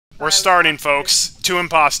We're starting, folks. 2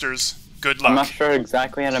 imposters. Good luck. I'm not sure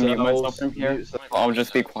exactly how to mute myself from here, so I'll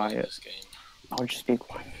just be quiet. I'll just be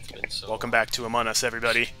quiet. Welcome back to Among Us,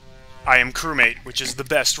 everybody. I am crewmate, which is the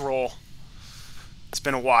best role. It's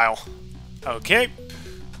been a while. Okay.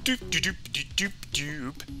 Doop, doop, doop, doop,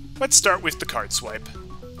 doop. Let's start with the card swipe.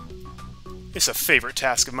 It's a favorite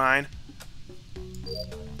task of mine.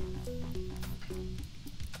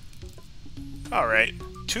 Alright.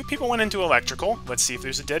 2 people went into electrical. Let's see if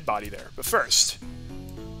there's a dead body there. But first,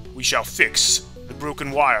 we shall fix the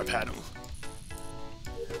broken wire panel.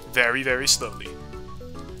 Very, very slowly.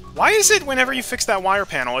 Why is it whenever you fix that wire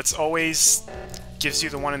panel, it's always gives you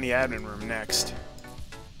the one in the admin room next?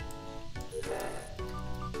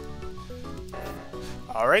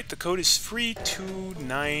 Alright, the code is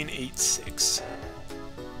 32986.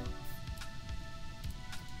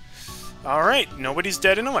 Alright, nobody's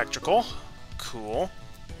dead in electrical. Cool.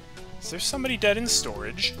 Is there somebody dead in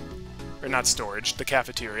storage? Or not storage, the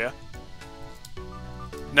cafeteria.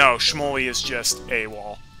 No, Shmoley is just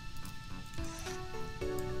AWOL.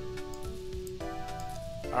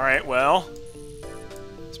 Alright, well,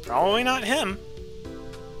 it's probably not him.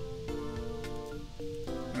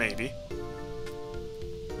 Maybe.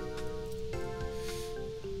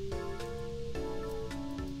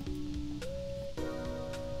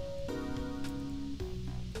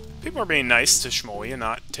 People are being nice to Shmoley and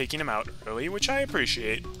not taking him out early, which I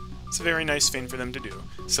appreciate. It's a very nice thing for them to do.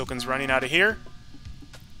 Silken's running out of here.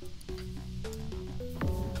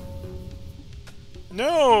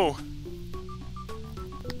 No!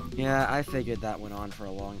 Yeah, I figured that went on for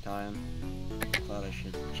a long time. Thought I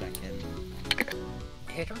should check in.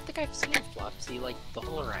 I don't think I've seen Flopsy, like, the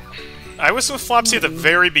whole round. I was with Flopsy at the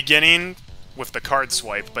very beginning with the card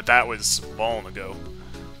swipe, but that was long ago.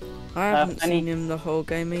 I haven't seen him the whole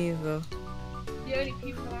game either. The only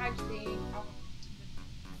people I've seen are...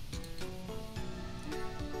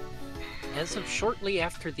 As of shortly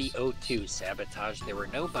after the O2 sabotage, there were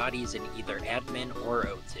no bodies in either admin or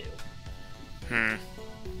O2.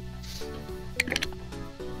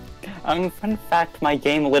 Fun fact, my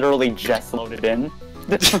game literally just loaded in.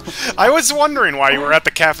 I was wondering why you were at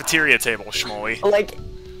the cafeteria table, Shmoley. Like,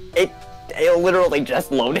 it literally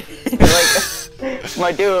just loaded. Like,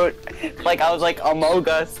 my dude, like, I was like, Among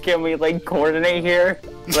Us, can we, like, coordinate here?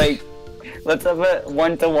 Like, let's have it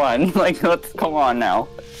 1-to-1. Like, let's, come on now.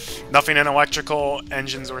 Nothing in electrical,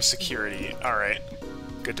 engines, or security. Alright.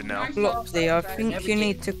 Good to know. Flopsy, I think you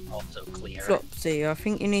need to... Also clear. Flopsy, I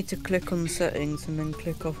think you need to click on settings and then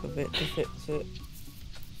click off of it to fix it.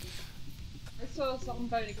 I saw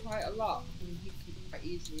somebody quite a lot, and he could quite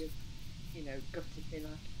easily have, you know, gutted me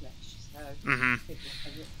like a flesh, so... Mm-hmm.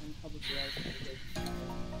 Probably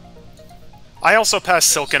I also passed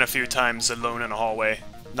Silken a few times alone in a hallway.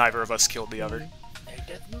 Neither of us killed the other. I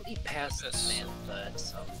definitely passed Samantha at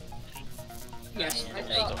some point. Yes,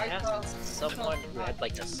 And I thought someone who had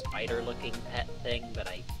like a spider-looking pet thing, but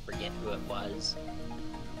I forget who it was.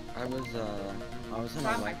 I was in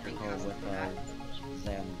electrical with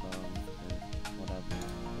Zambo or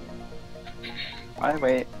whatever.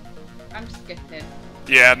 Wait. I'm skipping.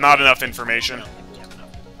 Yeah, not enough information.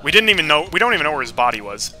 We don't even know where his body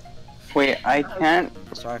was. Wait, I can't...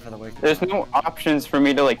 Sorry for the wait. There's no options for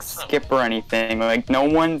me to, like, skip or anything. Like, no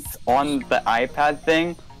one's on the iPad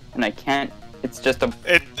thing, and I can't... It's just a...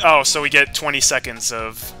 Oh, so we get 20 seconds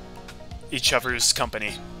of each other's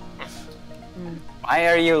company. Why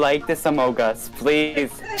are you like this, Among Us?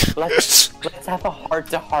 Please, let's have a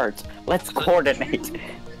heart-to-heart. Let's coordinate.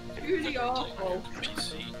 Really awful.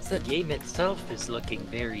 The game itself is looking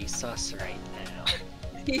very sus right now.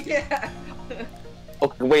 Yeah.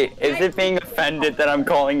 Okay, wait, is it being offended that I'm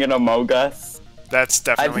calling it Among Us? That's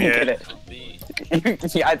definitely it.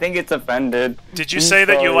 Yeah, I think it's offended. Did you say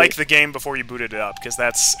that you liked the game before you booted it up? Because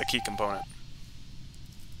that's a key component.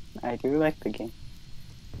 I do like the game.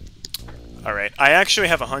 Alright, I actually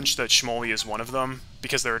have a hunch that Shmoley is one of them,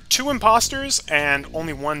 because there are 2 imposters and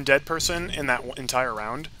only 1 dead person in that entire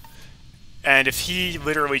round. And if he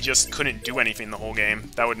literally just couldn't do anything the whole game,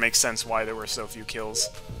 that would make sense why there were so few kills.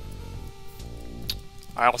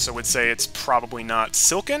 I also would say it's probably not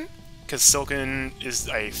Silken, because Silken is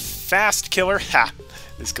a fast killer. Ha!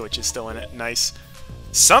 This glitch is still in it. Nice.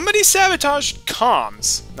 Somebody sabotaged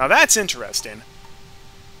comms. Now that's interesting.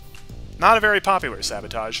 Not a very popular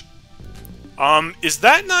sabotage. Is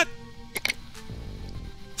that not...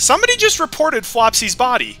 Somebody just reported Flopsy's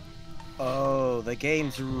body. Oh, the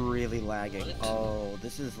game's really lagging. Oh,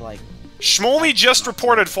 this is like... Shmoley just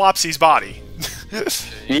reported Flopsy's body.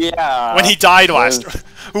 Yeah. When he died last...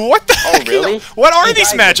 What the heck? Oh, really? What are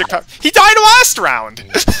these magic powers? He died last round!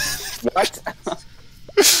 What?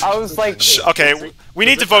 I was like, Okay, we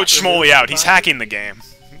need to vote Shmoley out. He's hacking the game.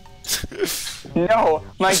 no,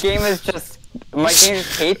 my game just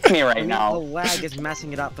hates me right The now. lag is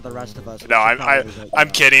messing it up for the rest of us. No, I'm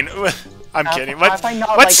kidding. I'm kidding.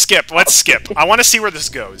 Let's skip. Let's skip. I want to see where this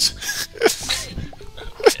goes.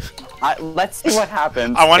 Let's see what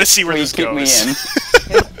happens. I want to see where this keep goes. Me in.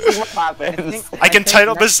 Let's see what happens. I can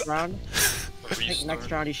title this. I think next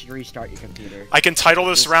round you should restart your computer. I can title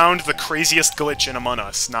this round "The Craziest Glitch in Among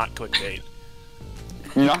Us," not clickbait.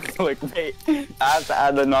 Not clickbait. I have to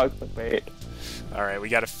add the not clickbait. Alright, we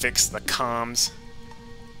gotta fix the comms.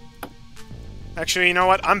 Actually, you know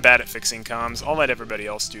what? I'm bad at fixing comms. I'll let everybody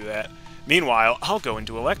else do that. Meanwhile, I'll go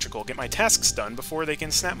into electrical, get my tasks done before they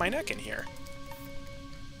can snap my neck in here.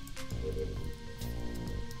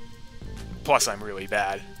 Plus, I'm really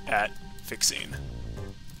bad at fixing.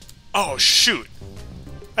 Oh, shoot!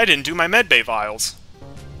 I didn't do my medbay vials.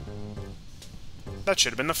 That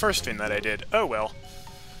should have been the first thing that I did. Oh well.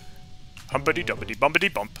 Humpity-dumpity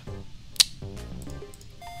bumpity-bump.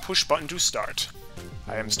 Push button to start.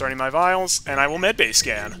 I am starting my vials, and I will medbay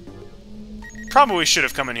scan. Probably should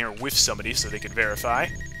have come in here with somebody so they could verify.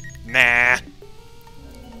 Nah.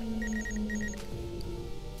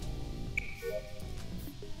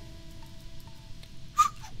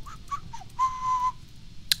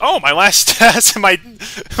 Oh, my last task, my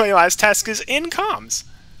last task is in comms.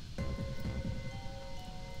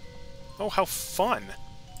 Oh, how fun.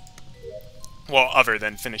 Well, other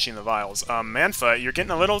than finishing the vials. Manfa, you're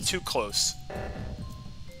getting a little too close.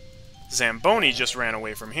 Zamboni just ran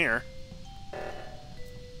away from here.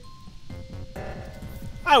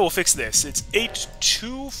 I will fix this. It's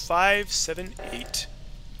 82578.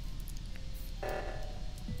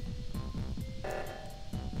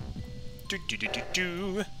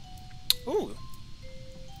 Do. Ooh.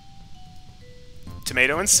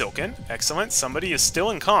 Tomato and Silken. Excellent. Somebody is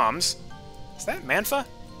still in comms. Is that Manfa?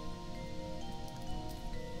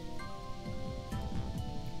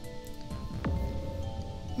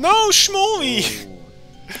 No, Shmoley!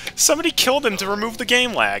 Somebody killed him to remove the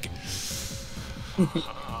game lag.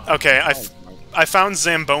 Okay, I found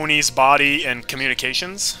Zamboni's body in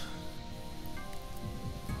communications.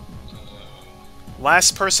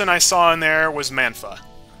 Last person I saw in there was Manfa.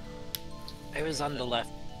 I was on the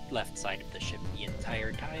left side of the ship the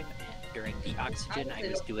entire time, and during the oxygen I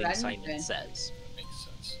was doing Simon Says. Makes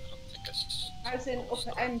sense. I don't think I was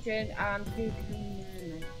in upper engine and who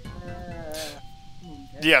can...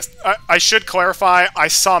 Yes, I should clarify, I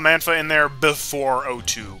saw Manfa in there before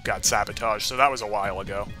O2 got sabotaged, so that was a while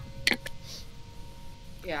ago.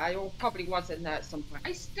 Yeah, I probably was in there at some point.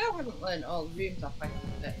 I still haven't learned all the rooms off. I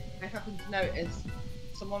happened to notice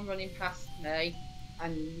someone running past me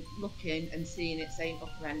and looking and seeing it saying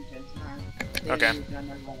upper engine. Okay. I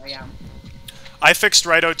know where I am. I fixed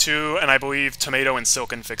right O2, and I believe Tomato and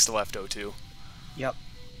Silken fixed left O2. Yep.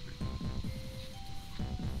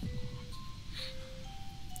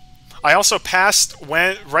 I also passed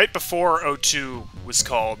right before O2 was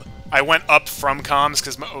called. I went up from comms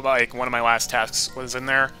because like one of my last tasks was in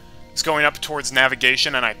there. It's going up towards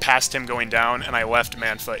navigation, and I passed him going down, and I left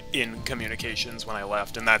Manfa in communications when I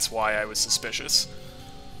left, and that's why I was suspicious.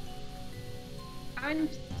 And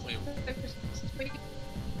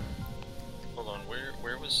hold on,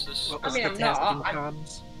 where was this? What was I mean, the I'm task not. in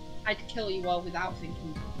comms? I'd kill you all without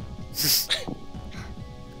thinking.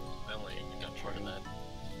 I only got part of that.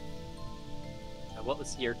 What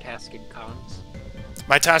was your task in comms?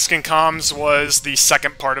 My task in comms was the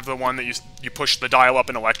second part of the one that you push the dial up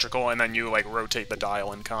in electrical, and then you like rotate the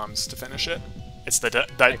dial in comms to finish it. It's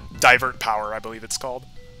the divert power, I believe it's called.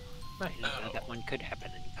 I didn't know that one could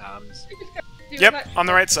happen in comms. Yep, on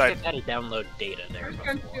the right side. I had to download data I there was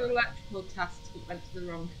going to do before. electrical tasks but went to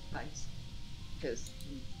the wrong place. Because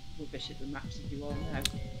I'm rubbish at the maps, as you all know.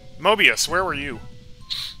 Mobius, where were you?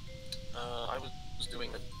 I was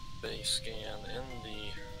doing the base scan in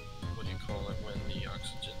the, what do you call it, when the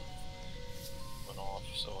oxygen went off,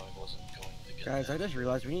 so I wasn't going to get Guys, that. I just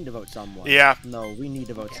realized we need to vote someone. Yeah. No, we need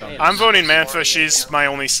to vote someone. I'm voting Manfa. She's my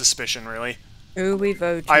only suspicion, really. Who are we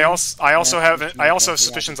voting? I also have Yeah.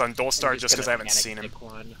 suspicions on Dolstar just because I haven't seen him.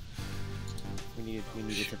 We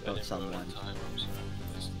needed to vote someone.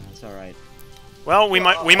 It's alright. Well, we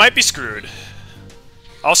might be screwed.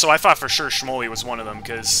 Also, I thought for sure Shmoley was one of them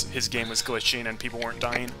because his game was glitching and people weren't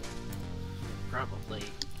dying. Probably.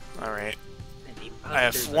 All right. And the I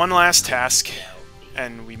have imposters one are- last task, Yeah,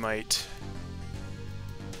 and we might.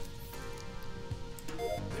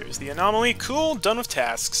 There's the anomaly. Cool. Done with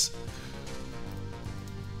tasks.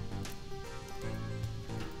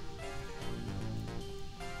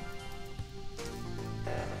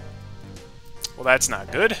 Well, that's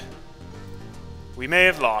not good. We may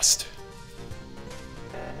have lost.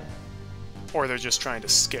 Or they're just trying to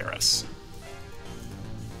scare us.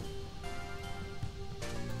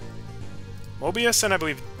 Mobius and I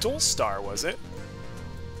believe Dolstar, was it?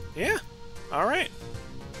 Yeah. Alright.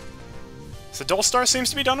 So Dolstar seems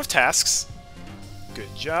to be done with tasks.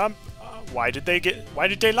 Good job. Why did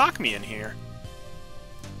they lock me in here?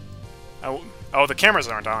 Oh, the cameras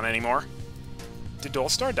aren't on anymore. Did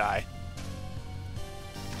Dolstar die?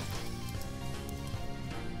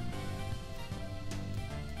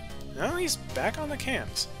 No, he's back on the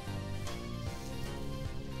cams.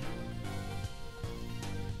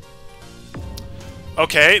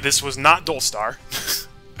 Okay, this was not Dolstar.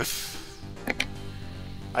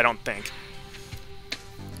 I don't think.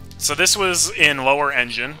 So this was in lower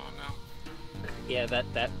engine. Yeah,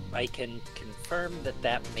 that I can confirm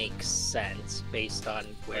that makes sense based on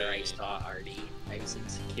where I saw Arty. I was in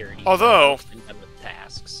security. Although, and done with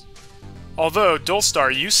tasks.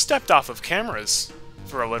 Dolstar, you stepped off of cameras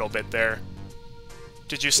for a little bit there.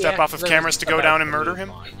 Did you step off of cameras to go down and murder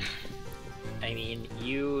him? I mean,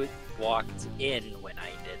 you walked in when I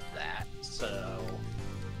did that, so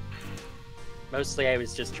mostly I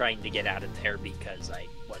was just trying to get out of there because I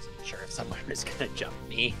wasn't sure if someone was gonna jump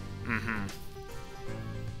me. Mm-hmm.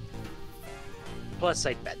 Plus,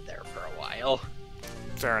 I'd been there for a while.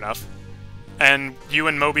 Fair enough. And you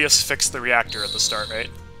and Mobius fixed the reactor at the start, right?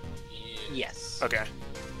 Yes. Okay.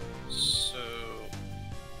 So...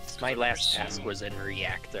 My last task was in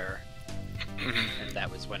reactor, Mm-hmm. and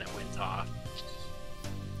that was when it went off.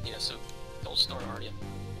 Yeah, so Dolstar, Arty,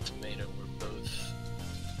 and Tomato were both...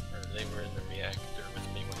 Or they were in the reactor with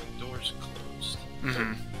me when the doors closed.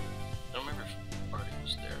 Mm-hmm. I don't remember if Arty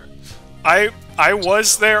was there. I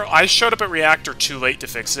was there. I showed up at reactor too late to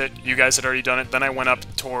fix it. You guys had already done it. Then I went up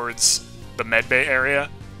towards the medbay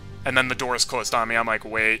area, and then the doors closed on me. I'm like,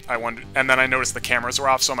 wait, I wonder. And then I noticed the cameras were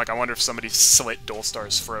off, so I'm like, I wonder if somebody slit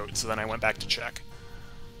Dolstar's throat. So then I went back to check.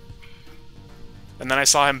 And then I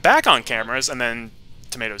saw him back on cameras, and then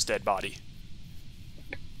Tomato's dead body.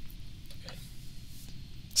 Okay.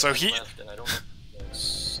 So he... Left, and I don't know if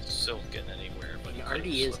there's Silken anywhere, but he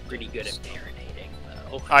Arty is pretty good at marinating,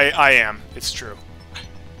 though. I am. It's true.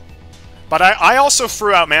 But I also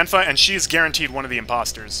threw out Manfa, and she is guaranteed one of the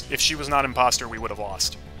imposters. If she was not imposter, we would have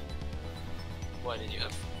lost. Why did you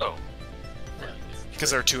have... Oh.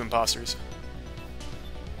 Because there are two imposters.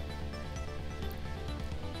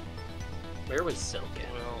 Where was Silken?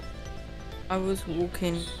 Well, I was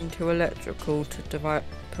walking into electrical to divert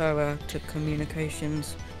power to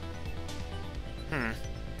communications.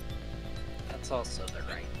 That's also the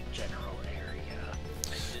right general area.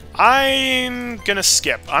 I'm gonna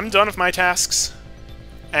skip. I'm done with my tasks.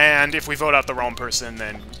 And if we vote out the wrong person,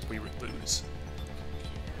 then we would lose.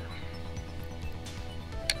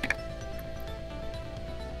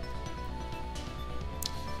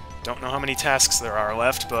 Don't know how many tasks there are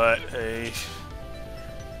left, but I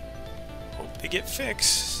hope they get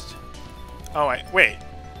fixed. Oh, wait.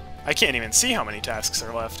 I can't even see how many tasks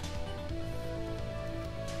are left.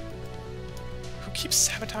 Who keeps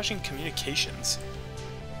sabotaging communications?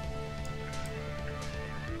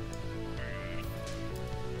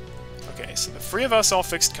 Okay, so the three of us all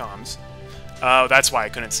fixed comms. Oh, that's why I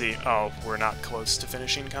couldn't see. Oh, we're not close to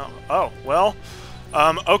finishing comm. Oh, well...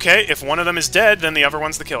 okay, if one of them is dead, then the other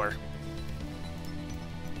one's the killer.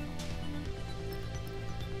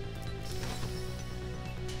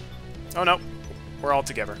 Oh no, we're all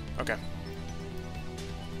together. Okay.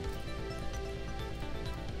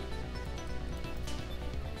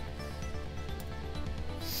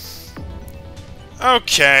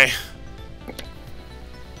 Okay.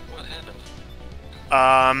 what happened?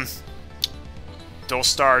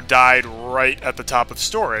 Dolstar died right at the top of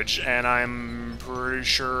storage, and I'm pretty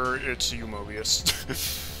sure it's you, Mobius.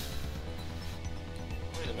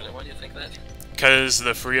 Wait a minute, why do you think that? Because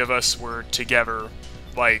the three of us were together,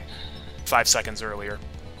 like, 5 seconds earlier.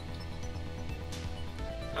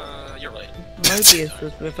 You're right. Mobius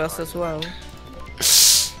was with us as well. I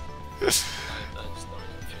just don't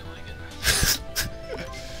even feel like it.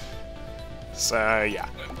 So, yeah.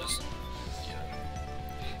 I was... Yeah.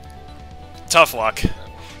 Tough luck.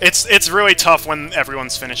 It's really tough when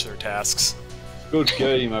everyone's finished their tasks. Good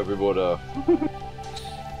game, everybody.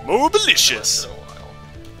 Mobilicious! Been a while.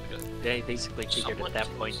 I basically figured at that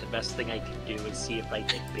point the best thing I could do is see if I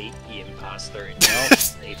could bait the imposter and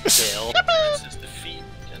they fail. It's his defeat,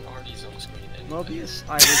 and Arty's on the screen. Anyway. Mobius,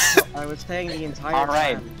 I was staying the entire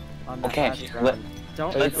Alright. time on the Okay, background.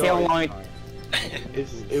 Don't let's go see how all long the time.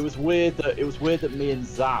 It was weird that me and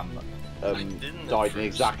Zam didn't at died in first.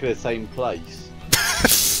 exactly the same place.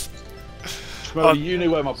 Shmoley, you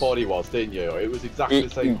knew where my body was, didn't you? It was exactly the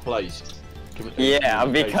same place. Yeah,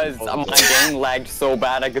 because my game lagged so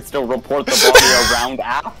bad I could still report the body around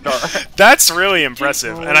after. That's really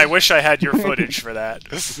impressive, and I wish I had your footage for that.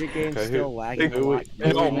 Is your game still lagging?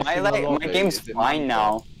 No, my game's fine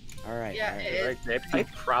now. Alright. Yeah, it is. I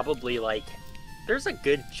probably like. There's a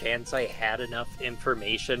good chance I had enough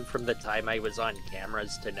information from the time I was on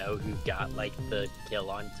cameras to know who got like the kill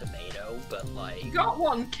on Tomato, but like You got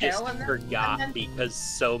one just kill and then, forgot and then because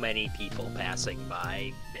so many people passing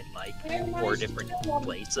by in like I 4 managed to different kill one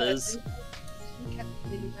places. person. He kept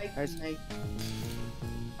really away Guys, from me.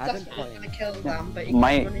 I've That's been why playing. I killed them, but he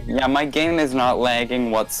My kept running my game is not lagging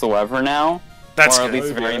whatsoever now, That's or at good.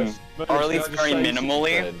 least very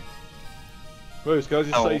minimally. Bruce, can I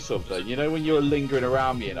just Oh. say something? You know when you were lingering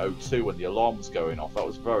around me in O2 when the alarm was going off? That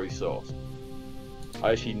was very sus.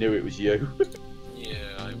 I actually knew it was you.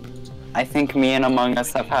 Yeah, I think me and Among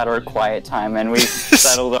Us have had our quiet time and we've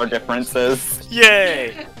settled our differences.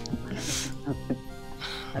 Yay! I've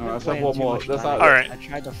been Alright, let's have playing one too more. much Let's Mario. have- Alright. I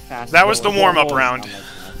tried to fast. That was the forward warm-up on round. like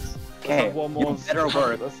nuts. Okay, one you more. better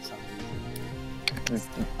work. This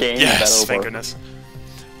game Yes, better thank work. goodness.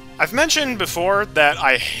 I've mentioned before that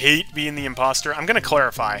I hate being the imposter. I'm gonna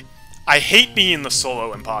clarify. I hate being the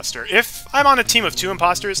solo imposter. If I'm on a team of 2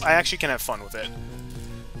 imposters, I actually can have fun with it.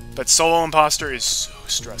 But solo imposter is so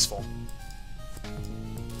stressful.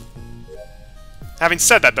 Having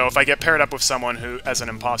said that, though, if I get paired up with someone who, as an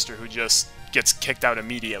imposter, who just gets kicked out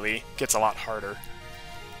immediately, it gets a lot harder.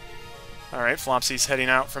 Alright, Flopsy's heading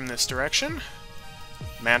out from this direction.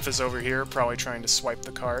 Manfa's over here, probably trying to swipe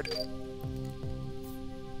the card.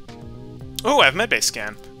 Oh, I have medbay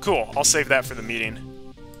scan. Cool, I'll save that for the meeting.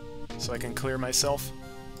 So I can clear myself.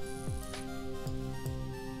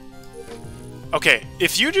 Okay,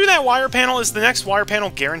 if you do that wire panel, is the next wire panel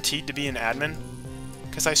guaranteed to be an admin?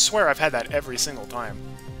 Because I swear I've had that every single time.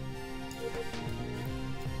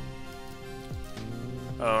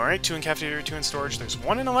 Alright, 2 in cafeteria, 2 in storage. There's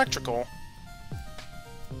 1 in electrical.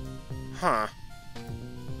 Huh.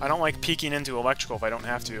 I don't like peeking into electrical if I don't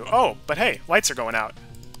have to. Oh, but hey, lights are going out.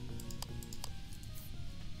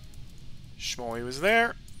 Shmoley was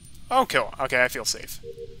there. Oh, cool. Okay, I feel safe.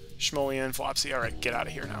 Shmoley and Flopsy. Alright, get out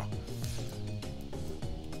of here now.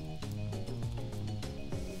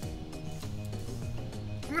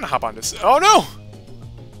 I'm gonna hop on this. Oh no!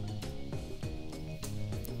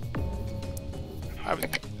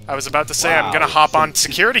 I was about to say I'm gonna hop on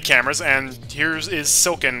security cameras, and is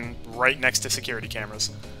Silken right next to security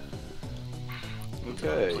cameras.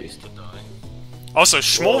 Okay. place to die. Also,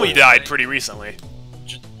 Shmoley Whoa. died pretty recently.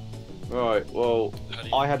 Right, well, How do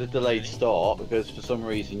you- I had a delayed start because for some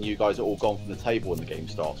reason you guys are all gone from the table when the game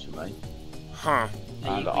starts for me. Huh.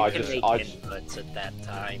 And you I can just- make I- inputs at that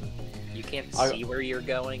time. You can't I- see where you're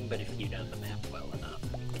going, but if you know the map well enough,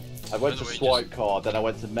 I went to By the way, swipe card, then I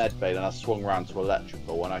went to medbay, then I swung around to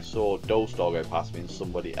electrical, and I saw Dolstar go past me and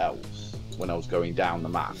somebody else when I was going down the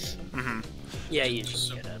map. Mm-hmm. yeah, you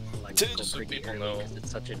should get a electrical so pretty people early know. because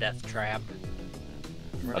it's such a death trap.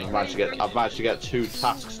 I've managed to get 2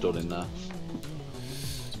 tasks done in there.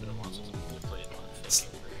 It's been a while since I've played one. I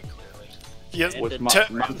think very clearly. Yeah, And With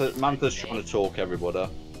it- Mantha's trying to talk everybody.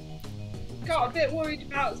 got a bit worried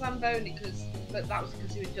about Zamboni but that was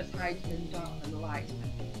because he was just hiding in the dark and the lights.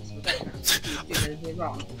 So I don't know if he was doing anything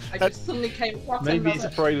wrong. I just suddenly came across Maybe him he's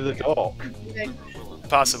and afraid of the dark.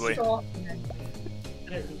 possibly. I don't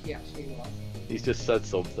think he actually was. He's just said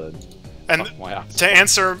something. And Fuck my ass. to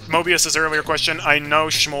answer Mobius's earlier question, I know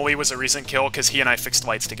Shmoley was a recent kill because he and I fixed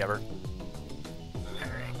lights together.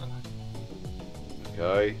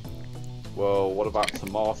 Okay. Well, what about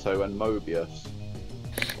Tomato and Mobius?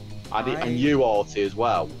 And you, Arty, as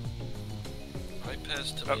well. I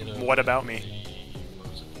passed Tomato. What about me?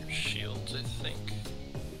 What was it? Shields, I think.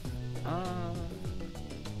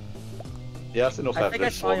 Yeah, that's enough I think I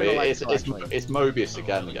evidence saw for you me. in It's electrical, Mobius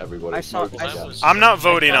again, everybody. I It's saw- Mobius I again. was- I'm not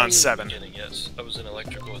voting I on thought 7. you were beginning, yes. I was in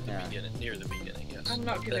electrical at the Yeah. beginning, near the beginning, yes. I'm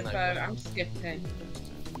not gonna Then I vote, went- I'm skipping.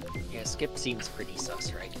 Yeah, Skip seems pretty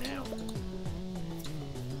sus right now.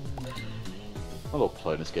 I love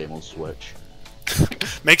playing this game on Switch.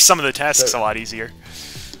 Makes some of the tasks So- a lot easier.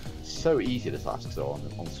 It's so easy the tasks are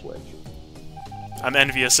on Switch. I'm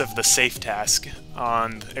envious of the safe task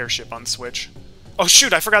on Airship on Switch. Oh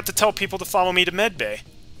shoot, I forgot to tell people to follow me to Medbay.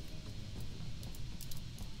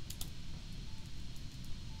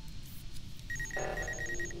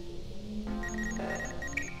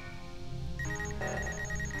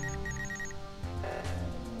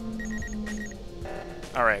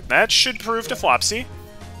 Alright, that should prove to Flopsy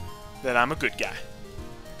that I'm a good guy.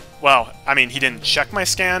 Well, I mean, he didn't check my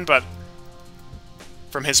scan, but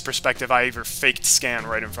from his perspective, I either faked scan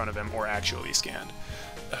right in front of him or actually scanned.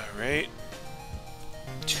 Alright.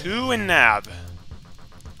 2 in nav.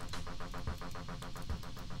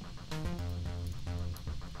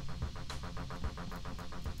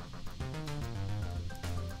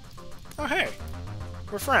 Oh, hey.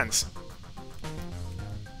 We're friends.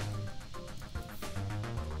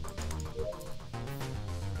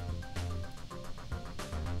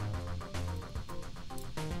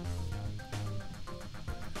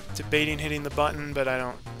 Debating hitting the button, but I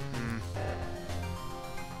don't...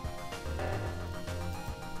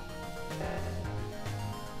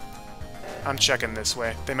 I'm checking this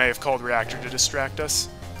way. They may have called reactor to distract us.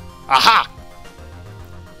 Aha!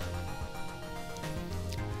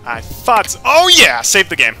 I thought so. Oh yeah! Save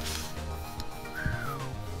the game.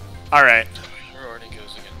 Alright. Here Arty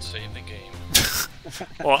goes again. Save the game.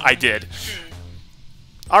 Well, I did.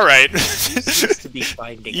 Alright. To be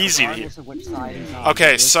finding Easy to hear. Regardless of which side he's on, Okay,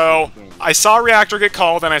 he is so in the game. I saw a reactor get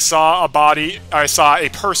called, and I saw a body. I saw a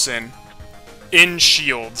person in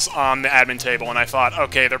shields on the admin table, and I thought,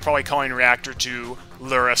 okay, they're probably calling reactor to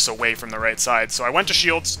lure us away from the right side. So I went to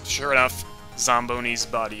shields. Sure enough, Zamboni's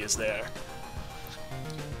body is there.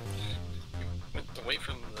 Went away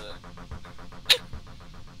from the...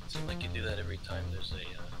 Seems like you do that every time there's a thing.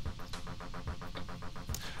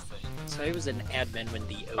 So I was an admin when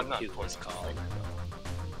the I'm not O2 was pointing. called.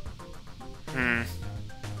 Hmm.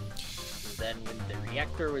 And then when the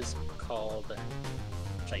reactor was called,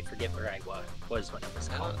 which I forget where I was when it was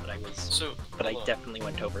called, but I was. So, But I hold on. definitely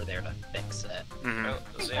went over there to fix it. Mm-hmm. I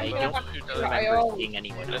Zambo, don't who does remember seeing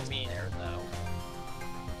anyone Let else me- there though.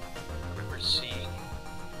 I remember seeing...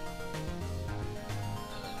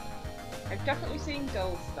 I've definitely seen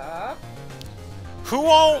Dullstar. Who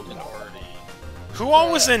all? Minority. Who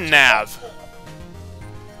all was in nav?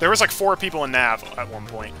 There was like 4 people in nav at one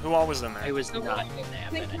point. Who all was in I there? was not in I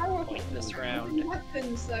nav think at I any was point this the round.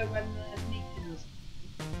 weapons though when the meeting was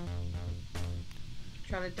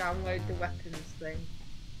trying to download the weapons thing.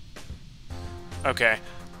 Okay.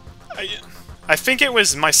 I think it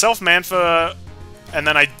was myself, Manfa, and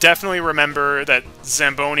then I definitely remember that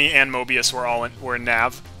Zamboni and Mobius were in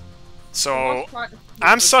nav. So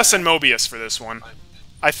I'm sussing Mobius for this one.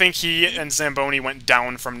 I think he and Zamboni went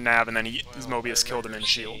down from nav, and then Mobius killed him in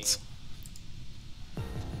shields.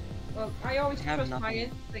 Well, I always I have trust my nothing.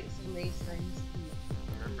 instincts on these things.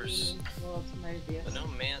 I remember... Towards Mobius. I know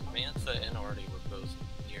Mantha and Arty were both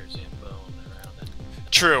near Zambo and around it.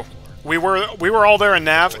 True. We were all there in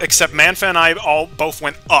nav, except Manfa and I both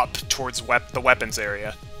went up towards the weapons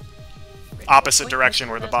area. Opposite direction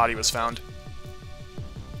where the body was found.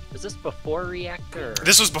 Was this before reactor?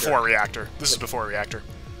 This was before reactor. This is before reactor.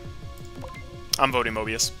 I'm voting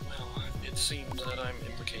Mobius. Well, it seems that I'm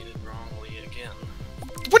implicated wrongly again.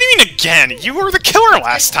 What do you mean again? You were the killer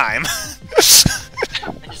last time! I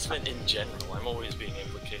just meant in general. I'm always being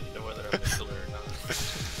implicated, whether I'm the killer or not.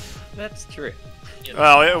 That's true. You know,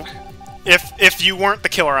 Well, if you weren't the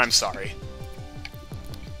killer, I'm sorry.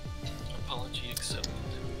 apology accepted.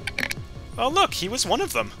 Oh look, he was one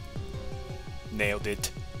of them. Nailed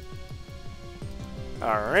it.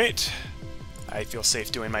 Alright. I feel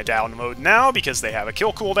safe doing my download now because they have a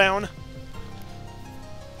kill cooldown.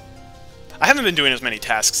 I haven't been doing as many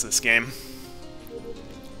tasks this game.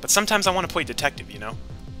 But sometimes I want to play detective, you know?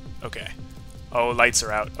 Okay. Oh, lights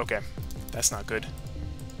are out. Okay. That's not good.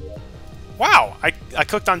 Wow! I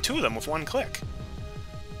clicked on 2 of them with 1 click.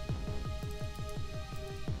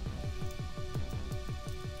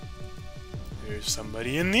 There's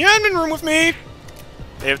somebody in the admin room with me!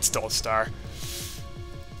 It's Dullstar.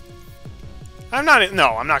 I'm not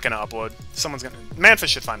gonna upload. Someone's gonna... Manfa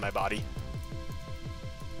should find my body.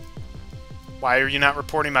 Why are you not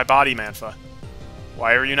reporting my body, Manfa?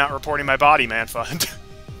 Why are you not reporting my body, Manfa?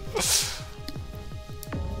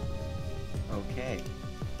 Okay.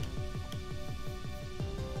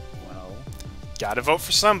 Well, Gotta vote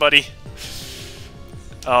for somebody.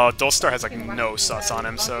 Dullstar has like no sus on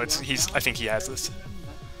him, so I think he has this.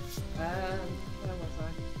 Where was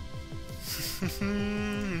I?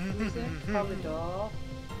 Was it? Corridor.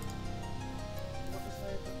 What was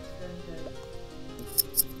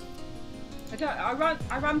I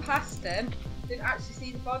don't. I ran past him. Didn't actually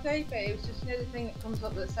see the body, but it was just the thing that comes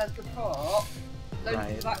up that says report. Loads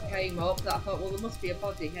Right. of that came up. That I thought, well, there must be a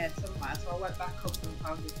body here somewhere. So I went back up and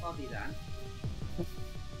found his body then.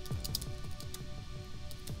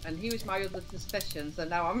 And he was my other suspicion, so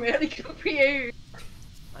now I'm really confused.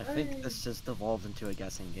 I think this just evolved into a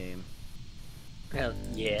guessing game. Well,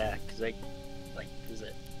 yeah, because I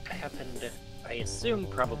happened, I assume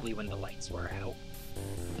probably when the lights were out.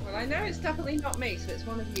 Well, I know it's definitely not me, so it's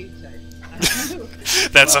one of you two.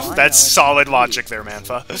 That's Well, I know that's it's solid you. logic there,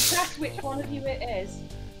 Mantha. Guess which one of you it is.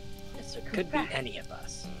 Yes, it could be any of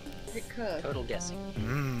us. It could. Total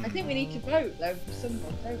guessing. I think we need to vote though for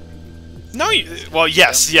someone, don't we? No, well,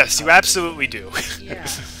 yes, you absolutely do. Yeah.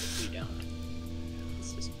 We don't.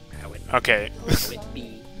 This is how it Okay. would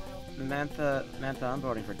be. Mantha, I'm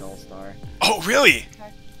voting for Dullstar. Oh, really?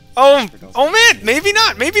 Okay. Oh man, maybe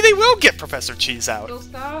not. Maybe they will get Professor Cheese out. Full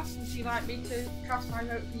star, would you like me to cast my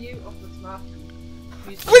vote for you or for tomato?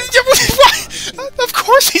 What? Of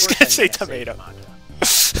course he's gonna say tomato.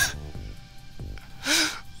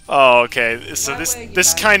 Oh, okay. So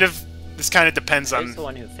this kind of depends on Who's the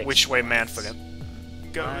one who fixed which way the Manfred lights?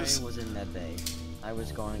 goes. I was in medbay. I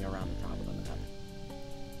was going around the top of the map.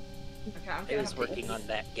 Okay, I'm I gonna was have working to. on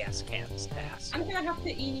that gas can's task. I'm gonna have to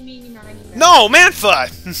eeny meeny miny moe. No, Mantha!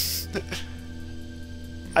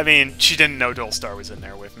 I mean, she didn't know Dullstar was in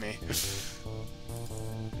there with me.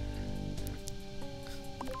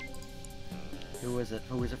 Who was it?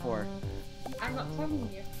 Who was it for? I'm not telling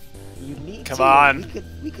you. You need Come to. on.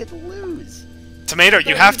 We could lose. Tomato,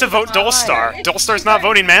 you have to vote Dullstar. It's Dullstar's not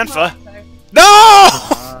voting Mantha. tomato. No!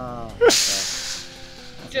 Oh, okay.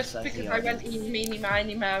 Just That's because the I idea. went eeny meeny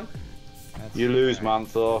miny moe. That's You lose, fair.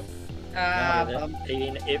 Mantha. Ah, I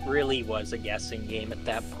mean, it really was a guessing game at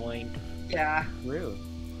that point. yeah. True.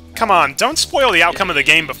 Come on, don't spoil the outcome of the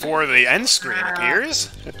game before the end screen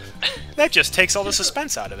appears. That just takes all the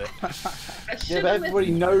suspense out of it. I Yeah, should but have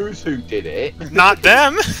everybody knows who did it. Not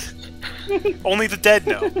them! Only the dead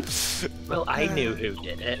know. Well, I knew who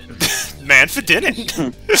did it. Mantha didn't.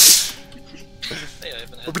 Hey, I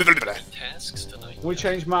haven't had any tasks tonight. Can we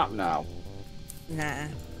change map now? Nah.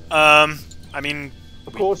 I mean,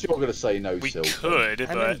 Of course you're going to say no, we Silk. could, I'm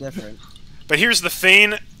but indifferent. here's the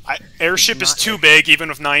thing: airship is Not too airship. big, even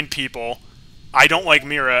with 9 people. I don't like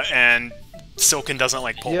Mira, and Silken doesn't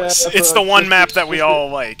like Polis. Yeah, It's but the one just- map that we just- all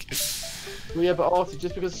like. Well, yeah, but Arty,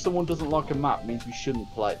 just because someone doesn't like a map means we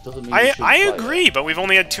shouldn't play it. Doesn't mean we shouldn't I play agree, but we've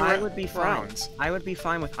only had 2 I would be fine. rounds. I would be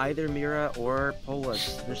fine with either Mira or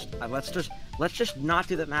Polis. Let's just not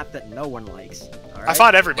do the map that no one likes. All right? I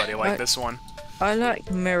thought everybody liked I- this one. I like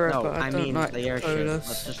Mirror, No, but I, I don't mean like the airship. Polus.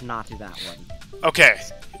 Let's just not do that one. Okay,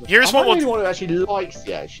 here's I'm what the only we'll. one who actually likes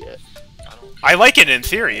the airship. I like it in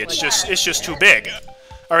theory. It's just too big.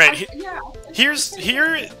 All right, Yeah.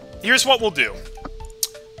 here's what we'll do.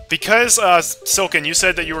 Because Silken, you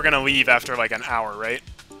said that you were gonna leave after like an hour, right?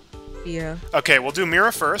 Yeah. Okay, we'll do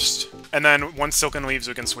Mira first, and then once Silken leaves,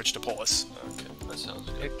 we can switch to Polis. Okay, that sounds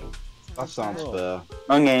good. That sounds fair.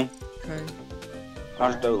 Okay. Okay. I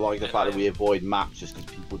just don't like the fact that we avoid maps just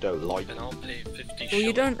because people don't like And them. I'll pay 50 Well,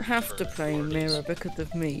 you don't shillings have for to play 4 days. Mirror because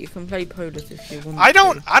of me. You can play Polus if you want. I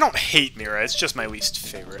don't hate Mira. It's just my least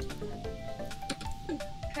favorite.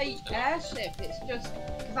 Hate airship. It's just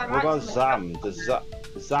because I What like about something Zam?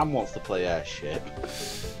 Zam wants to play airship.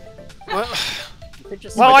 Well, You could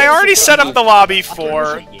just well, I already set up the lobby Finish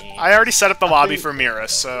for. a game. I already set up the lobby for Mira,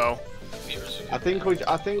 so. I think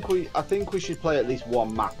we should play at least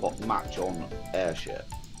one match on airship.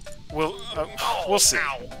 We'll see.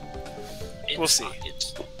 We'll see.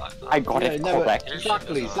 I got it. Correct.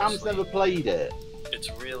 Exactly. Sam's never played it. It's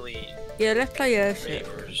really Yeah, let's play Airship.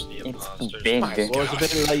 favors the It's imposters. big. My Well, it's a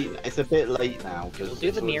bit late. It's a bit late now because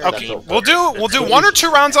Do the it's mirror set Okay, up. we'll do 1 or 2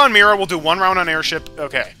 rounds on Mira. We'll do 1 round on airship.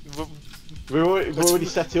 Okay. We've already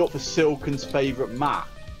set it up for Silken's favourite map.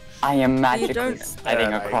 I am magically don't-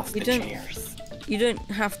 sliding across You the don't- chairs. You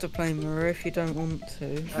don't have to play Mirror if you don't want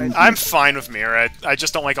to. I'm fine with Mira. I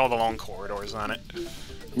just don't like all the long corridors on it.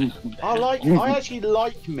 I actually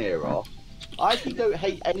like Mirror. I actually don't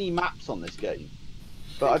hate any maps on this game.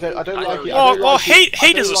 But I don't like it. I Well, don't like it- I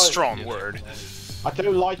hate don't is a like- strong word. I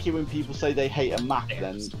don't like it when people say they hate a map,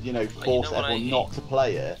 then force what I everyone hate? not to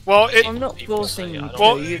play it. Well, I'm not People forcing say you I to.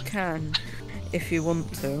 don't- You can, if you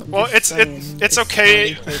want to. I'm Well, just it's saying,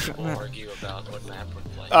 okay. my favourite We'll map. argue about what map we're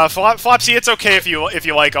playing. Flopsy, it's okay if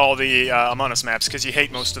you like all the Among Us maps because you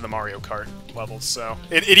hate most of the Mario Kart levels, so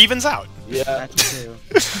it evens out. Yeah. That's too.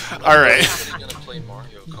 All right. You're gonna play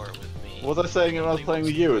Mario Kart with me. Was I saying when I was playing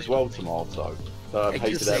with you as well, Tomato? That I've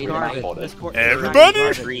hated every map on it.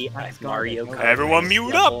 Everybody! Free at Mario Kart. Everyone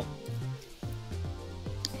mute up.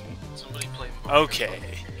 Somebody play Mario Okay.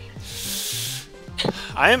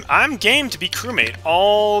 Kart. I'm game to be crewmate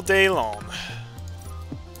all day long.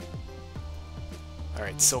 All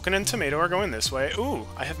right, Silken and Tomato are going this way. Ooh,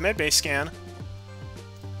 I have medbay scan.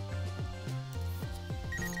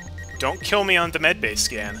 Don't kill me on the medbay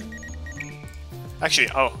scan. Actually,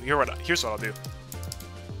 here's what I'll do.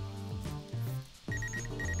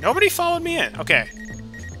 Nobody followed me in. Okay.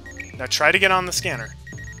 Now try to get on the scanner.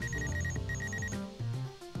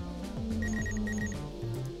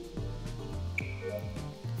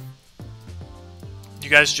 You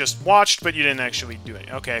guys just watched, but you didn't actually do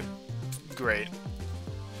it. Okay, great.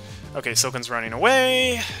 Okay, Silken's running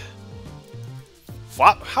away.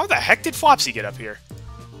 How the heck did Flopsy get up here?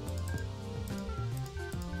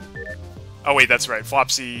 Oh wait, that's right,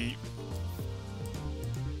 Flopsy...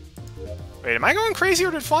 Wait, am I going crazy, or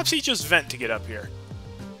did Flopsy just vent to get up here?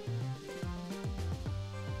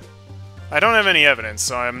 I don't have any evidence,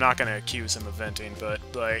 so I'm not gonna accuse him of venting, but,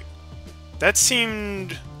 like... That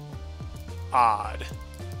seemed... odd.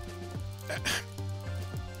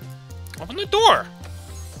 Open the door!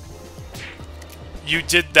 You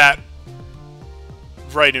did that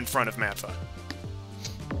right in front of Manfa.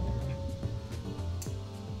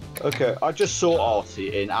 Okay, I just saw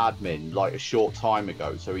Arty in admin like a short time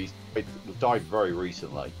ago, so he died very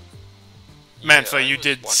recently. Manfa, you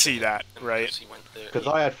did see that, right? Because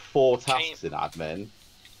I had 4 tasks in admin.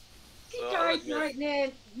 He died right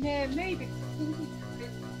near me.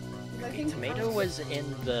 Tomato was in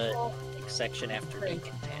the section after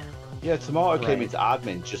decontam. Yeah, Tomato came into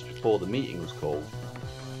admin just before the meeting was called.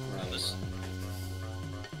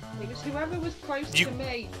 It was whoever was close to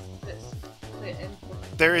me that's sitting.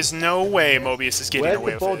 There is no way Mobius is getting away with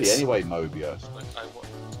Where's the body this. anyway, Mobius?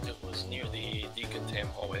 It was near the decontam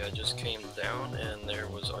hallway. I just came down and there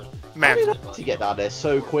was a... How did you get down there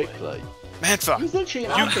so quickly? Manfa! He was literally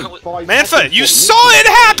in admin 5 Manfa, seconds you before the saw meeting. it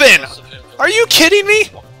happen! Are you kidding me?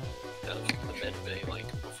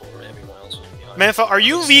 Manfa, are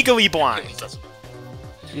you legally blind?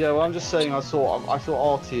 Yeah, well, I'm just saying I saw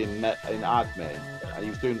Arty in admin, and he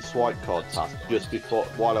was doing the swipe card task just before,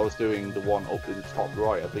 while I was doing the one up in the top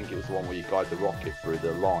right. I think it was the one where you guide the rocket through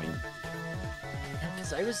the line.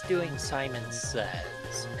 Because I was doing Simon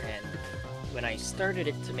Says, and when I started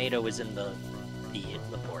it, Tomato was in the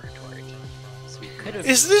laboratory. So we could have...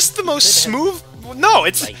 Is this the most smooth? No,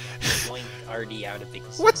 it's... Like, yoinked Arty out of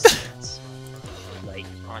existence. What the... Like,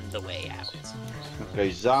 on the way out.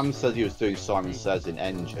 Okay, Zam said he was doing Simon Says in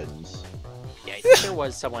engines. Yeah, I think there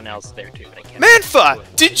was someone else there too, but I can't... Manfa!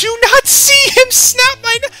 Did you not see him snap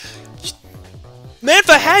my...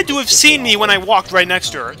 Manfa had to have seen me when I walked right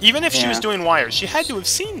next to her. Even if she was doing wires, she had to have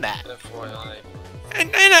seen that.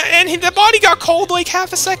 And the body got cold like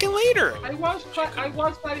half a second later. I was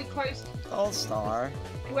very close. All-star.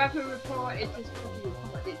 Whoever reported this probably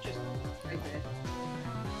reported it just right there.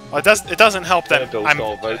 Well, it doesn't help that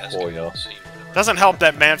doesn't help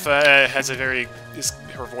that Manfa has a very...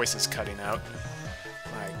 her voice is cutting out.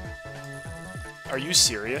 Like, are you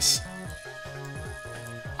serious?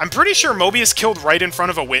 I'm pretty sure Mobius killed right in front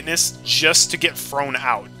of a witness just to get thrown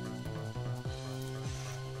out.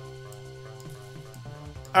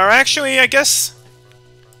 Or actually, I guess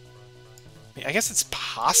it's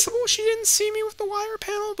possible she didn't see me with the wire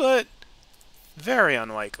panel, but very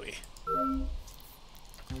unlikely.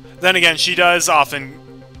 Then again, she does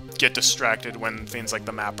often get distracted when things like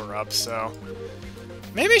the map are up, so...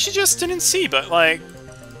 Maybe she just didn't see, but, like...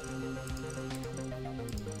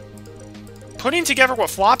 Putting together what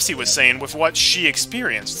Flopsy was saying with what she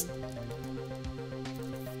experienced...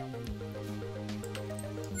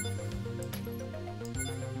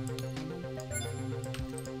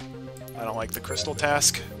 I don't like the crystal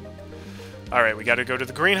task. Alright, we gotta go to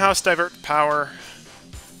the greenhouse, divert power...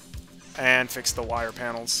 and fix the wire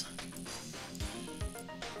panels.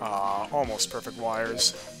 Almost perfect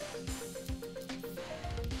wires.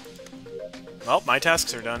 Well, my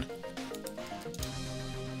tasks are done.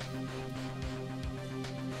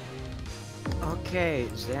 Okay,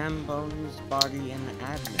 Zambone's body in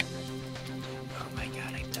admin. Oh my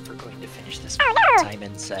god, I'm never going to finish this.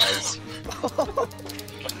 Simon Says.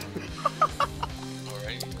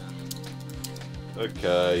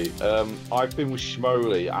 Okay, I've been with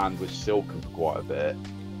Shmoley and with Silken for quite a bit.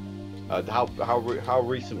 How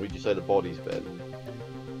recent would you say the body's been?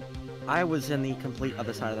 I was in the complete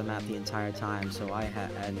other side of the map the entire time, so I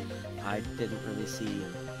didn't really see,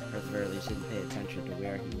 or at the very least didn't pay attention to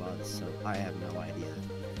where he was, so I have no idea.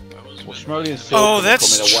 Well, Shmoley and Silken oh,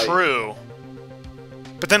 that's coming away. true.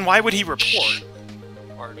 But then why would he report?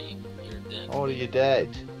 Arty, you're dead. Oh, you're dead.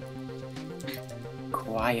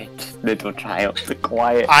 Quiet, little child,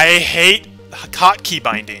 quiet. I hate hotkey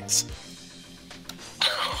bindings.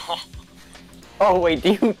 Oh wait,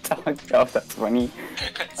 do you talk? Oh, that's funny.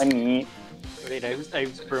 Funny. Wait,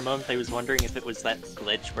 for a moment I was wondering if it was that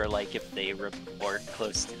glitch where, like, if they report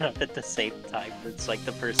close enough at the same time, it's like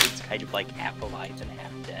the person's kind of like half alive and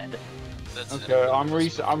half dead. Okay, I'm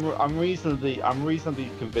reasonably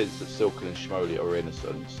convinced that Silken and Shmoley are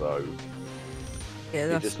innocent, so Yeah, It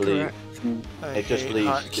that's just correct. It just hate leaves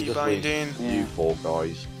hotkey binding. you four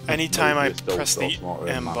guys. Anytime I Mobius still press the smarter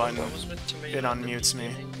M than button, Matt. I was with Tomato it at the unmutes me.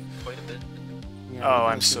 beginning quite a bit. Yeah, Oh,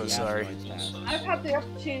 we I'm go so through the sorry. asteroids fast. I've had the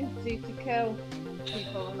opportunity to kill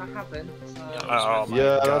people and I haven't. So. Oh my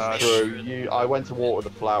Yeah, gosh. that's true. I went to water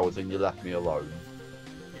the flowers and you left me alone.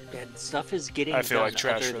 And stuff is getting I feel done like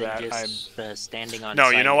trash other for than that. just standing on No,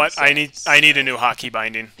 site you know and what? I sets. need a new hotkey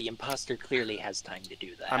binding. The imposter clearly has time to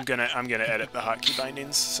do that. I'm gonna edit the hotkey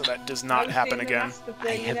bindings so that does I not was happen doing the again. master I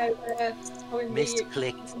thing, have telling me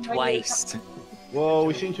misclicked you- twice. Well,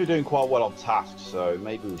 we seem to be doing quite well on tasks, so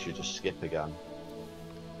maybe we should just skip again.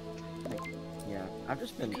 Yeah, I've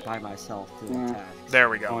just been by myself doing tasks. There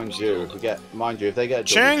we go. Mind you, if they get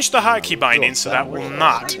Change the hotkey binding so that will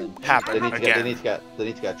not They happen need to get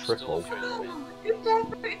again. a triple. You're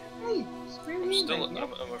perfect. Hey, screw you, Still, mate.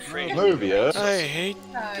 I'm afraid. Mobius. I hate.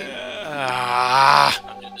 No. Ah.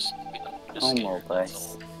 I'm just Oh, scared, Mobius. that's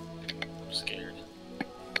all. I'm scared.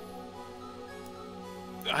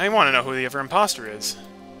 I want to know who the other imposter is.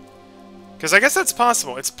 Because I guess that's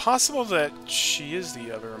possible. It's possible that she is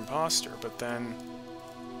the other imposter, but then...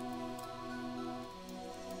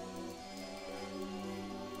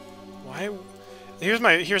 Why...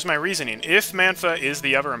 Here's my reasoning. If Mantha is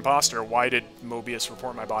the other imposter, why did Mobius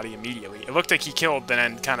report my body immediately? It looked like he killed,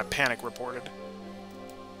 then kind of panic reported.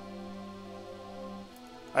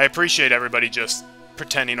 I appreciate everybody just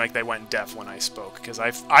pretending like they went deaf when I spoke, because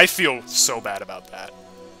I feel so bad about that.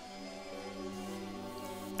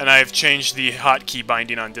 And I've changed the hotkey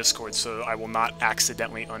binding on Discord so I will not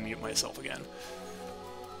accidentally unmute myself again.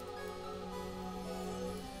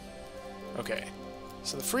 Okay.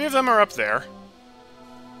 So the three of them are up there.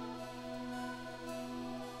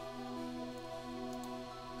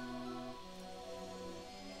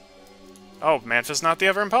 Oh, Mantha's not the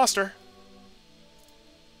other imposter.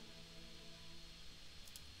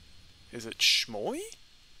 Is it Shmoley?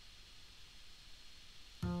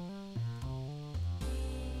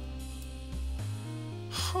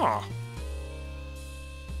 Huh.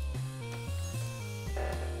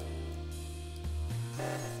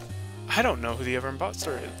 I don't know who the other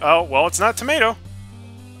imposter is. Oh, well, it's not Tomato.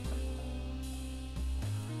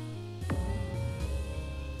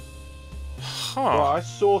 Huh. Well, I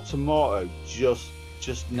saw Tomato just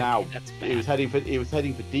now. That's He was heading for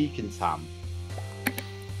Deacon Tam.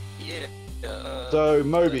 Yeah. So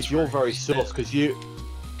Mobius, that's you're right, very he's sus dead. because you,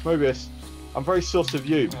 Mobius, I'm very sus of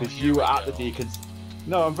you because here you were we at the go. Deacon's.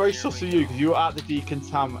 No, I'm very Here sus we of you go. because you were at the Deacon's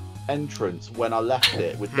Tam entrance when I left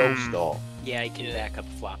it with Goldstar, Yeah, I can back up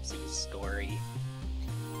Flopsy's story.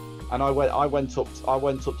 and I went up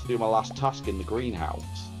to do my last task in the greenhouse,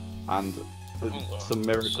 and with Hold on. some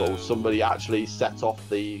miracle, So- somebody actually set off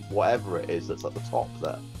the whatever it is that's at the top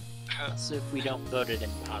there. How, So if we don't vote it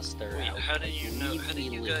imposter wait, out, how do you know? How do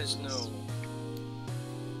you guys know?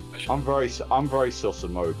 I should- I'm very sus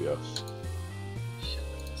of Mobius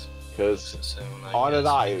because So either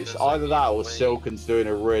that or Silk. Silken's doing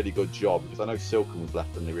a really good job because I know Silken was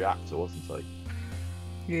left in the reactor, wasn't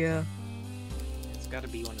he? Yeah. it's got to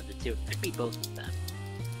be one of the two. It could be both of them.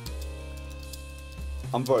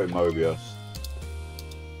 I'm voting Mobius.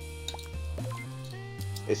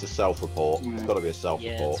 It's a self-report. It's got to be a Yeah,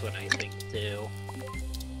 self-report. that's what I think too.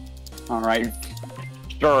 Alright.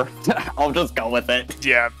 Sure. I'll just go with it.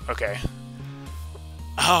 Yeah, okay.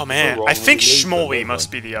 Oh man, wrong I with think the lead, Shmoley then,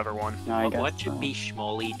 must be the other one. I guess What should so. be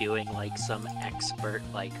Shmoley doing like some expert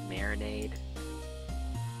like marinade?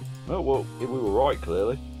 Oh well, we were right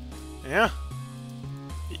clearly. Yeah.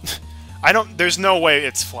 There's no way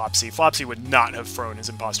it's Flopsy. Flopsy would not have thrown his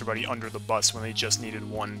imposter buddy under the bus when they just needed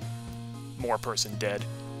one more person dead.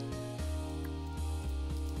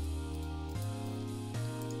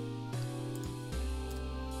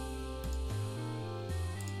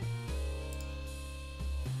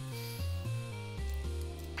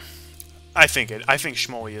 I think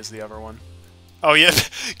Shmoley is the other one. Oh yeah,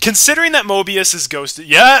 considering that Mobius is ghosted.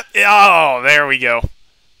 Yeah, oh, there we go.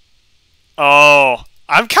 Oh,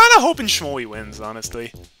 I'm kind of hoping Shmoley wins,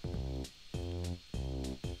 honestly.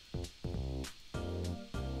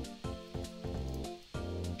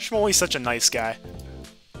 Shmoley's such a nice guy.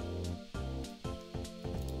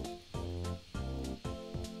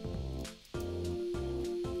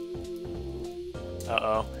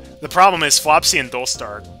 Uh-oh. The problem is Flopsy and Dolstar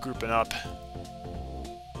are grouping up.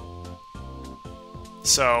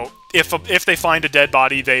 So, if they find a dead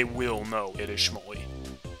body, they will know it is Shmoley.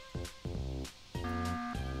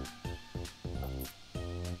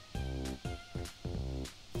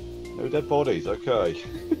 No dead bodies. Okay.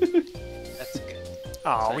 That's good.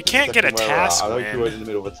 Oh, we can't get a Checking where we're at. task I hope you were in win. the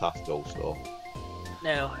middle of a task, Goldstar.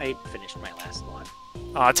 No, I finished my last one.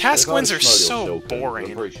 Task If I wins was are Shmoley or so Silken, I'm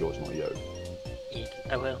boring. pretty sure it's not you.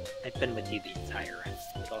 Oh, well, I've been with you the entire run,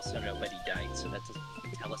 but also nobody died, so that doesn't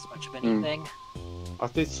tell us much of anything. I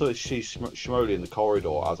did sort of see Shmoley in the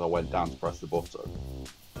corridor as I went down to press the button.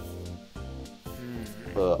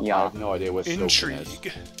 But I have no idea where Silken is.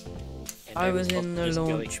 Intrigue. And I was in the just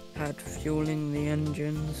launch pad fueling the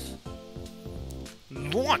engines.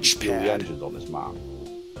 Launch Fuel the pad. engines on this map.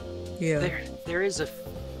 Yeah. There is a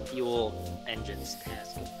fuel engines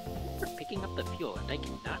task for picking up the fuel, and I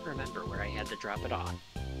cannot remember where I had to drop it off.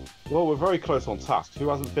 Well, we're very close on tasks. Who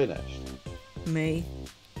hasn't finished? Me.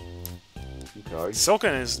 Okay.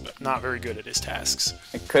 Silken is not very good at his tasks.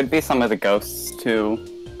 It could be some of the ghosts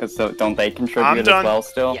too, because don't they contribute I'm as done. well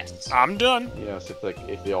still? Yes. I'm done. Yes, if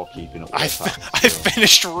they are keeping up with I their tasks. I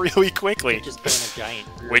finished really quickly. Just go in a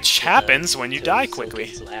giant group Which to happens when you to die quickly.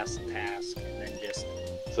 Silken's last task, and then just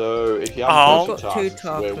So if you Oh. haven't Got two finished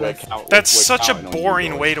your tasks, we're tasks. That's we're such a counting on you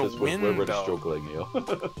boring guys, way to 'cause win, We're really though. struggling here.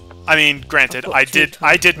 I mean, granted, I've got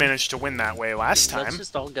I two did manage to win that way last let's time.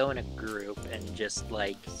 just all go in a group and just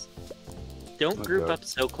like don't group Okay. up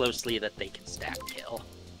so closely that they can stack kill.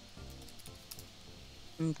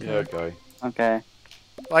 Okay. Yeah, okay. Okay.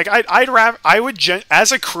 Like as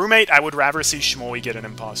a crewmate, I would rather see Shmoley get an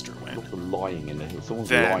imposter win Someone's lying in there. Someone's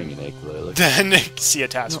Then- lying in there clearly. than see a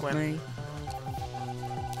task Not win. me.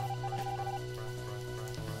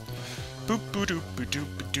 Boop boop doop boop doop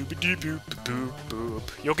boop doop boop boop boop.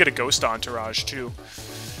 You'll get a ghost entourage too.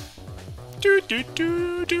 Do do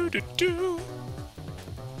do do do do.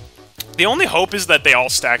 The only hope is that they all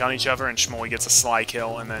stack on each other and Shmoley gets a sly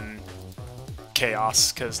kill and then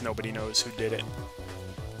chaos because nobody knows who did it.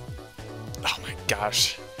 Oh my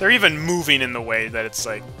gosh, they're even moving in the way that it's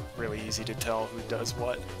like really easy to tell who does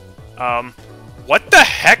what. What the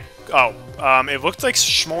heck? Oh, it looked like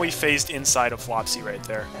Shmoley phased inside of Flopsy right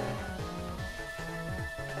there.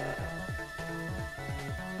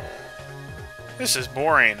 This is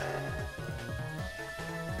boring.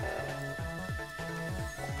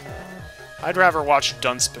 I'd rather watch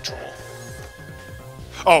Dunce Patrol.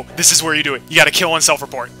 Oh, this is where you do it. You gotta kill and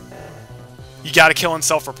self-report. You gotta kill and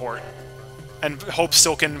self-report. And hope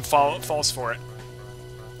Silken falls for it.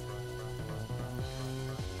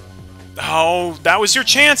 Oh, that was your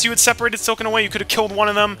chance. You had separated Silken away. You could have killed one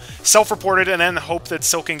of them, self-reported, and then hope that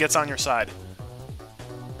Silken gets on your side.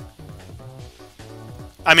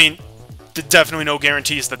 I mean, definitely no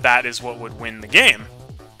guarantees that that is what would win the game.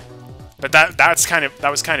 But that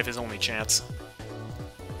was kind of his only chance.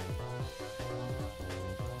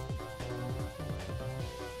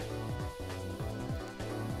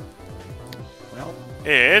 Well,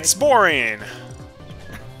 It's boring.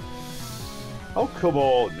 Oh, come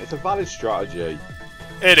on. It's a valid strategy.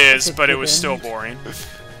 It is, but it was still boring.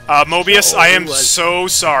 Mobius, I am so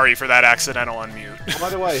sorry for that accidental unmute. By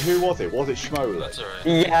the way, who was it? Was it Shmoley? That's alright.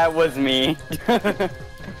 Yeah, it was me.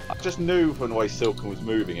 I just knew from the way Silken was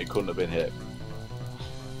moving, it couldn't have been him.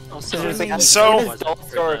 Also, As I mean, So- if it wasn't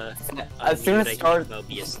for the as soon as unmute, I Star- think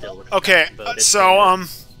Mobius still would have Okay, voted so,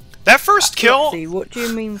 for that first kill... See, what do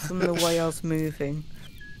you mean from the way I was moving?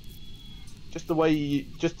 Just the way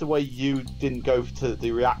you didn't go to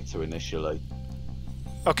the reactor initially.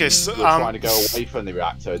 Okay, so, You were trying to go away from the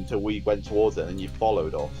reactor until we went towards it, and you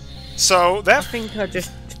followed us. so I that... think I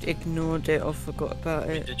just ignored it or forgot about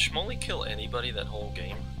Wait, it. did Shmoley kill anybody that whole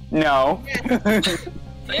game? No.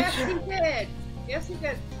 Yes, he did. Yes, he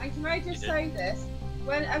did. And can I just say this?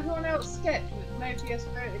 When everyone else skipped, Mobius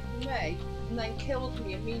voted for me and then killed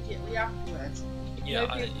me immediately afterwards. Yeah,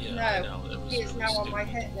 I know. It was, He is it now was on my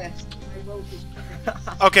stupid. hit list. I will be.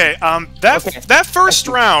 Okay, that first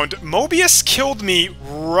round, Mobius killed me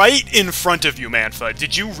right in front of you, Manfa.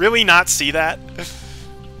 Did you really not see that?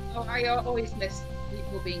 Oh, I always miss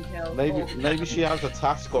people being killed. Maybe she has a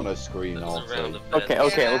task on her screen That was a round also. of Okay, bad-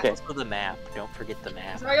 okay, Yeah. okay. Also the map. Don't forget the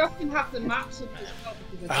map. So I often have the maps up as well.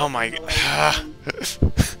 because I Oh don't my... know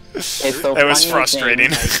where It's so It was funny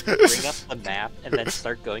frustrating. Like, bring up the map and then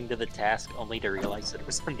start going to the task, only to realize that it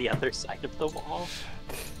was on the other side of the wall.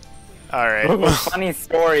 Alright. Funny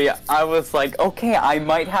story, I was like, okay, I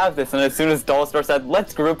might have this, and as soon as Dollstar said,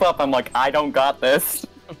 let's group up, I'm like, I don't got this.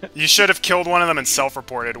 You should have killed one of them and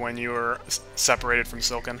self-reported when you were separated from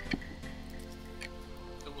Silken.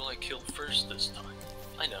 Who will I kill first this time?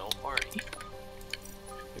 I know, Arty.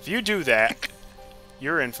 If you do that,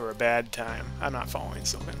 you're in for a bad time. I'm not following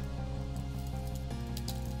Silken.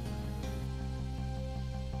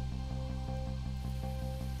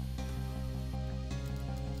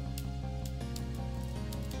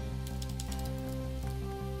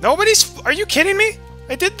 Nobody's... Are you kidding me?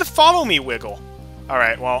 I did the follow me wiggle.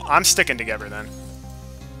 Alright, well, I'm sticking together then.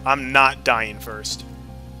 I'm not dying first.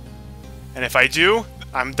 And if I do,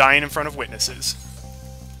 I'm dying in front of witnesses.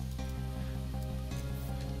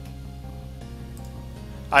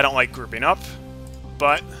 I don't like grouping up,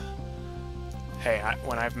 but hey,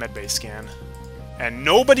 when I have medbay scan, and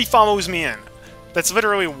nobody follows me in, that's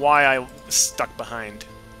literally why I stuck behind.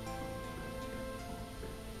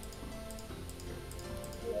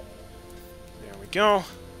 There we go.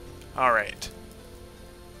 Alright.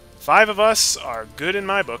 5 of us are good in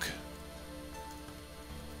my book.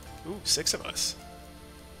 Ooh, 6 of us.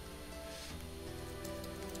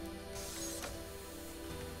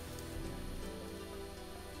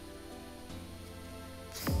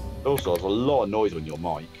 Also, there's a lot of noise on your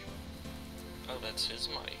mic. Oh, that's his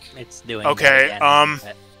mic. It's doing Okay, that again,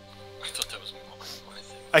 I thought that was my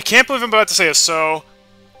thing. I can't believe I'm about to say this, so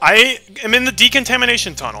I am in the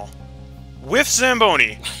decontamination tunnel with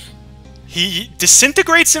Zamboni. He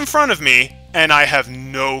disintegrates in front of me, and I have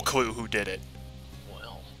no clue who did it.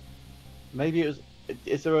 Well, Maybe it was.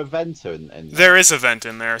 Is there a venter in there? There is a vent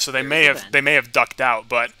in there, so they may have ducked out,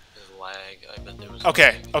 but there's lag. I bet there was.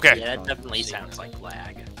 okay, okay. Yeah, it definitely sounds like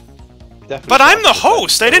lag. Definitely But I'm the sounds like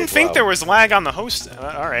host. I venter didn't as think well. there was lag on the host.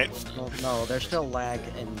 All right, Well, no, there's still lag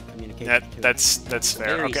in communication. too. that's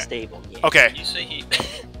fair. Very Okay, stable game. okay, When you say he,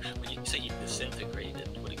 when you say he disintegrated,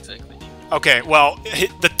 what exactly do you mean? okay. Well,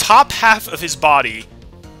 the top half of his body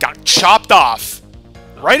got chopped off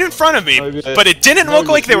right in front of me, but it didn't look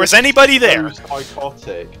like there was anybody there. It's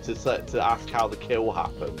psychotic to ask how the kill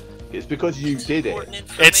happened. It's because you did it. Important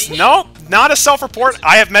It's information. not a self-report.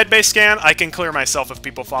 I have medbay scan. I can clear myself if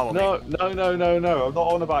people follow me. No. I'm not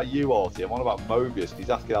on about you, Arty. I'm on about Mobius. He's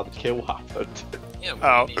asking how the kill happened. Yeah, we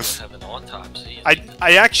Oh. need to have an autopsy.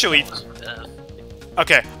 I actually Cause of death.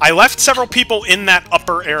 okay. I left several people in that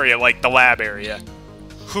upper area, like the lab area.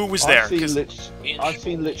 Who was there? 'Cause- I've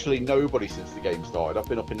seen literally nobody since the game started. I've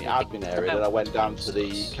been up in the admin area, then I went down to the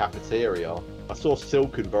cafeteria. I saw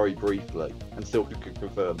Silken very briefly, and Silken could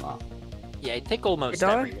confirm that. Yeah, I think almost Did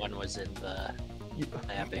I? everyone was in the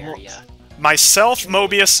lab area. Myself,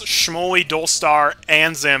 Mobius, Shmoley, Dolstar,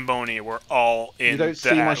 and Zamboni were all in You don't the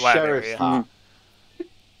see my lab sheriff's area. hat.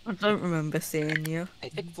 I don't remember seeing you. I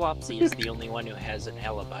think Flopsy is the only one who has an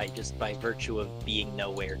alibi just by virtue of being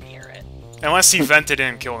nowhere near it. Unless he vented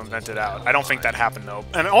in, killed, and vented out. I don't think that happened, though.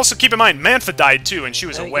 And also, keep in mind, Manfa died, too, and she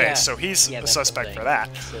was away, Yeah. so he's Yeah, a that's the suspect thing. for that.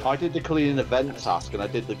 So- I did the clean event task, and I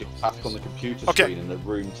did the task on the computer Okay. screen in the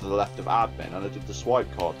room to the left of admin, and I did the swipe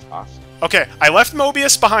card task. Okay, I left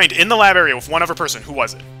Mobius behind in the lab area with one other person. Who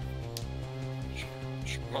was it?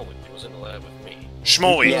 Shmoley was in the lab with me.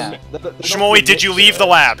 Shmoley. Yeah. Shmoley, did you leave the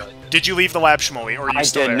lab? Did you leave the lab, Shmoley, or are you I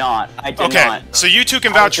still did there? not. I did Okay, not. so you two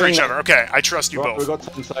can I vouch for was each doing other. Okay, I trust you Right, we've both.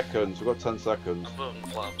 got 10 seconds. We've got 10 seconds. I'm voting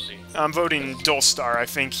Flopsy. I'm voting Dolstar. I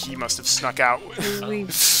think he must have snuck out. We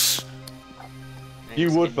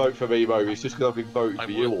You would vote for me, Mobius, just because I've been voting I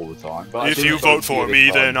for you would. all the time. But I If didn't you vote for this me,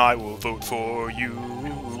 time. then I will vote for you.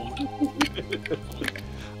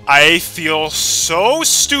 I feel so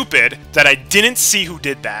stupid that I didn't see who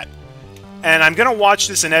did that. And I'm gonna watch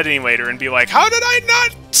this in editing later and be like, how did I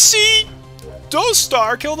not see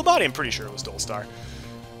Dolstar kill the body? I'm pretty sure it was Dolstar.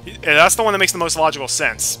 That's the one that makes the most logical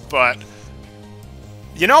sense, but...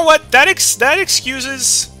 You know what? That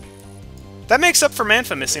excuses... That makes up for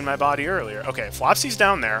Manfa missing my body earlier. Okay, Flopsy's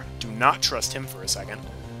down there. Do not trust him for a second.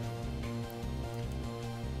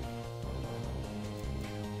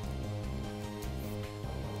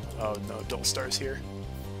 Oh no, Dolstar's here.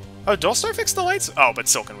 Oh, Dolstar fixed the lights? Oh, but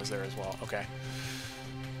Silken was there as well. Okay.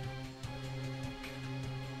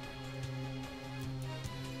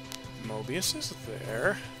 Mobius is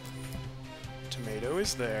there. Tomato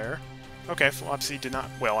is there. Okay, Flopsy did not...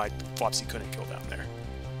 Well, Flopsy couldn't kill down there.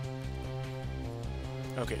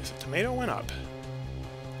 Okay, so Tomato went up.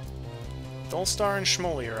 Dolstar and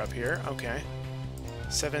Shmoley are up here. Okay.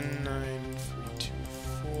 7, 9, 3, 2,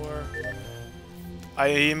 4...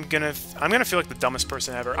 I'm gonna feel like the dumbest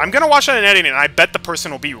person ever. I'm gonna watch that in editing, and I bet the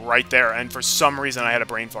person will be right there, and for some reason I had a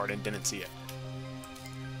brain fart and didn't see it.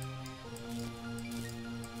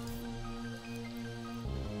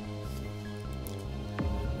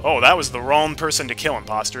 Oh, that was the wrong person to kill,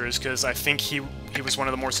 imposters, because I think he was one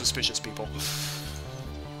of the more suspicious people.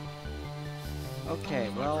 Okay,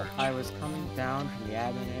 well, I was coming down from the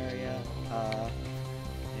admin area,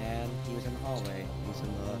 and he was in the hallway. He was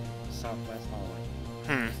in the southwest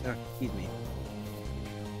hallway. Excuse me.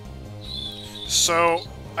 So,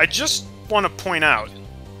 I just want to point out,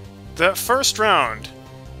 the first round,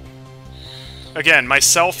 again,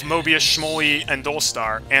 myself, Mobius, Shmoley, and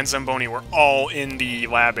Dolstar, and Zamboni were all in the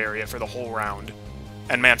lab area for the whole round.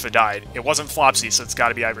 and Manfa died. It wasn't Flopsy, so it's got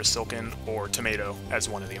to be either Silken or Tomato as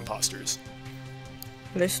one of the imposters.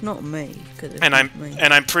 But it's not me. And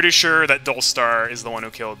I'm pretty sure that Dolstar is the one who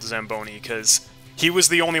killed Zamboni, because he was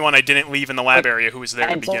the only one I didn't leave in the lab area who was there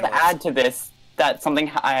to and begin to with. add to this, that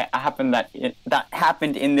something that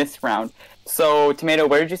happened in this round. So, Tomato,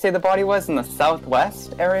 where did you say the body was? In the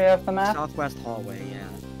southwest area of the map? Southwest hallway, yeah.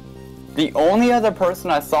 The only other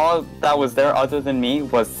person I saw that was there other than me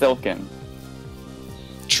was Silken.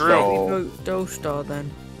 True. So- Vote Dolstar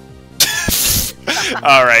then.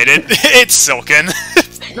 Alright, it's Silken. No,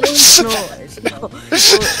 it's not. It's not.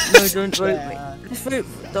 Oh, no, don't vote me. Let's vote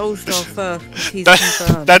Dolstar first, because he's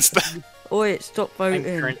confirmed. That's the... Oi, stop I'm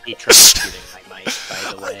voting. currently troubleshooting my mic,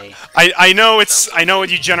 by the way. I know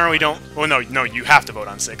you generally don't... Well, no, you have to vote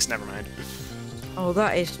on 6, never mind. Oh,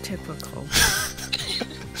 that is typical.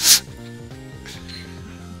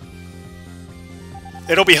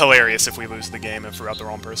 It'll be hilarious if we lose the game and throw out the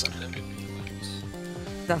wrong person.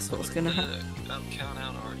 That's what's gonna happen. Count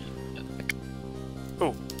out Arty.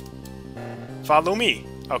 Ooh. Follow me.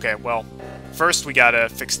 Okay, well, first we gotta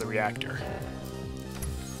fix the reactor.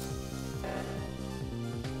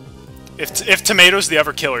 If Tomato's the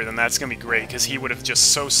other killer, then that's gonna be great, because he would have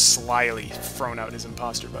just so slyly thrown out his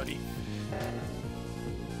imposter buddy.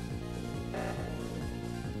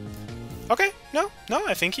 Okay, no,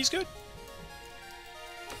 I think he's good.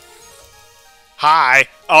 Hi!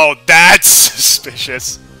 Oh, that's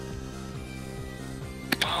suspicious.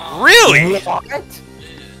 Really? What?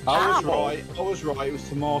 I was right, it was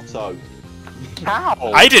Tomato. How?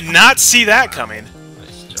 I did not see that coming.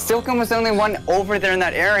 Nice job. Silken was the only one over there in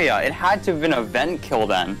that area. It had to have been a vent kill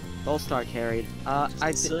then. Dolstar carried.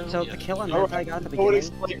 So the kill on Alright, I got at the I would beginning.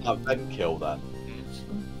 explain that vent kill then.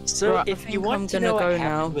 So Right, I if you think want I'm to gonna know what go happened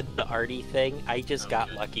now. with the Arty thing, I just got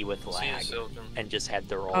Okay. lucky with See you, lag Silken. and just had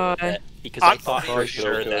to roll with it because I I thought Bye, for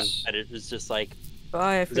sure Silken. that it was just like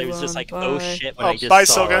Bye, 'cause I was just everyone. like, Bye. oh shit, when Oh, I just bye,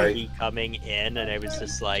 saw Silken. Arty coming in, and I was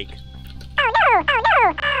just like,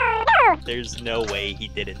 there's no way he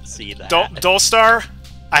didn't see that. Dolstar,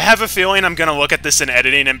 I have a feeling I'm gonna look at this in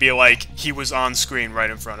editing and be like, he was on screen right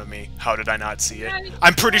in front of me. How did I not see it?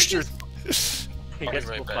 I'm pretty sure... I I'll be guess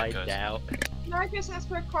right we'll back, find guys. out. Can I just ask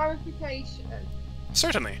for a clarification?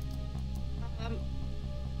 Certainly.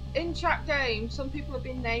 In chat game, some people have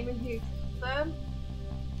been naming who killed them.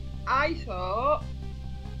 I thought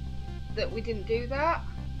that we didn't do that,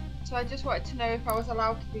 so I just wanted to know if I was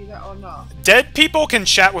allowed to do that or not. Dead people can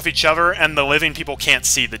chat with each other, and the living people can't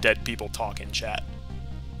see the dead people talk in chat.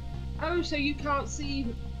 Oh, so you can't see?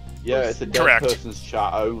 Yeah, it's a dead Correct. person's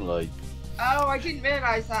chat only. Oh, I didn't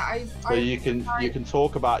realise that. So you can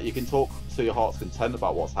talk to your heart's content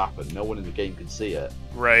about what's happened. No one in the game can see it.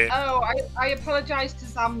 Right. Oh, I apologise to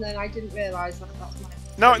Sam then. I didn't realise that. That's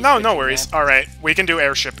my. No worries. Alright, we can do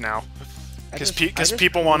airship now. I 'Cause just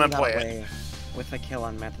people wanna leaned that play it. way With the kill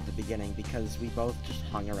on Meth at the beginning because we both just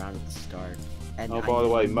hung around at the start. And Oh, I by the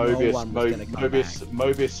way, knew no Mobius, one was gonna come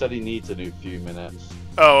Mobius said he needs a new few minutes.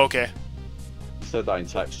 Oh, okay. He said that in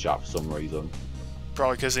text chat for some reason.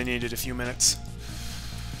 Probably because they needed a few minutes.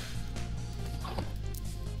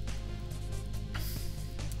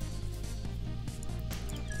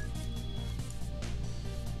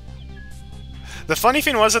 The funny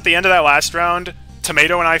thing was, at the end of that last round,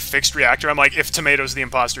 Tomato and I fixed Reactor. I'm like, if Tomato's the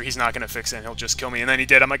imposter, he's not going to fix it, he'll just kill me. And then he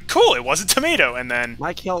did. I'm like, cool, it wasn't Tomato. And then...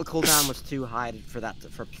 My kill cooldown was too high for that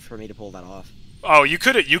for me to pull that off. Oh, you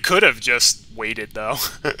could have just waited, though.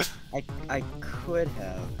 I could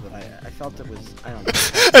have, but I felt it was, I don't know.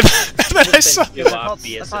 And then I saw... Too I thought-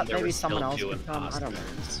 obvious, I thought and there maybe were someone still else two would come, I don't know.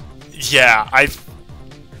 imposters. Yeah,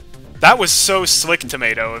 that was so slick,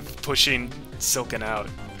 Tomato, of pushing Silken out.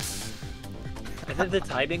 And then the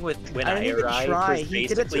timing with when I I, didn't even arrived try, was he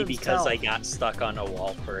did it to basically because I himself. got stuck on a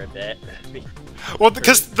wall for a bit. Well,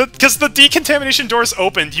 because the decontamination doors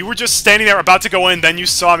opened, you were just standing there about to go in, then you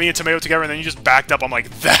saw me and Tomato together, and then you just backed up. I'm like,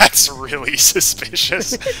 that's really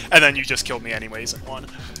suspicious. And then you just killed me anyways and won. It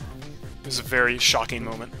was a very shocking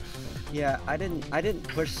moment. Yeah, I didn't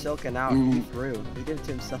push Silken out, he threw. He did it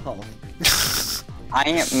to himself.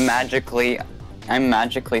 I'm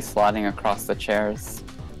magically sliding across the chairs.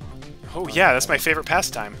 Oh yeah, that's my favorite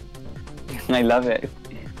pastime. I love it.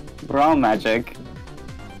 We're all magic.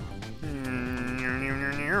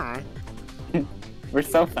 We're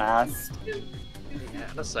so fast.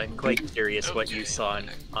 Yeah, so I'm quite curious what you saw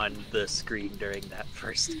on the screen during that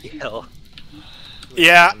first kill.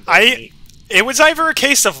 Yeah, it was either a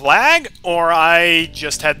case of lag, or I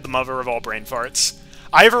just had the mother of all brain farts.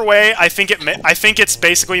 Either way, I think it's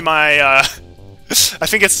basically my, I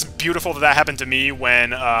think it's beautiful that happened to me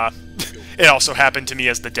when, It also happened to me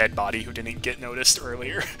as the dead body who didn't get noticed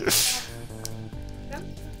earlier.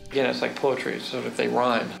 Again, it's like poetry, so if they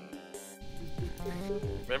rhyme.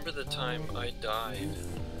 Remember the time I died?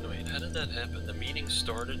 Wait, how did that happen? The meeting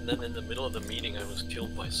started, and then in the middle of the meeting I was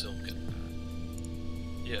killed by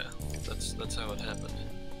Silken. Yeah, that's how it happened.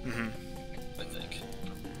 Mm-hmm. I think.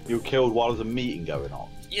 You were killed while there's a meeting going on.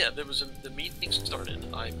 Yeah, the meeting started,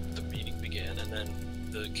 the meeting began, and then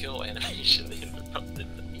the kill animation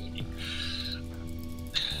interrupted the meeting.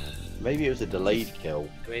 Maybe it was a delayed kill.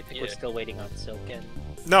 Do we think we're still waiting on Silken?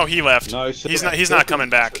 No, he left. No, he's not coming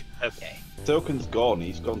back. Okay. Silken's gone.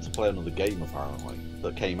 He's gone to play another game apparently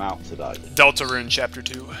that came out today. Deltarune Chapter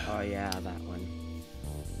 2. Oh yeah, that one.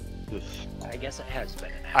 I guess it has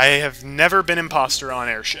been an hour. I have never been imposter on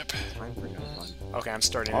airship. Time for no fun. Okay, I'm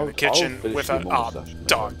starting in the kitchen with a... Oh,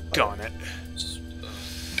 doggone it.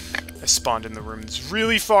 I spawned in the room that's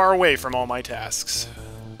really far away from all my tasks.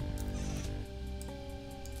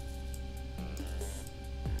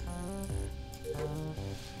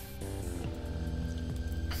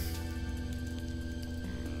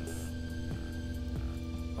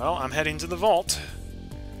 Well, I'm heading to the vault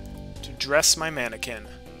to dress my mannequin.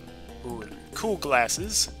 Ooh, cool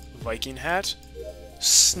glasses, Viking hat,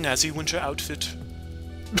 snazzy winter outfit.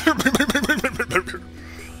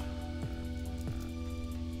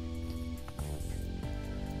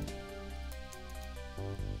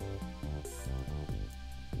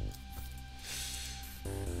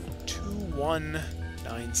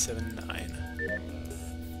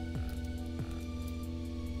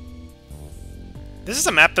 This is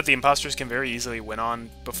a map that the imposters can very easily win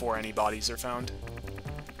on before any bodies are found.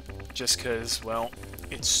 Just because, well,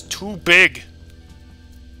 it's too big.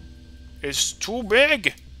 It's too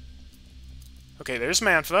big! Okay, there's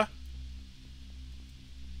Mantha.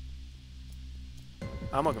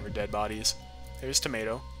 I'm looking for dead bodies. There's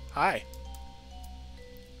Tomato. Hi.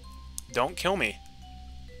 Don't kill me.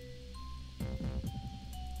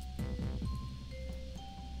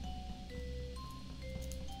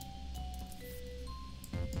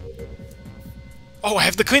 Oh, I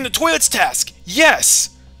have to clean the toilets task! Yes!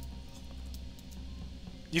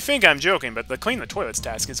 You think I'm joking, but the clean the toilets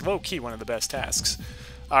task is low-key one of the best tasks.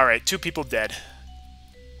 Alright, 2 people dead.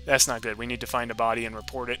 That's not good. We need to find a body and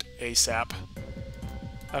report it ASAP.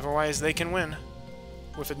 Otherwise, they can win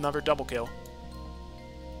with another double kill.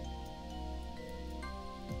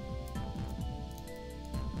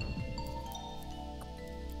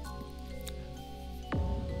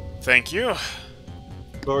 Thank you.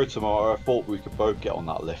 Sorry, tomorrow. I thought we could both get on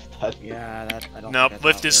that lift then. Yeah, that I don't. Nope, think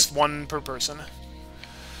lift that's is 1 per person.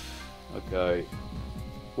 Okay.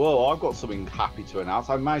 Well, I've got something happy to announce.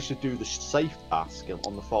 I managed to do the safe task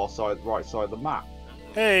on the far side, right side of the map.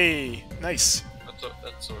 Hey, nice.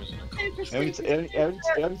 That's always an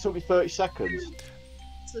It only took me 30 seconds.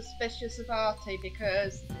 Suspicious of Arty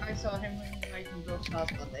because I saw him running away from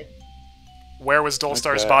Dolstar's body. Where was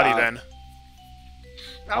Dolstar's Okay, body then?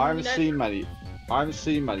 I haven't seen many. I haven't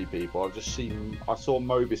seen many people. I've just seen. I saw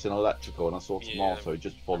Mobius in electrical, and I saw Tomato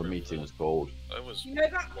just before the meeting was called. You know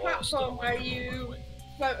that platform where you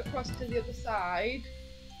float across to the other side?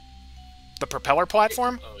 The propeller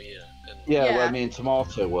platform? Oh yeah. Yeah, where me and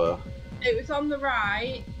Tomato were. It was on the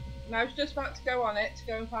right, and I was just about to go on it to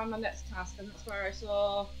go and find my next task, and that's where I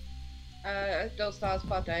saw Dolstar's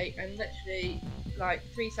body, and literally, like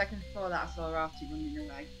 3 seconds before that, I saw Arty running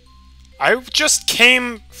away. I just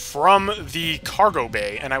came from the cargo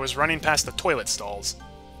bay, and I was running past the toilet stalls.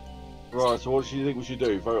 Right, so what do you think we should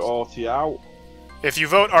do? Vote Arty out? If you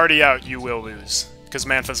vote Arty out, you will lose. Because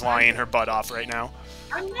Mantha's lying her butt off right now.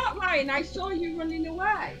 I'm not lying, I saw you running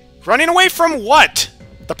away. Running away from what?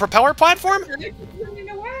 The propeller platform? Running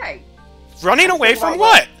away. Running away from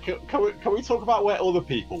what? Can we talk about where other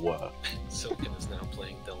people were? Silken is now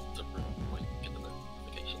playing Delta Room. Like, get the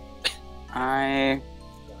notification.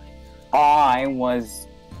 I was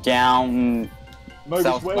down.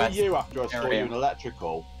 Mobius, where were you after I saw you in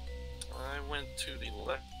electrical? I went to the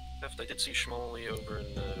left. I did see Shmoley over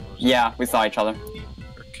in the... Yeah, we saw each other.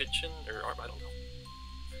 Or kitchen, or I don't know.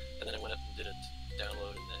 And then I went up and did it,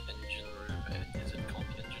 download in the engine room. Is it called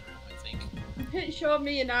the engine room, I think? I'm pretty sure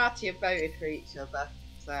me and Arty have voted for each other,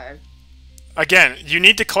 so... Again, you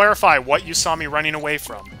need to clarify what you saw me running away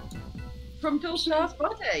from. From Dolstar's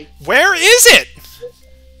body. Where is it?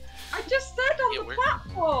 I just said on the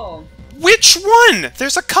platform. Which one?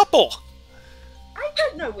 There's a couple. I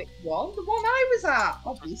don't know which one. The one I was at,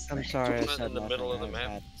 obviously. I'm sorry, I said in the middle of the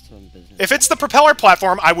map. had some business. If it's the propeller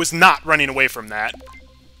platform, I was not running away from that.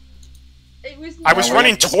 It was. I was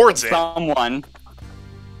running towards it. Someone.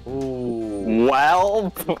 Ooh.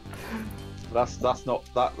 Well. That's not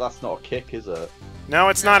a kick, is it? No,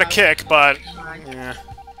 it's not a kick, but yeah.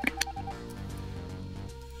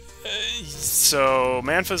 So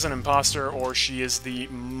Manfa's an imposter, or she is the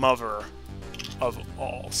mother of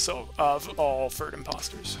all third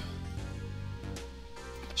imposters.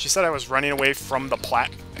 She said I was running away from the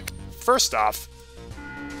plat. First off,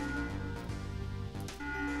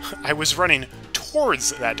 I was running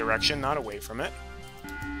towards that direction, not away from it.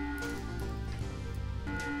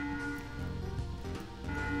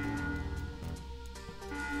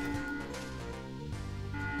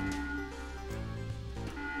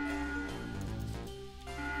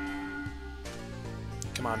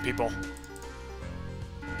 Come on, people.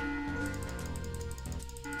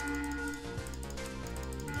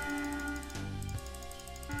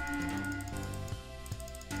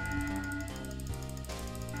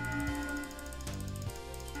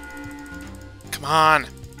 Come on!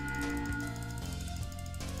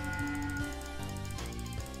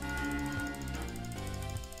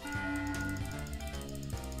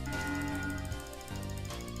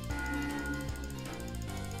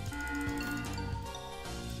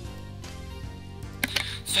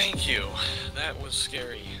 Thank you. That was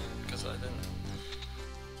scary because I didn't.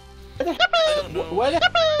 Where the hell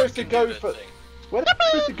are we supposed to go for? Where the hell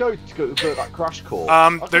are we supposed to go for that crash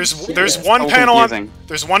course? There's one panel on.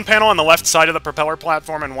 There's one panel on the left side of the propeller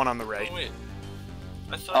platform and one on the right. Oh, wait.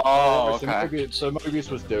 I thought. Oh, so okay.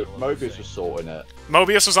 Mobius was sorting it.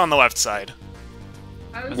 Mobius was on the left side.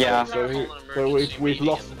 Yeah. So we've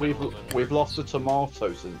lost a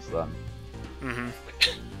tomato since then. Mm-hmm.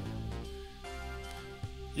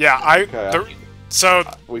 Yeah,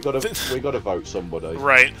 we gotta vote somebody.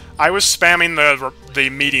 Right. I was spamming the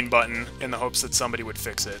meeting button in the hopes that somebody would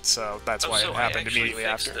fix it, so that's why it happened immediately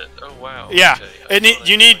after. It. Oh wow. Yeah, okay.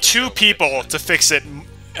 you need 2 people to fix it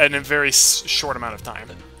in a very short amount of time.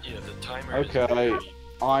 Yeah, the timer. Okay,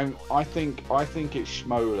 I think it's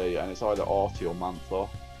Shmoley, and it's either Arty or Mantha.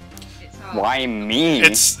 Why me?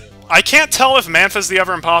 I can't tell if Mantha's the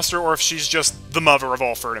other imposter or if she's just the mother of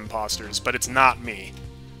all third imposters, but it's not me.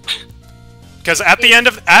 Because at the end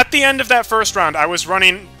of that first round, I was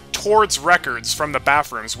running towards records from the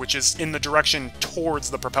bathrooms, which is in the direction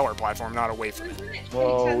towards the propeller platform, not away from it.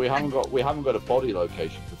 Well, we haven't got a body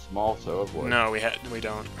location for tomato, have we? No, we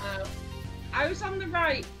don't. I was on the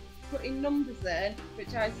right, putting numbers in,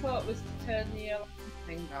 which I thought was to turn the alarm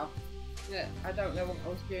thing off. Yeah, I don't know what I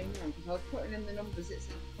was doing wrong because I was putting in the numbers.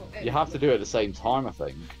 You have to do it at the same time, I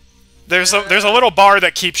think. There's a little bar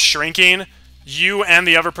that keeps shrinking. You and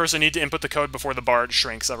the other person need to input the code before the bar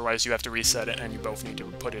shrinks, otherwise you have to reset it, and you both need to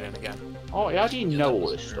put it in again. Oh, how do you know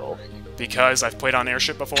all this stuff? Because I've played on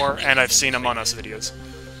Airship before, and I've seen Among Us videos.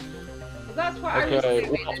 Well, that's what I was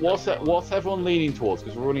doing. What's everyone leaning towards?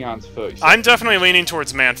 Because we're running out of 30 seconds. I'm definitely leaning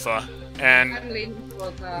towards Mantha, and I'm leaning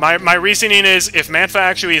towards my reasoning is, if Mantha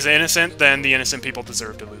actually is innocent, then the innocent people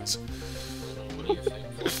deserve to lose. What do you think?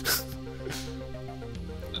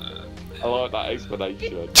 I like that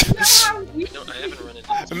explanation. No, I haven't run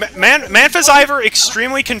into Mantha's either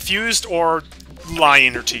extremely confused or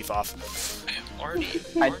lying her teeth off. Arty,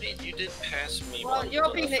 you did pass me Well, one you're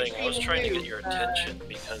little being thing. I was trying to get extremely your rude, attention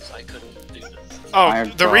because I couldn't do this. Oh,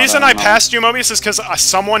 the reason I don't know. passed you, Mobius, is because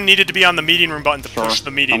someone needed to be on the meeting room button to Sure, push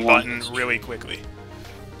the meeting someone. button really quickly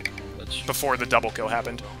Let's before the double kill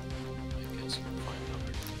happened. get some fine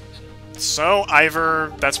numbers. So,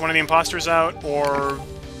 either that's one of the imposters out, or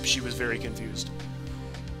she was very confused.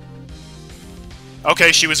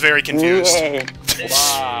 Okay, she was very confused. Yeah.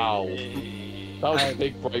 Wow. That was a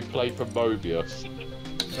big brain play from Mobius.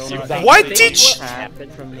 What did you... What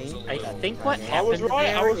happened from me? I think what happened I was right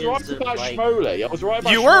about like, Shmoley. I was right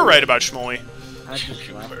about You were right about Shmoley. I just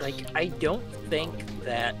left. Like, I don't think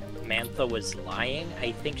that Mantha was lying.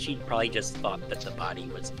 I think she probably just thought that the body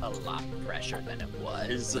was a lot fresher than it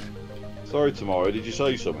was. Sorry, Tomorrow. Did you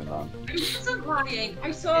say something then? I wasn't lying.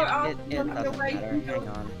 I saw it It running doesn't away matter. from Hang your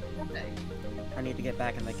on. body. I need to get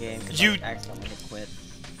back in the game because You- I accidentally hit quit.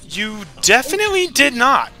 You definitely did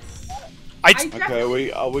not.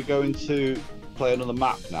 Okay, are we going to play another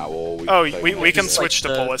map now, or We can It's switch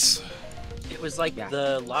like to the- Polis. It was like Yeah.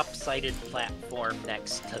 the lopsided platform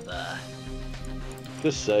next to the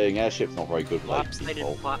Just saying, Airship's not very good. Like lopsided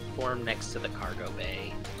people. platform next to the cargo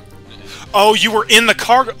bay. Oh, you were in the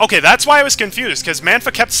cargo... Okay, that's why I was confused, because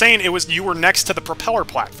Mantha kept saying you were next to the propeller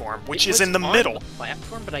platform, which It is was in the on middle. The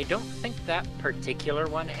platform, but I don't think that particular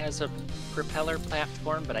one has a propeller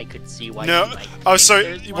platform. But I could see why. No. You might Oh, think so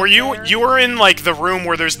there's were one you there. you were in like the room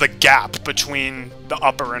where there's the gap between the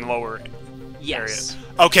upper and lower Yes.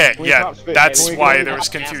 Okay, Can we yeah, perhaps fit- that's can we why go there was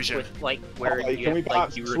Ask confusion. With, like, where Okay, you can we have,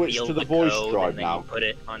 perhaps you switch reveal to the the voice code drive and then now? you put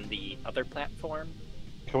it on the other platform?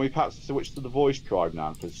 Can we perhaps switch to the voice drive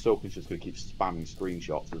now? Because Silken's just going to keep spamming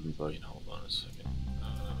screenshots, isn't he? Wait, hold on a second.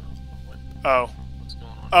 What, Oh. what's going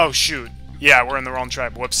on? Oh, shoot. Yeah, we're in the wrong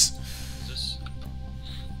tribe. Whoops. Is this...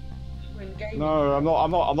 We're in gaming. No, I'm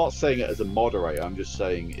not saying it as a moderator. I'm just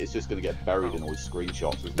saying it's just going to get buried in all these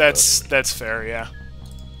screenshots. Isn't That's fair, yeah.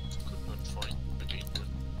 Could not find the gate looking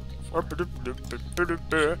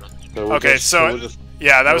So Okay, so we'll just,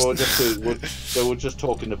 yeah, that was we'll just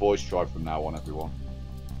talk in the voice drive from now on, everyone.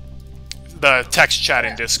 the text chat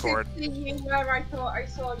in Discord. You where I thought I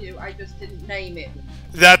saw you, I just didn't name it.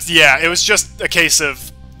 Yeah, it was just a case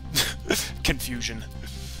of confusion.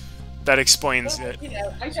 That explains Well, it. you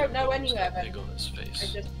know, I don't know anywhere, but Big on his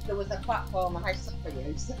face. there was a platform I saw for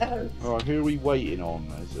you, so. Alright, who are we waiting on?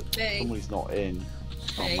 Is it Me. somebody's not in?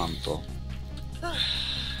 Oh, Me. Manta.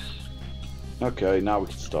 Okay, now we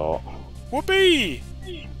can start. Whoopee!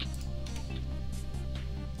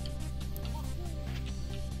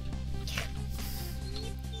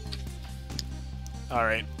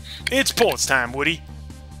 Alright. It's Polis time, Woody.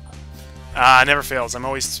 Never fails. I'm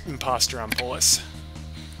always imposter on Polis.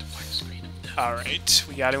 Alright,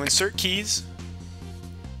 we gotta insert keys.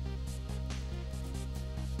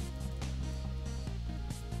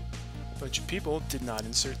 A bunch of people did not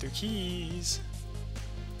insert their keys.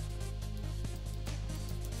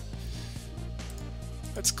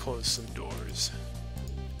 Let's close some doors.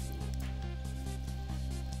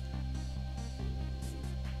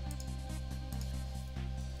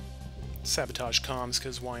 Sabotage comms,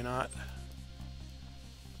 because why not?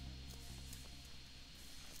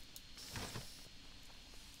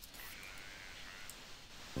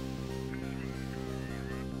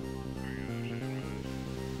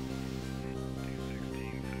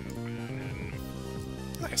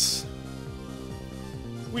 Nice.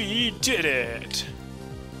 We did it!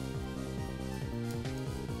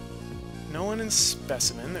 No one in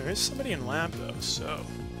Specimen. There is somebody in Lab, though, so...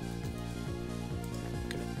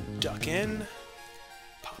 Gonna duck in,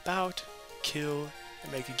 pop out, kill,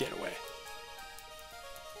 and make a getaway.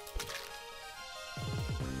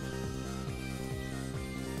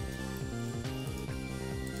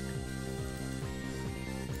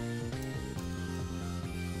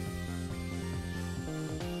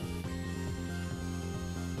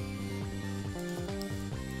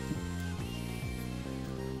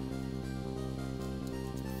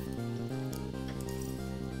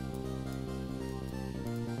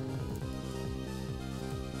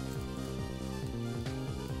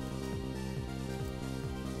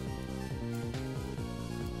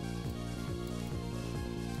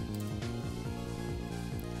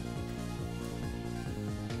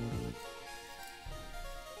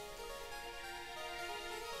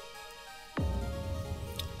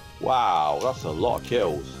 Wow, that's a lot of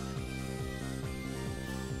kills.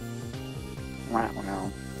 Wow.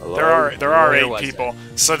 Hello? There are Where 8 was people.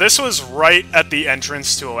 So this was right at the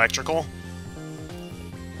entrance to electrical.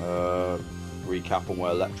 Recap on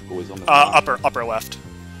where electrical is on the map. Upper left.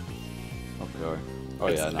 Okay. Oh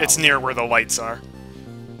It's, yeah. Now it's near where the lights are.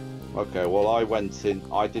 Okay, well I went in,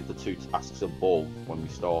 I did the 2 tasks above when we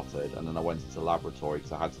started, and then I went into the laboratory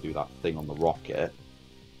because I had to do that thing on the rocket,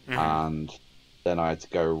 and then I had to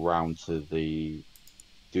go around to do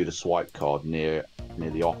the swipe card near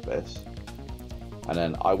the office, and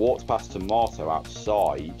then I walked past Tomato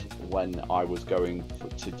outside when I was going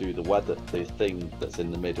to do the thing that's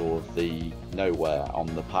in the middle of the nowhere on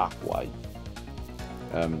the pathway,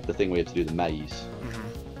 the thing we had to do the maze.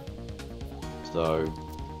 So.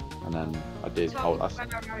 And then I did.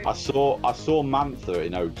 I saw Mantha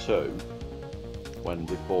in O2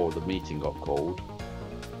 before the meeting got called.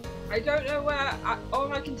 I don't know where.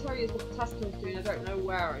 All I can tell you is what task I was doing. I don't know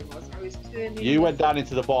where I was. I was turning. You went down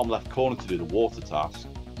into the bottom left corner to do the water task.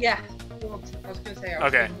 Yeah. I was going to say.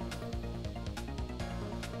 Okay.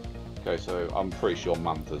 Okay, so I'm pretty sure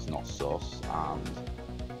Mantha's not sus,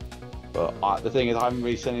 but the thing is, I haven't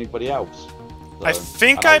really seen anybody else. So, I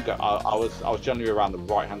think I was generally around the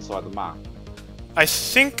right hand side of the map. I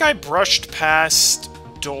think I brushed past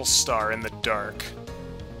Dolstar in the dark.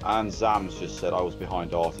 And Zam's just said I was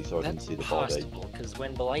behind Arty, so I didn't see the body. Possible, because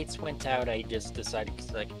when the lights went out, I just decided,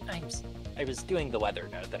 cause like I was doing the weather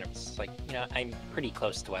note, then I was like, you know, I'm pretty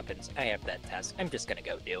close to weapons. I have that task. I'm just gonna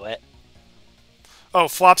go do it. Oh,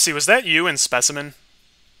 Flopsy, was that you in Specimen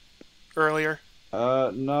earlier?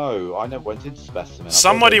 No, I never went into Specimen.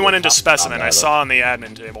 Somebody went into Specimen. I saw on the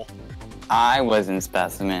admin table. I was in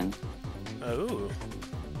Specimen. Oh.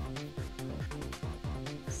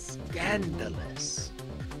 Scandalous.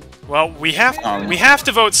 Well, we have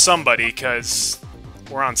to vote somebody because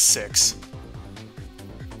we're on 6.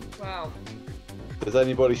 Well, Does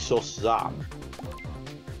anybody sus Zam?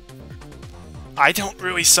 I don't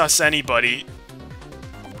really suss anybody.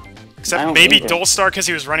 I Except don't maybe either. Dolstar because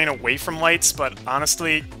he was running away from lights, but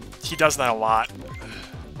honestly, he does that a lot.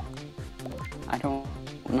 I don't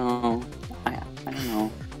know. I don't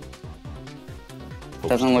know.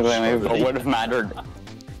 Doesn't look like maybe it would have mattered.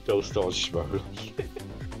 Dolstar's Shmoley.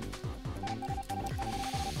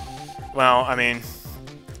 Well, I mean...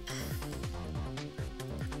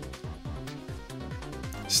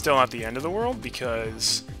 Still not the end of the world,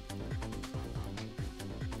 because...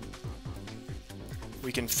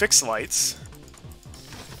 we can fix lights,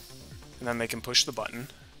 and then they can push the button.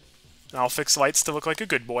 And I'll fix lights to look like a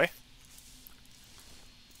good boy.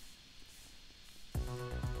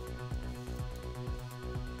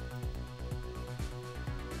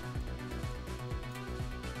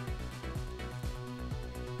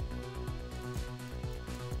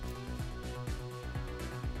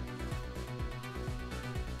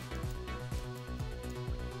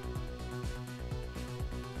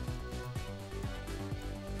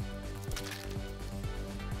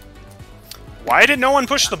 Why did no one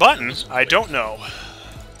push the button? I don't know. I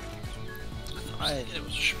was thinking it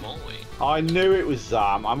was Shmoley. I knew it was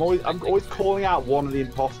Zam. I'm always calling out one of the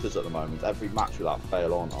imposters at the moment. Every match without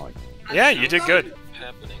fail, aren't I? Yeah, you did good.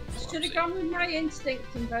 Happening. should have gone with my instinct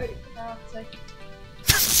and voted for Arty.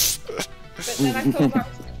 But then I thought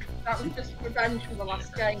that was just revenge for the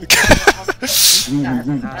last game.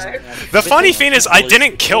 The funny thing is, I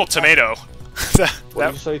didn't kill Tomato.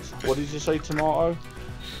 What did you say, Tomato?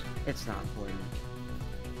 It's not important.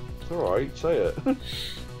 It's alright, say it.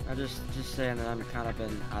 I'm just saying that I'm kind of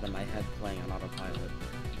been out of my head playing on autopilot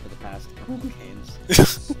for the past couple of games.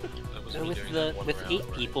 So with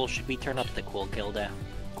 8 people, should we turn up the cool kill down?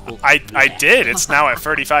 Cool I did. It's now at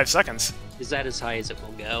 35 seconds. Is that as high as it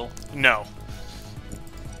will go? No.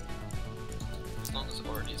 As long as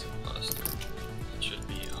Arty's imposter, it should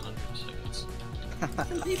be 100 seconds.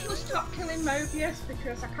 Can people stop killing Mobius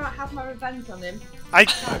because I can't have my revenge on him? I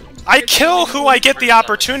kill who I get the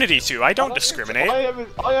opportunity to. I don't discriminate. I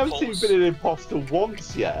haven't even been an imposter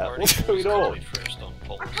once yet. What's going on?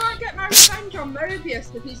 I can't get my revenge on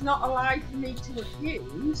Mobius if he's not alive for me to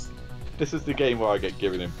accuse. This is the game where I get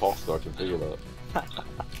given imposter. I can feel it.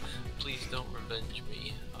 Please don't revenge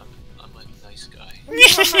me. I'm a nice guy. You're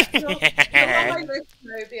on my list,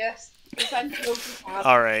 Mobius. Revenge will be had.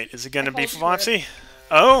 Alright, is it gonna be Flopsy?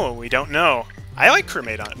 Oh, we don't know. I like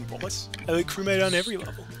crewmate on bullets. I like crewmate on every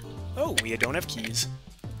level. Oh, we don't have keys.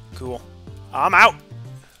 Cool. I'm out!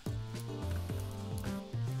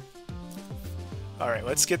 Alright,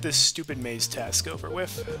 let's get this stupid maze task over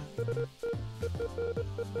with.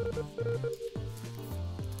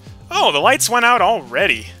 Oh, the lights went out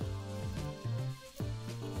already!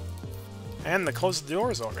 And they closed the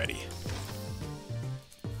doors already.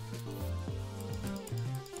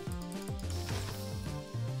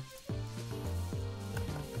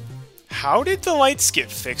 How did the lights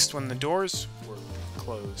get fixed when the doors were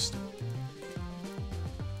closed?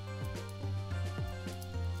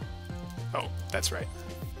 Oh, that's right.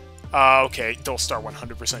 Okay, Dolstar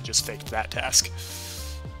 100% just faked that task.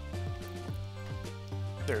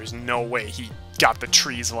 There's no way he got the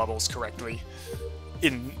trees levels correctly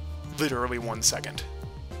in literally 1 second.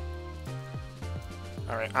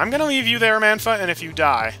 Alright, I'm gonna leave you there, Manfa, and if you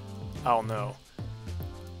die, I'll know.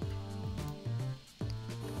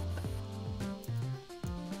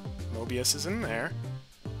 Mobius is in there.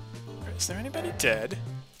 Is there anybody dead?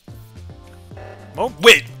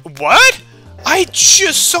 Wait, what? I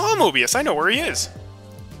just saw Mobius. I know where he is.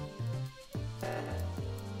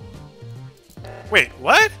 Wait,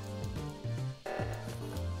 what?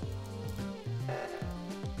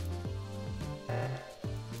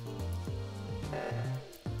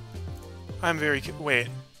 I'm very... Wait.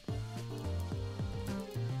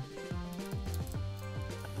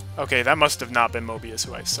 Okay, that must have not been Mobius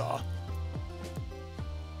who I saw.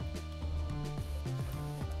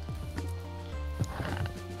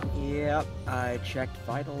 Yep, I checked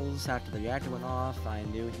vitals after the reactor went off. I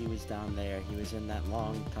knew he was down there. He was in that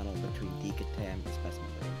long tunnel between Deacon and the specimen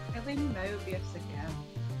room. Killing Mobius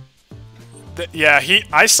again. Yeah,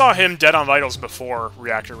 I saw him dead on vitals before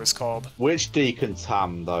reactor was called. Which Deacon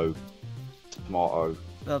Tam, though? Tomato.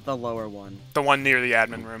 The lower one. The one near the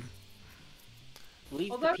admin room. I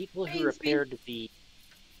believe the people who repaired the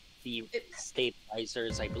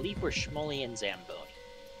stabilizers, I believe, were Shmoley and Zamboni.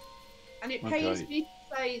 And it pays me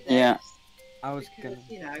to say this. Yeah. I was because, gonna...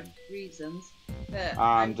 you know, reasons. But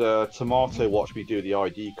And Tomato watched me do the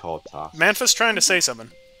ID card task. Manfa's trying to say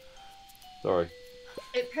something. Sorry.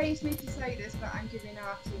 It pains me to say this, but I'm giving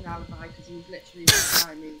Arty an alibi because he was literally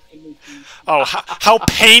behind me in meetings. Oh, how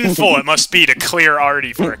painful it must be to clear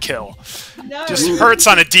Arty for a kill. No, Just hurts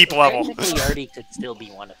on a deep level. Technically, Arty could still be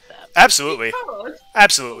one of them. Absolutely. He could,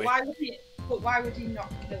 Absolutely. but why would he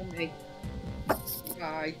not kill me?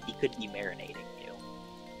 Why? He could be marinating you.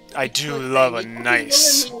 I do love a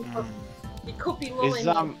nice... He could be lulling Is,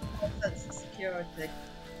 me for a sense of security.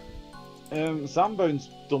 Zambone's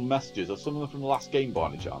done messages. Are some of them from the last game by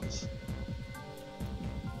any chance?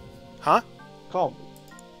 Huh? Can't.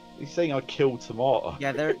 He's saying I killed Tomato.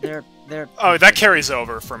 Yeah, they're. Oh, that carries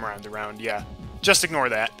over from round to round, yeah. Just ignore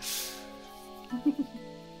that.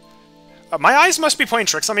 My eyes must be playing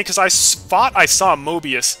tricks on me, because I thought I saw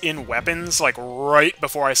Mobius in weapons, like, right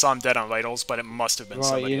before I saw him dead on Vitals, but it must have been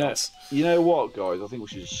somebody else. You know what, guys? I think we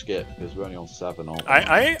should just skip, because we're only on 7, aren't we?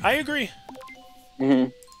 I agree.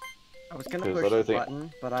 I was gonna Because push I don't the think-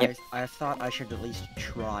 button, but I thought I should at least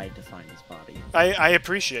try to find his body. I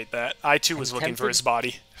appreciate that. I, too, was looking for tempted- his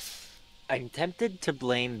body. I'm tempted to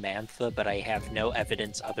blame Mantha, but I have no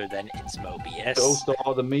evidence other than it's Mobius.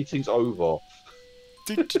 Goldstar, the meeting's over.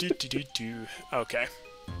 Okay.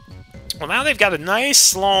 Well, now they've got a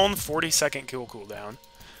nice, long 40-second kill cooldown,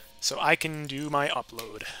 so I can do my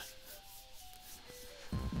upload.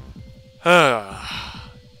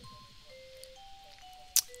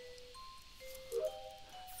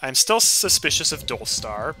 I'm still suspicious of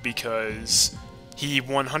Dolstar because he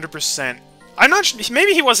 100%... I'm not sure,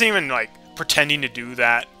 maybe he wasn't even, like, pretending to do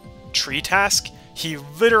that tree task. He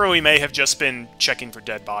literally may have just been checking for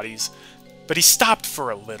dead bodies. But he stopped for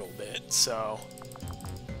a little bit, so...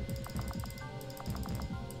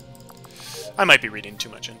 I might be reading too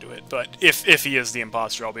much into it, but if he is the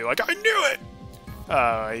imposter, I'll be like, I knew it!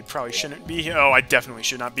 I probably shouldn't be here. Oh, I definitely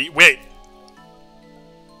should not be... Wait!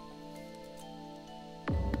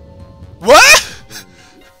 What?!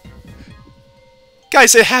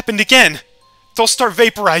 Guys, it happened again! Dolstar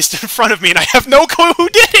vaporized in front of me, and I have no clue who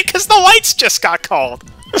did it, because the lights just got called!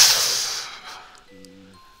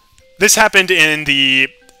 This happened in the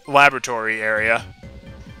laboratory area,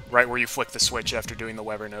 right where you flick the switch after doing the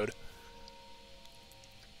Weber node.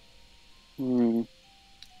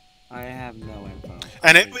 I have no info.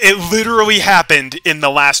 And it literally happened in the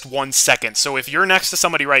last 1 second, so if you're next to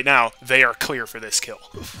somebody right now, they are clear for this kill.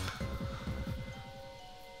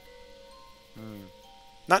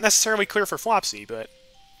 Not necessarily clear for Flopsy, but...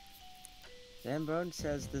 Zambone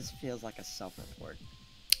says this feels like a self-report.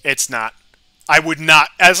 It's not. I would not,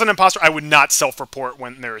 as an imposter, I would not self-report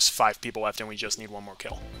when there's 5 people left and we just need 1 more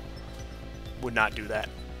kill. Would not do that.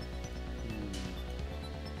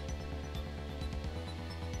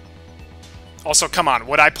 Also, come on,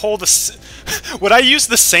 would I pull the... would I use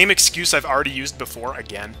the same excuse I've already used before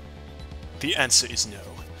again? The answer is no.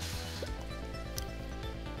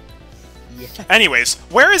 Yeah. Anyways,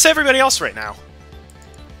 where is everybody else right now?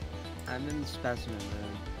 I'm in the specimen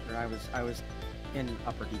room, or I was in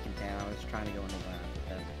Upper Decontan. I was trying to go in the lab,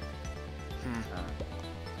 but then...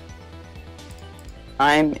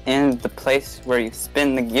 I'm in the place where you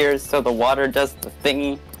spin the gears so the water does the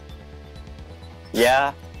thingy.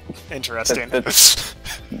 Yeah. Interesting. The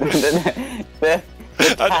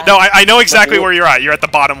No, I know exactly where you're at. You're at the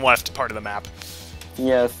bottom left part of the map.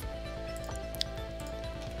 Yes.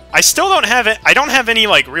 I still don't have it. I don't have any,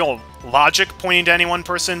 like, real logic pointing to any one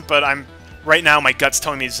person, but I'm... Right now, my gut's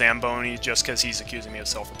telling me Zamboni just because he's accusing me of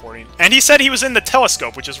self-reporting. And he said he was in the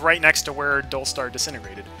telescope, which is right next to where Dolstar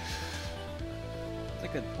disintegrated. That's a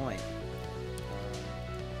good point.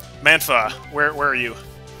 Manfa, where are you?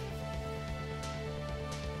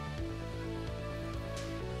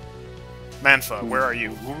 Manfa, where are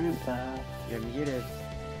you? You're muted.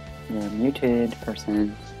 You're muted,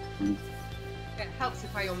 person. It helps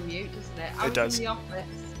if I unmute, doesn't it? I It was does. in the office.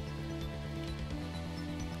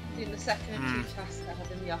 Doing the second and two tasks I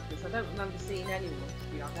had in the office. I don't remember seeing anyone,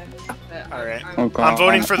 to be honest. But Alright. Oh, I'm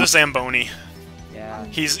voting for the Zamboni. Yeah.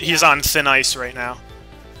 He's on thin ice right now.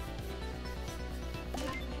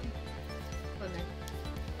 Funny.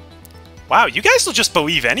 Wow, you guys will just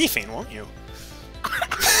believe anything, won't you?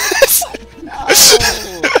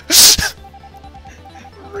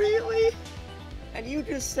 Really? And you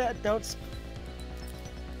just said don't.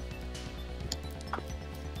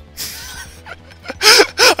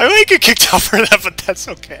 I might get kicked out for that, but that's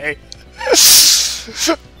okay.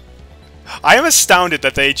 I am astounded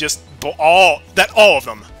that they just all of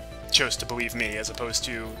them chose to believe me as opposed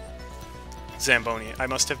to Zamboni. I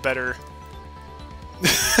must have better.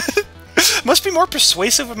 Must be more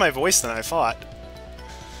persuasive with my voice than I thought.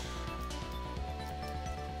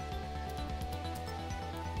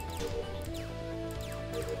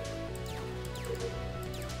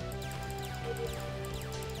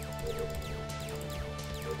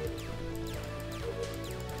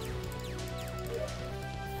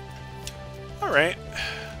 Alright.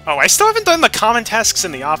 Oh, I still haven't done the common tasks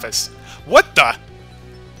in the office. What the?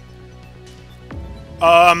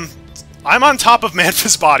 I'm on top of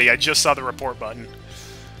Manfa's body. I just saw the report button.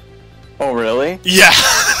 Oh, really? Yeah.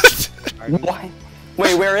 What?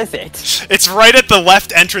 Wait, where is it? It's right at the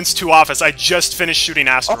left entrance to office. I just finished shooting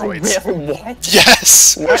asteroids. Oh, really? What?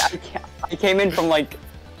 Yes! What? I came in from, like,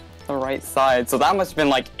 the right side, so that must have been,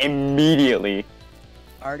 like, immediately.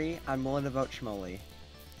 Arty, I'm willing to vote Shmoley.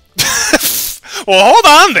 Well, hold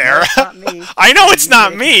on there. No, it's not me. I know it's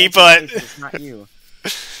not me, but... It's not you.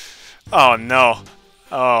 Oh, no.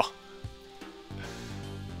 Oh.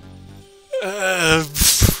 Oh,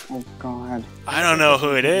 God. I don't know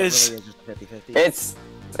who it is. It really is just 50-50. It's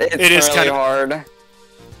It is really kind of hard.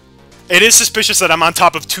 It is suspicious that I'm on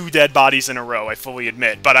top of 2 dead bodies in a row, I fully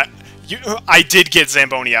admit. But I did get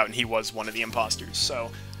Zamboni out, and he was one of the imposters, so...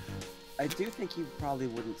 I do think you probably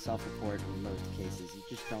wouldn't self-report in most cases. You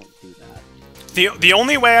just don't do that. The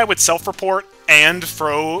only way I would self-report and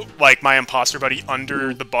throw, like, my imposter buddy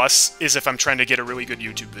under the bus is if I'm trying to get a really good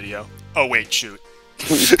YouTube video. Oh, wait, shoot.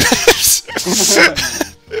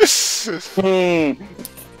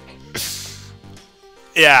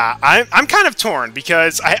 Yeah, I'm kind of torn,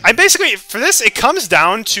 because I basically, for this, it comes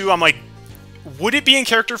down to, I'm like, would it be in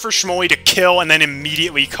character for Shmoley to kill and then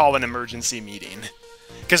immediately call an emergency meeting?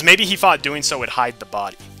 Because maybe he thought doing so would hide the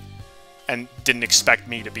body, and didn't expect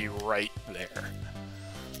me to be right there.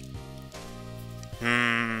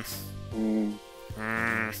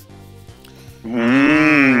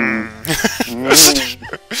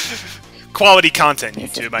 Quality content,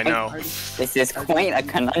 YouTube, I know. This is quite a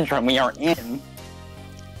conundrum we are in.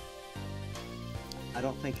 I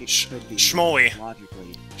don't think it could be Shmoley.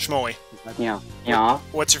 logically. Shmoley. Yeah.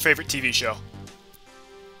 What's your favorite TV show?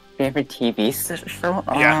 Favorite TV show?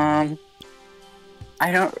 Yeah.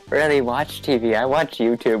 I don't really watch TV. I watch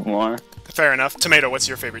YouTube more. Fair enough. Tomato, what's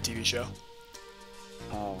your favorite TV show?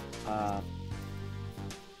 Oh,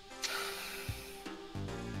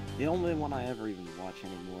 the only one I ever even watch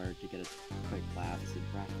anymore to get a quick laugh is the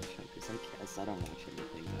Bracket Show, because I guess I don't watch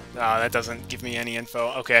anything though. Oh, that doesn't give me any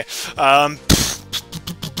info. Okay.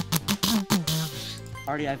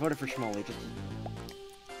 Arty, I voted for Shmoley. Just...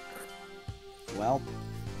 Well,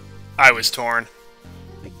 I was torn.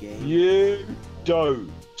 the game. You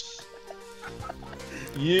don't.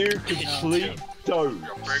 You complete don't.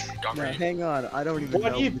 No, hang on. I don't even know.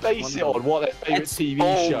 Why do you which base it one on what their favorite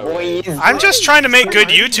TV show is? I'm just trying to make good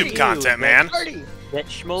YouTube content, man. Arty! That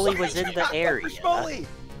Shmoley was in the area. Shmoley!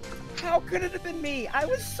 How could it have been me? I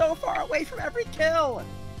was so far away from every kill!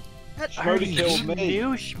 That Shmoley killed me. knew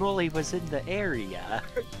Shmoley was in the area.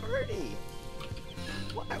 Arty!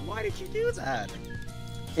 Why did you do that?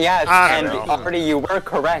 Yes, I and don't know. Arty, you were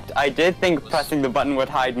correct. I did think pressing the button would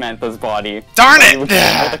hide Mantha's body. Darn But you would be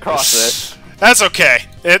able it! to cross it. That's okay.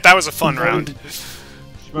 That was a fun round.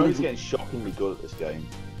 Shmoley's getting shockingly good at this game.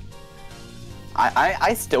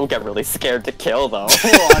 I still get really scared to kill, though.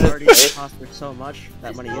 Arty Honestly. imposter so much.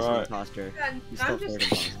 That money is an Right. imposter. And You still I'm third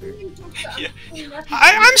just imposter.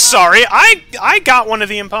 I'm sorry. I got one of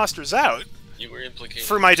the imposters out. You were implicating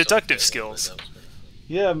For my yourself deductive there, skills. but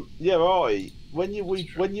that was Yeah, right. When you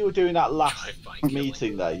were doing that last Drive-by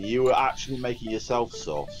meeting there, you were actually making yourself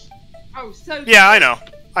sauce. Oh, so Yeah, I know.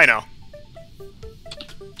 I know.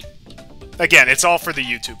 Again, it's all for the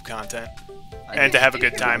YouTube content. And to have a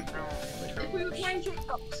good time. If we were playing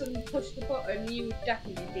Jukebox and pushed the button, you would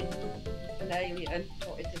definitely be an alien.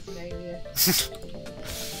 Or it is an alien.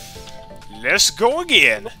 Let's go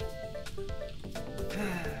again.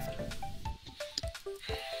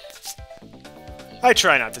 I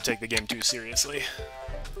try not to take the game too seriously.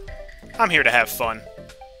 I'm here to have fun.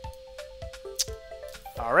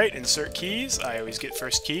 Alright, insert keys. I always get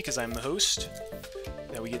first key because I'm the host.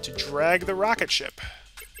 Now we get to drag the rocket ship.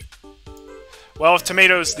 Well, if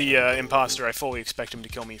Tomato's the imposter, I fully expect him to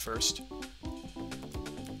kill me first.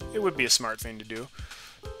 It would be a smart thing to do.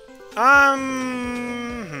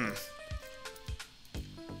 I'm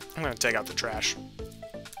gonna take out the trash.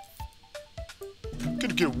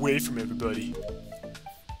 Gotta get away from everybody.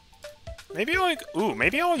 Maybe I'll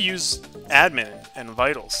maybe I'll use admin and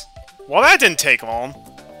vitals. Well, that didn't take long.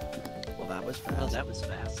 Well, that was Oh, fast. that was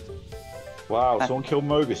fast. Wow, someone killed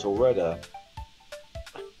Mogus already.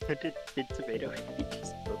 Did Tomato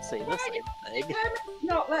just don't say the same thing?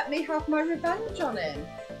 Not let me have my revenge on him.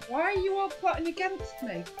 Why are you all plotting against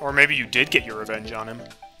me? Or maybe you did get your revenge on him.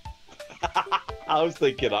 I was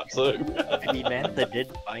thinking that too. I mean, Mantha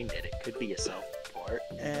did find it. It could be a self-report.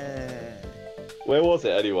 Where was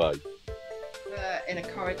it anyway? In a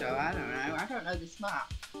corridor, I don't know. I don't know this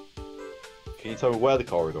map. Can you tell me where the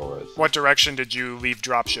corridor is? What direction did you leave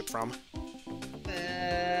dropship from?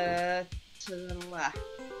 To the left.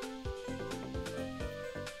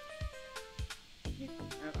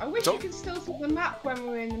 I wish you could still see the map when we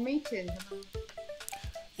were in the meeting.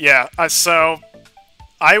 Yeah, so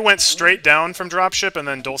I went straight down from dropship, and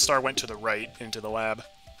then Dolstar went to the right into the lab.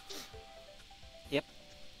 Yep.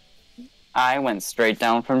 I went straight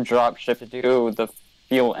down from dropship to do the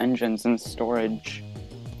fuel engines and storage.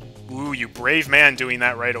 Ooh, you brave man doing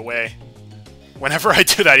that right away. Whenever I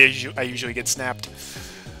do that, I usually get snapped.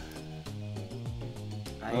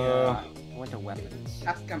 I went to weapons.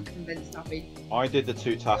 I'm convinced I'll be. I did the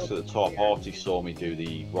 2 tasks at the top. Arty saw me do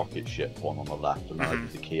the rocket ship one on the left, and I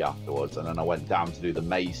did the key afterwards. And then I went down to do the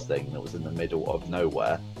maze thing that was in the middle of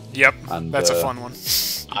nowhere. Yep, and, that's a fun one.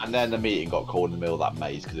 And then the meeting got called in the middle of that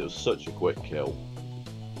maze because it was such a quick kill.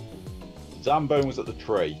 Zambone was at the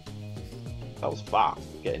tree. That was fast,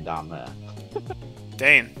 getting down there.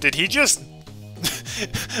 Dane, did he just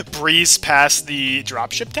breeze past the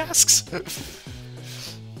dropship tasks?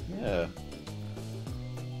 Yeah.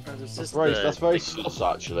 That's very sus,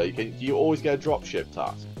 actually. Do you always get a dropship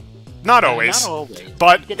task? Not always. Not always.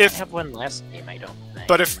 But we didn't have one last game, I don't think.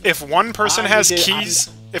 But if one person has keys,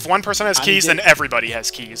 if one person has keys, then everybody has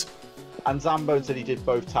keys. And Zambone said he did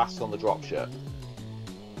both tasks on the dropship.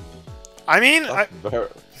 I mean,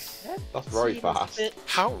 that's very fast.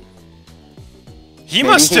 How? He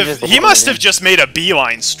must have just made a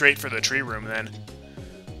beeline straight for the tree room then.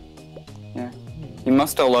 Yeah. He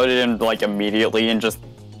must have loaded in like immediately and just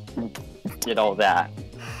did all that.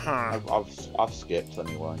 Huh. I've skipped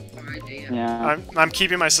anyway. Yeah. I'm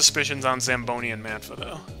keeping my suspicions on Zamboni and Manfa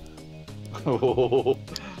though.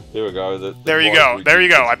 Here we go. There you go. There you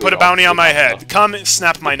go. I put a bounty on my head. Come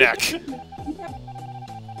snap my neck.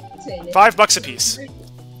 $5 a piece.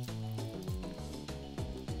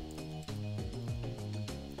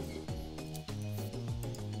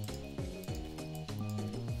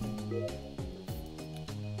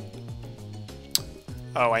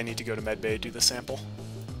 Oh, I need to go to medbay, do the sample.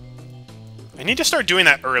 I need to start doing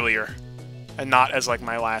that earlier, and not as, like,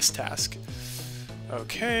 my last task.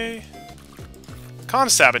 Okay. Comm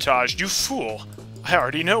sabotage, you fool! I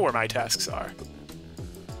already know where my tasks are.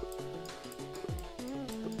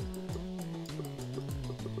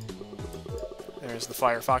 There's the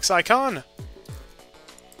Firefox icon!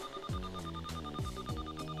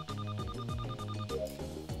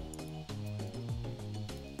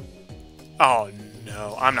 Oh,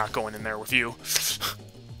 no, I'm not going in there with you.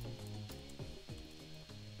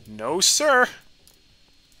 No, sir.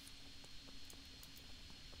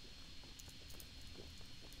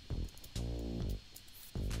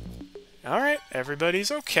 Alright,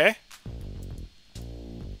 everybody's okay.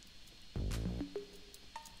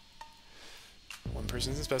 One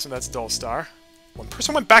person's in specimen, that's Dullstar. One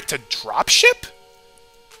person went back to dropship?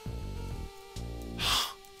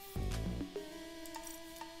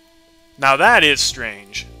 Now that is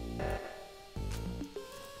strange.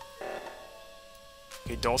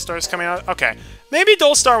 Okay, Dullstar's coming out. Okay, maybe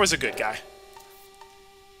Dullstar was a good guy.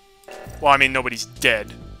 Well, I mean, nobody's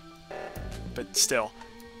dead. But still.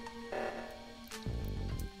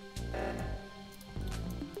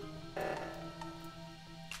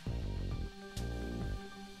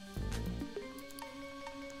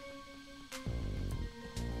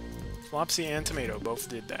 Flopsy and Tomato both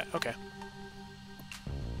did that. Okay.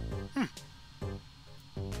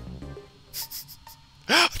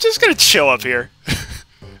 I'm just gonna chill up here.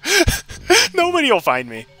 Nobody will find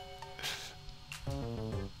me.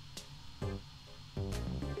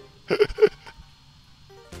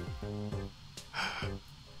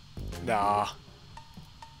 Nah.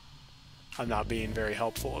 I'm not being very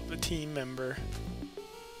helpful of the team member.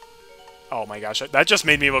 Oh my gosh, that just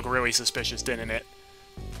made me look really suspicious, didn't it?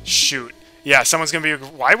 Shoot. Yeah, someone's gonna be...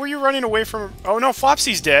 Why were you running away from... Oh no,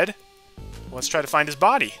 Flopsy's dead. Let's try to find his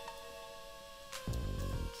body.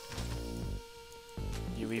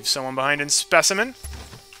 You leave someone behind in specimen.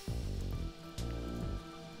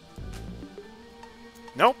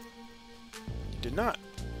 Nope. You did not.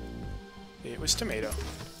 It was Tomato.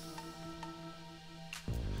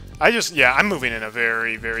 Yeah, I'm moving in a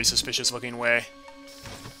very, very suspicious looking way.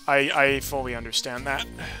 I fully understand that.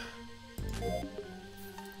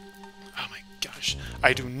 Oh my gosh.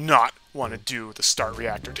 I do not want to do the start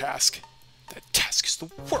reactor task. That task is the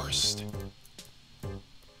worst.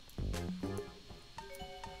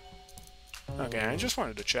 Okay, I just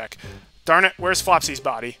wanted to check. Darn it, where's Flopsy's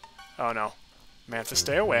body? Oh no. Mantha,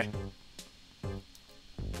 stay away.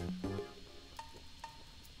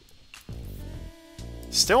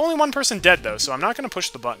 Still only one person dead, though, so I'm not going to push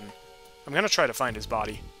the button. I'm going to try to find his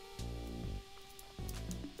body.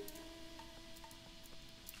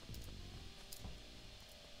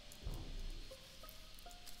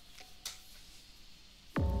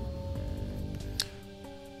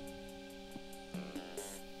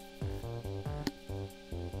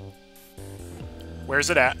 Where's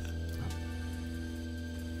it at?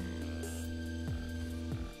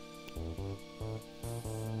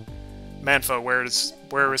 Manfo, where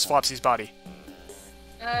is Flopsy's body?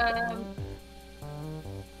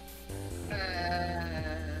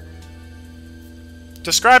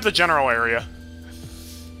 Describe the general area.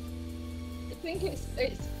 I think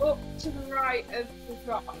it's up to the right of the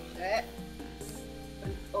drop bit.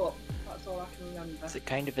 And up. That's all I can remember. Is it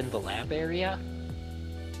kind of in the lab area?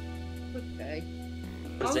 Could be.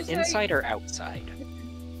 Was it inside or outside?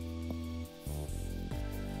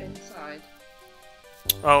 Inside.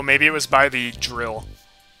 Oh, maybe it was by the drill.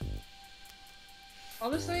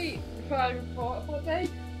 Honestly, before I report for a day,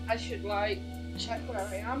 I should like check where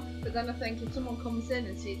I am. But then I think if someone comes in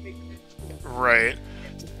and sees me, Right.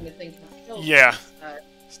 I'm gonna think I'm still Yeah.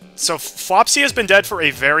 So Flopsy has been dead for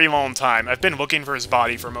a very long time. I've been looking for his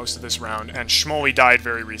body for most of this round, and Shmoley died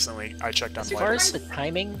very recently. I checked on As far as the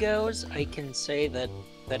timing goes, I can say that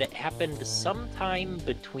it happened sometime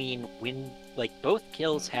between when, like, both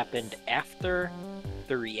kills happened after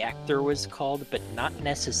the reactor was called, but not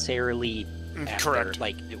necessarily after, Correct.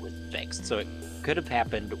 like, it was fixed. So it could have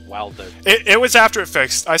happened while the... It was after it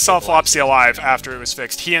fixed. I saw Flopsy alive after it was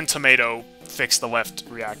fixed. He and Tomato fixed the left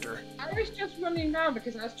reactor. I was just running around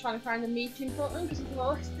because I was trying to find the meeting button because I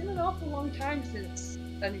thought, it's been an awful long time since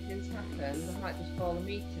anything's happened. I might just call a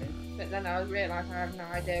meeting. But then I realised I have no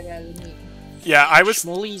idea where the meeting is. Yeah, I was...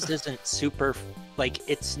 Shmoley's isn't super... Like,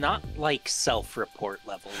 it's not, like, self-report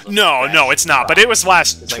levels. No, it's not, but it was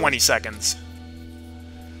last 20 seconds.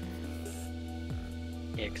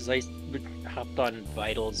 Yeah, because I hopped on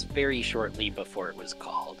Vitals very shortly before it was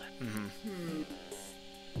called.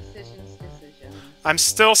 Decisions. I'm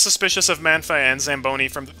still suspicious of Manfa and Zamboni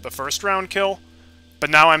from the first round kill,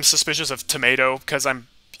 but now I'm suspicious of Tomato because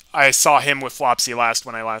I saw him with Flopsy last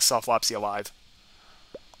when I last saw Flopsy alive.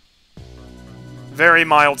 Very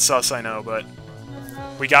mild sus, I know, but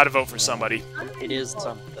we gotta vote for somebody. It is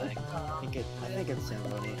something. I think it's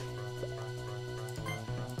Zamboni.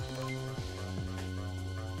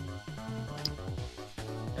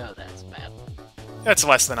 Oh, that's bad. That's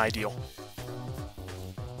less than ideal.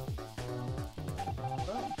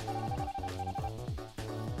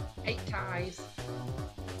 Eight ties.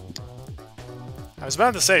 I was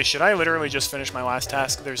about to say, should I literally just finish my last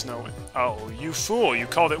task? There's no... Oh, you fool! You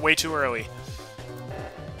called it way too early.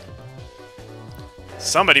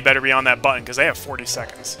 Somebody better be on that button, because they have 40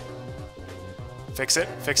 seconds. Fix it,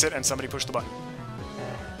 and somebody push the button.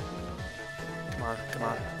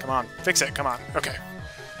 Come on. Fix it, come on. Okay.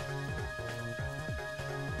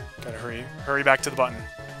 Gotta hurry back to the button.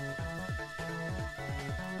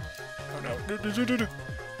 Oh no.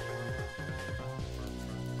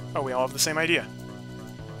 Oh, we all have the same idea.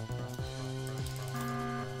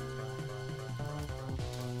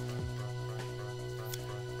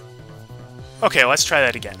 Okay, let's try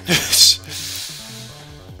that again.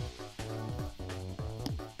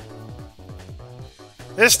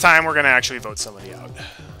 This time we're gonna actually vote somebody out.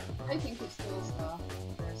 I think it's All-Star,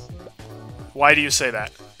 personally. Why do you say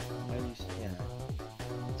that?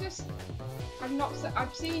 Just,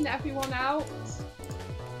 I've seen everyone out,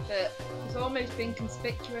 but he's almost been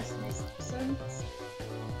conspicuous in his absence.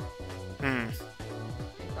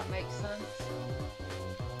 If that makes sense.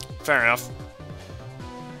 Fair enough.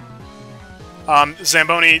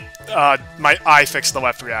 Zamboni, I fixed the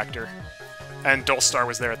left reactor, and Dolstar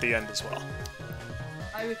was there at the end as well.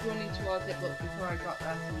 I was running towards it, but before I got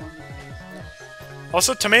there, someone fixed it.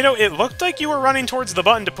 Also, Tomato, it looked like you were running towards the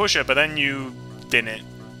button to push it, but then you didn't.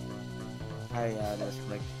 I just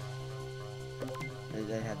like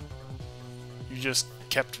they had. You just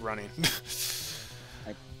kept running.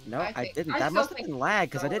 I didn't. That must have been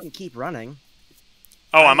lag because I didn't keep running.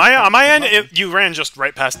 Oh, on my end, you ran just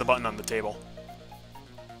right past the button on the table.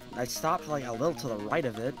 I stopped like a little to the right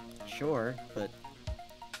of it, sure, but...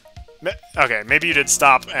 Okay, maybe you did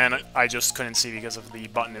stop, and I just couldn't see because of the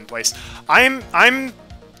button in place. I'm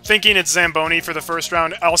thinking it's Zamboni for the first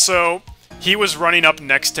round. Also, he was running up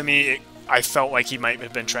next to me. I felt like he might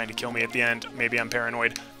have been trying to kill me at the end. Maybe I'm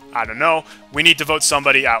paranoid. I don't know. We need to vote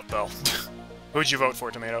somebody out, though. Who'd you vote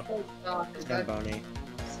for, Tomato? Zamboni.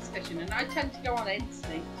 Suspicion, and I tend to go on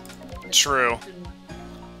instinct. True.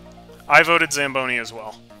 I voted Zamboni as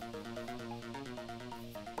well.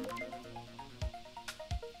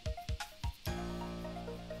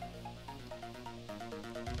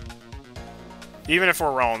 Even if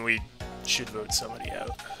we're wrong, we should vote somebody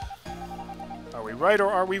out. Are we right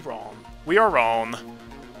or are we wrong? We are wrong.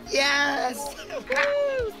 Yes!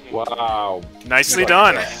 Wow. Nicely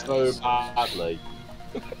done. So badly.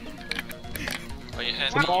 Oh, you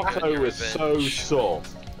had Tomato was so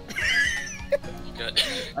soft. Good.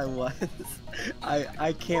 I was.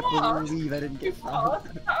 I can't believe I didn't get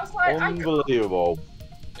found. I was like, Unbelievable.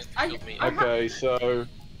 Okay, so...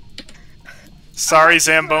 Sorry,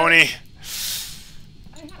 Zamboni.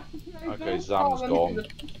 Okay, Zam's gone.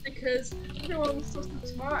 Because everyone was supposed to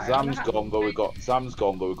tomorrow. Zam's gone,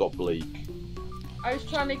 but we got Bleak. I was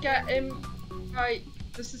trying to get him, like,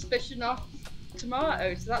 the suspicion off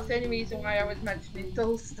Tomato, so that's the only reason why I was mentioning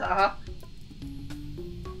Dullstar.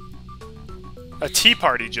 A tea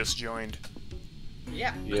party just joined.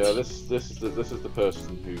 Yeah. Yeah, this is the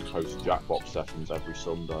person who hosts Jackbox sessions every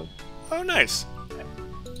Sunday. Oh, nice.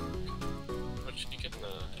 What should you get in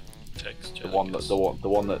the text chat? The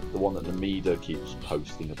one that the media keeps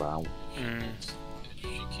posting about. She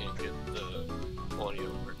can't get the audio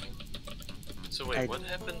working. So wait, what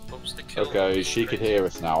happened post the kill? Okay, she could hear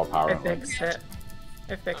us now apparently. I fixed it.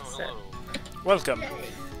 I fixed it. Welcome.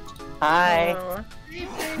 Hi. Hello.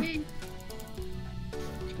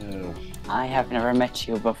 Oh. I have never met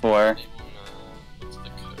you before.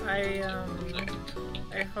 I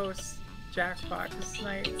host Jackbox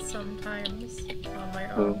nights sometimes on my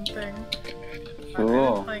own thing. I've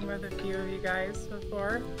Cool. been playing with a few of you guys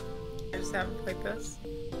before. I just haven't played this.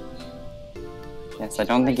 Yes, I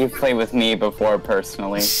don't think you've played with me before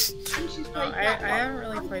personally. I haven't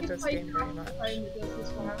really played this game very much.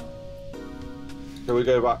 Shall we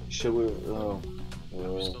go back? Shall we?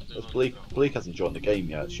 Bleak hasn't joined the game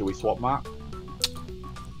yet. Shall we swap map?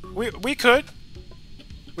 We could.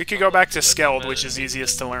 We could go back to Skeld, which is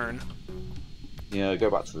easiest to learn. Yeah, go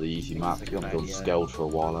back to the easy map. We haven't done Skeld for a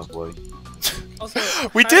while, have we?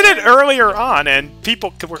 We did it earlier on, and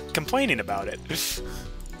people were complaining about it.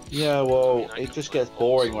 Yeah, well, it just gets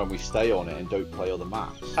boring when we stay on it and don't play other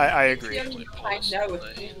maps. I agree.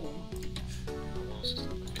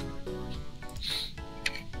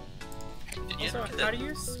 Also, how do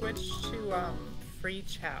you switch to free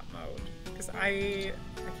chat mode? Because I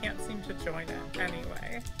can't seem to join it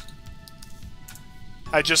anyway.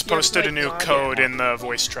 I just posted a new code in the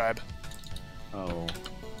voice tribe. Oh,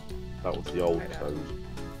 that was the old code.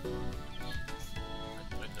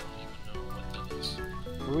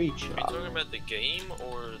 Free chat. Are you talking about the game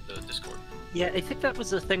or the Discord? Yeah, I think that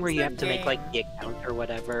was the thing where you have to make like the account or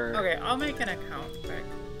whatever. Okay, I'll make an account quick.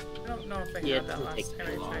 I don't know if I had that it'll take last time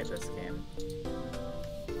I too tried long. this game.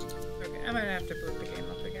 Okay, I'm gonna have to boot the game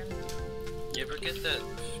up again. You ever get that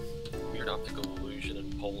weird optical illusion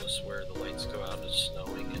in Polis where the lights go out and it's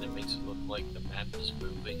snowing and it makes it look like the map is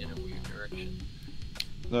moving in a weird direction?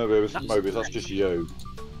 No, Mobius, that's just you.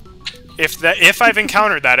 If I've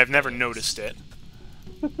encountered that, I've never noticed it.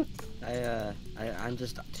 I'm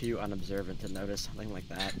just too unobservant to notice something like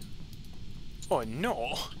that. Oh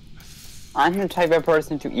no. I'm the type of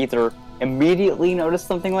person to either immediately notice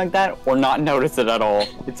something like that or not notice it at all.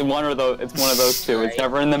 It's one of those. It's one of those two. It's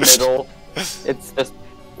never in the middle. It's just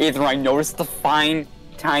either I notice the fine,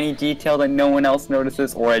 tiny detail that no one else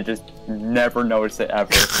notices, or I just never notice it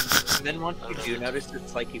ever. And then once you do notice,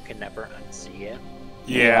 it's like you can never unsee it.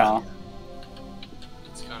 Yeah.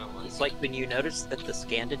 It's like when you notice that the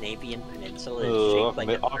Scandinavian peninsula is shaped like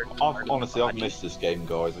a third part Honestly, of I've the missed this game,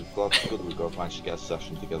 guys. I'm glad we've got managed to get a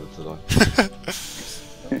session together today.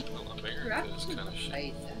 Well, America is kind of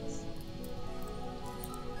shit.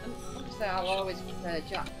 Obviously, I'll always prefer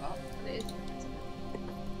Jackpot, but it is.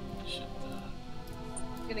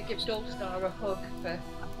 I'm gonna give Dullstar a hug for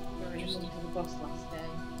throwing him under the bus last day.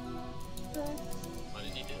 What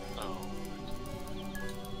did he do? Oh.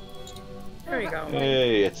 There you go.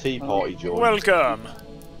 Hey, a tea party joined. Welcome.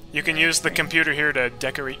 You can use the computer here to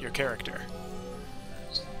decorate your character.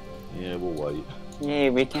 Yeah, we'll wait. Yay,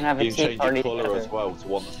 we can have a You can tea change party your colour together. as well to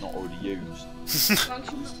one that's not already used.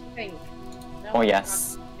 Pink. No Oh, one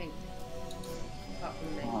yes. has pink. Apart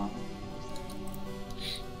from me. Oh.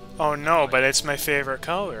 Oh no, but it's my favorite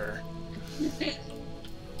color. That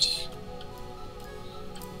is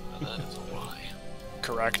a lie.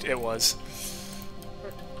 Correct, it was.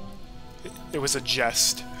 It was a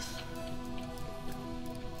jest.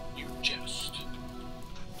 You jest.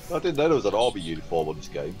 I didn't know there was an army uniform on this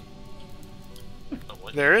game.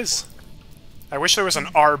 There is. I wish there was an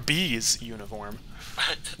RB's uniform.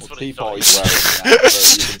 That's Well, what tea I thought. party's wearing that,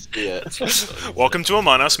 so you can see it. Welcome to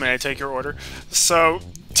Among Us. May I take your order? So,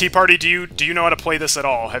 Tea Party, do you know how to play this at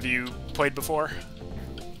all? Have you played before?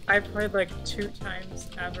 I played like 2 times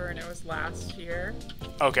ever, and it was last year.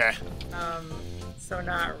 Okay. So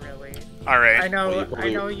not really. All right. I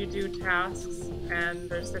know you do tasks, and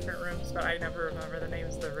there's different rooms, but I never remember the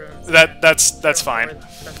names of the rooms. That's fine.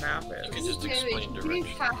 The map is. You can just explain You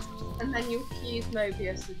directions. tasks, and then you accuse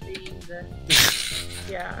Mobius of being the.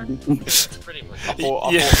 Yeah. That's pretty much. I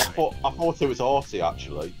thought it was Arty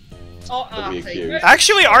actually. Oh, That'd be Arty. cute.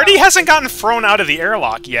 Actually, Arty hasn't gotten thrown out of the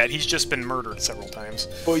airlock yet. He's just been murdered several times.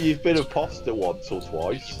 But you've been imposter once or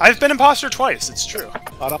twice. I've been imposter twice. It's true.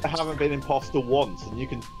 And I haven't been imposter once, and you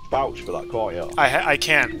can vouch for that, can't you? I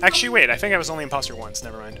can. Actually, wait. I think I was only imposter once.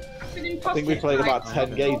 Never mind. I think we played about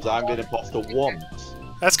 10 games. I haven't been imposter once.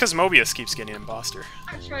 That's because Mobius keeps getting imposter.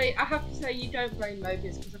 Actually, I have to say you don't blame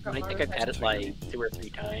Mobius because I've got I my think I've had it reputation. like 2 or 3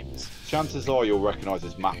 times. Chances are you'll recognise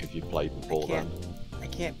this map if you've played before then. I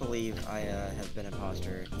can't believe I have been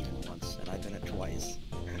imposter even once, and I've been it twice.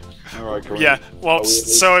 Alright, Corinne. Yeah. Well, Oh,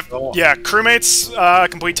 so if oh. yeah, crewmates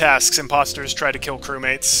complete tasks. Imposters try to kill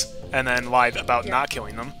crewmates and then lie about not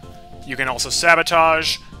killing them. You can also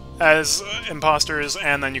sabotage as imposters,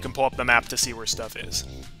 and then you can pull up the map to see where stuff is.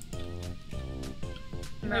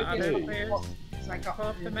 And the other Mobius, players because I got pull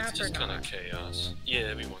up the It's map or just kind of not. chaos. Yeah,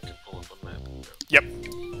 everyone can pull up a map. And go. Yep.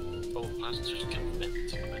 Oh, imposters can vent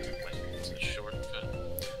to map when it's a shortcut.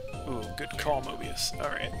 Ooh, good call, Mobius. All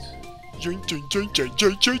right.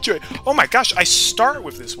 Oh my gosh, I start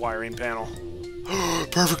with this wiring panel.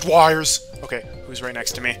 Perfect wires. Okay, who's right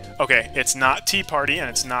next to me? Okay, it's not Tea Party and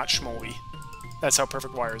it's not Shmoley. That's how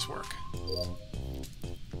perfect wires work.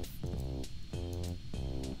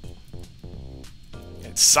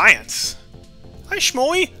 It's science. Hi,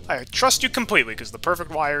 Shmoley. I trust you completely because the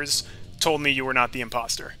perfect wires told me you were not the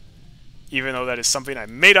imposter. Even though that is something I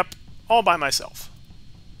made up all by myself.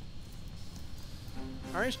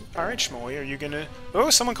 Alright, Shmoley, are you gonna... Oh,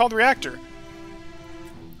 someone called reactor.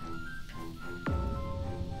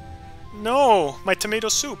 No, my tomato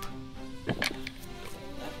soup. A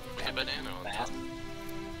banana on top.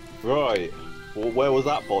 Right. Well, where was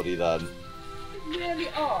that body then? It's really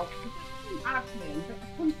odd. Admin, but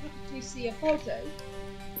I couldn't actually see a body.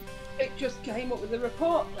 It just came up with a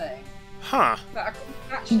report thing, Huh. but I couldn't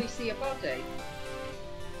actually see a body.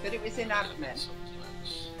 But it was in admin.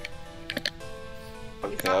 Sometimes.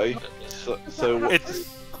 Okay. So It's...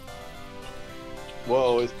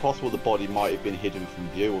 well, it's possible the body might have been hidden from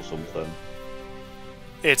view or something.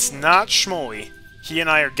 It's not Shmoley. He and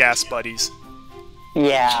I are gas buddies.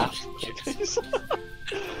 Yeah.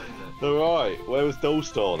 Alright, where was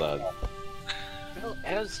Dolstar then? Well,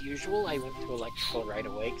 as usual, I went to electrical right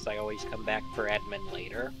away because I always come back for admin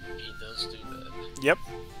later. He does do that. Yep.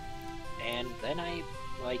 And then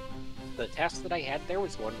the task that I had there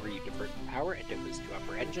was one where you divert the power, and it was to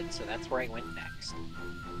upper engine, so that's where I went next.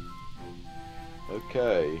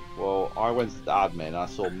 Okay, well, I went to the admin and I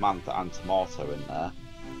saw Mantha and Tomato in there.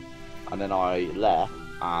 And then I left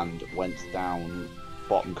and went down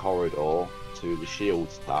bottom corridor to the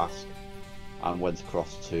shields task and went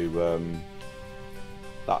across to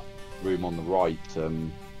that room on the right,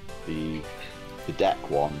 the deck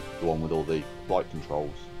one, the one with all the flight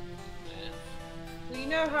controls. Well, you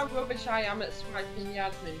know how rubbish I am at swiping the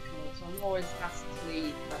admin code, so I'm always asked to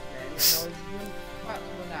leave admin, and I always about to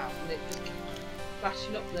run out, and it just keeps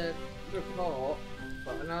flashing up the report.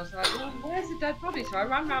 And I was like, well, where's the dead body? So I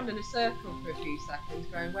ran round in a circle for a few seconds,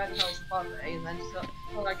 going, where the hell's the body? And then just thought,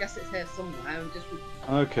 well, I guess it's here somewhere, and just...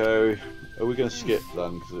 Okay, are we going to skip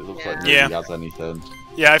then? Because it looks like nobody Yeah. has anything.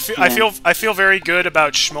 Yeah, I feel very good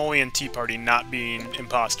about Shmoley and Tea Party not being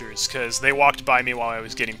imposters, because they walked by me while I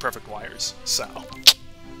was getting perfect wires. So,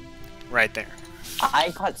 right there.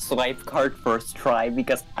 I got swipe card first try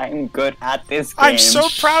because I'm good at this game. I'm so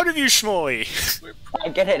proud of you, Shmoley! I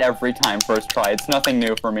get it every time first try. It's nothing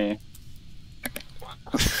new for me.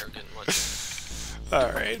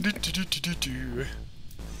 Alright.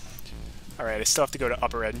 Alright, I still have to go to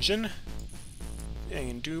upper engine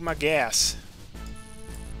and do my gas.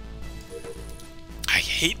 I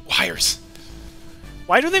hate wires.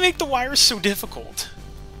 Why do they make the wires so difficult?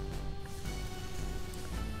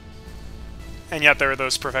 And yet there are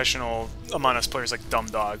those professional Among Us players like Dumb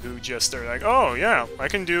Dog who just are like, oh yeah, I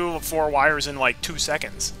can do 4 wires in like 2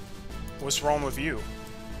 seconds. What's wrong with you?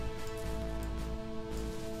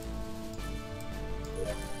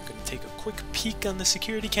 Gonna take a quick peek on the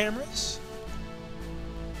security cameras.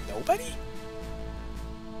 Nobody?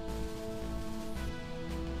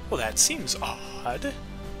 Well, that seems odd.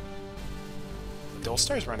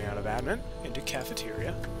 Dullstar's running out of admin into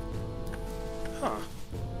cafeteria. Huh.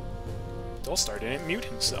 Dullstar didn't mute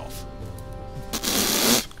himself.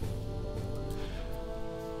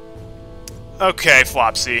 Okay,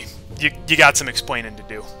 Flopsy. You got some explaining to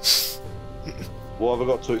do. What have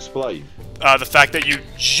I got to explain? The fact that you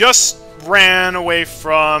just ran away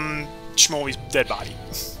from Shmoley's dead body.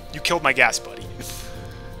 You killed my gas buddy.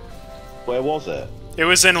 Where was it? It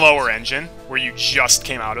was in lower engine, where you just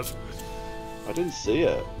came out of. I didn't see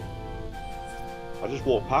it. I just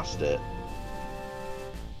walked past it.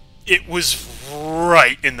 It was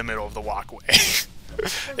right in the middle of the walkway.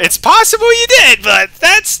 It's possible you did, but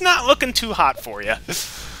that's not looking too hot for you.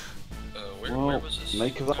 Where was this?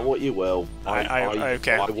 Make of that what you will.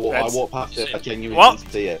 Okay. I walked past it. I genuinely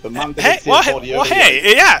didn't see it. But man, hey,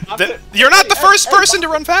 you're not the first person to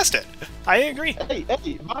run past it. I agree. Hey,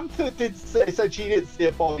 Manta did say she didn't see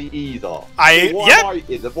a body either. Why am I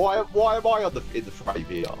in the frame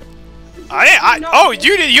here? Oh,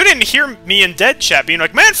 you didn't hear me in dead chat being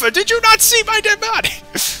like, Manfa, did you not see my dead body?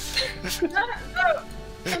 No.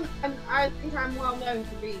 And I think I'm well known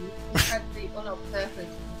to be incredibly unobservant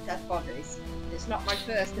of dead bodies. It's not my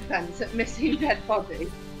first offence at missing dead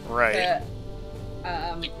bodies. Right. But,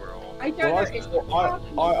 I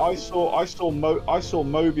don't know. I saw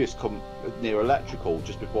Mobius come near electrical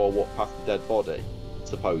just before I walked past the dead body,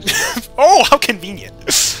 supposedly. Oh, how convenient!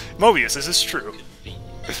 Mobius, is this true?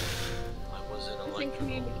 It's in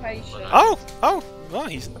communication. Oh, well,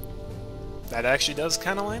 that actually does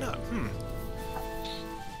kind of line up.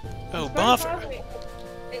 Oh, bother.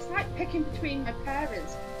 It's like picking between my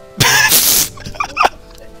parents.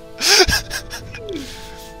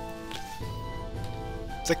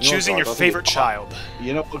 It's like choosing your favorite child.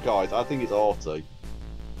 You know what, guys? I think it's Arty.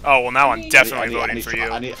 Oh, well, now I'm definitely voting for you.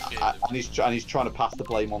 And he's trying to pass the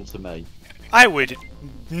blame on to me. I would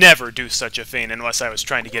never do such a thing unless I was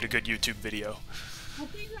trying to get a good YouTube video. I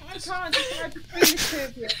can't decide between the two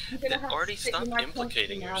of you. I'm gonna have Arty, to stick stop with my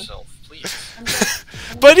implicating country yourself, please.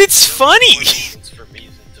 But it's funny! For me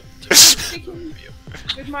to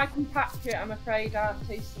with my compatriot, I'm afraid,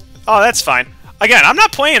 Arty. Oh, that's fine. Again, I'm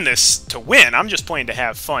not playing this to win. I'm just playing to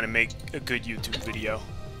have fun and make a good YouTube video.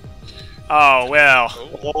 Oh, well.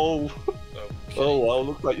 Oh, well,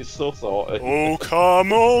 looks like you're so sorry. Oh,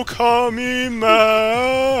 come, Emmanuel.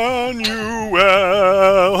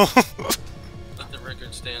 Let the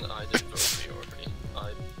record stand, I did vote for you already.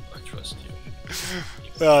 I trust you.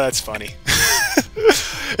 Oh, that's funny.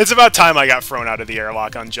 It's about time I got thrown out of the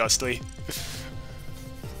airlock unjustly.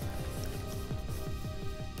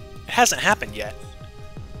 It hasn't happened yet.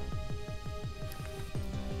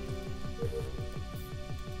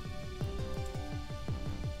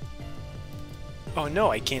 Oh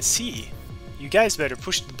no, I can't see. You guys better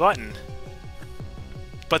push the button.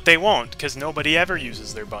 But they won't, because nobody ever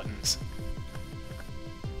uses their buttons.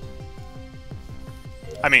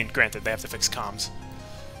 I mean, granted, they have to fix comms.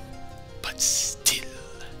 But still.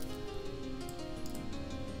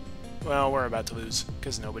 Well, we're about to lose,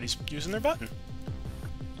 because nobody's using their button.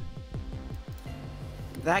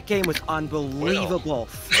 That game was unbelievable.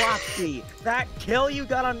 Flopsy, that kill you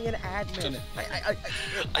got on me an admin.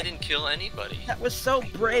 I didn't kill anybody. That was so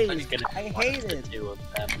brave. I hate it.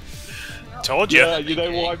 Told you. Yeah, you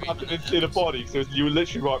know why I didn't see the body? Because you were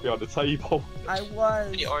literally right behind the table. I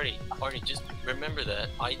was. Hey, Arty, just remember that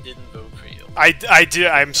I didn't vote for you. I did.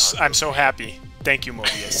 I'm so happy. Thank you,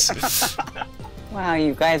 Mobius. Wow,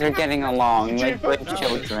 you guys are getting along like good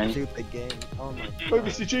children. Stupid game. Oh my God.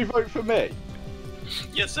 Mobius, did you vote for me?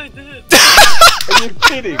 Yes, I did. Are you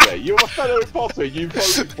kidding me? You're a fellow imposter. You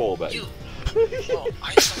voted for me. Well,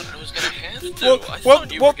 I thought I was gonna have to. I thought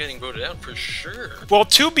you were getting voted out for sure. Well,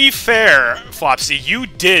 to be fair, Flopsy, you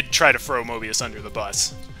did try to throw Mobius under the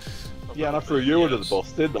bus. Yeah, and I threw you under the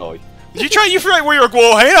bus, didn't I? You feel like where you're like,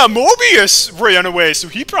 well, hey, Mobius ran away, so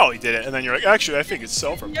he probably did it. And then you're like, actually, I think it's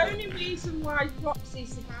self-report. The only reason why Flopsy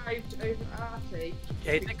survived over Arty.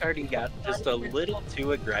 I think Arty got just a little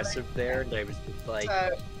too aggressive there, and I was just like...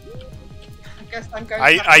 I guess I'm going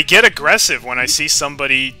I get aggressive when I see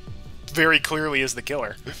somebody very clearly as the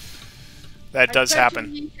killer. That does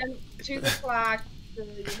happen. To the flag, the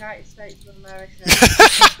United States of America.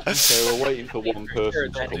 So we're waiting for one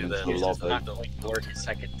person to come into the lobby. Not going to work a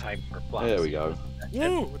second time for Flopsy. There we go.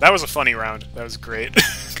 Woo! That was a funny round. That was great.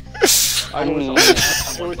 I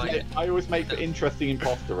always make for interesting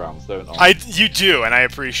imposter rounds, don't I? You do, and I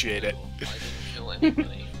appreciate it. I didn't kill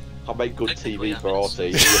anybody. I make good TV for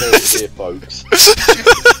Arty. You heard it here, folks.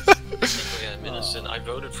 Technically, I'm innocent. I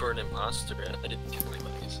voted for an imposter. I didn't kill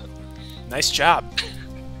anybody. So. Nice job.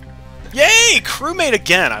 Yay! Crewmate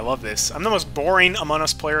again! I love this. I'm the most boring Among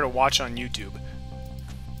Us player to watch on YouTube.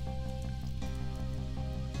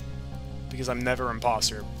 Because I'm never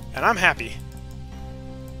imposter. And I'm happy.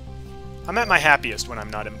 I'm at my happiest when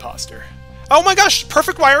I'm not imposter. Oh my gosh,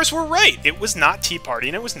 Perfect Wires were right! It was not Tea Party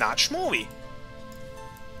and it was not Shmoley.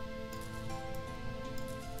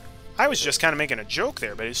 I was just kind of making a joke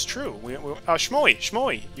there, but it's true.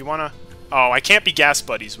 Shmoley, you wanna... Oh, I can't be gas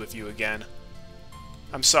buddies with you again.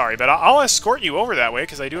 I'm sorry, but I'll escort you over that way,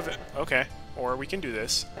 because I do have it. Okay, or we can do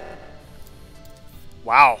this.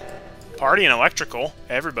 Wow. Party and electrical.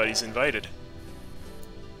 Everybody's invited.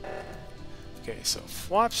 Okay, so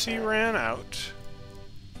Flopsy ran out.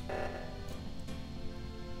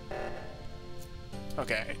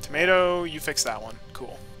 Okay, Tomato, you fix that one.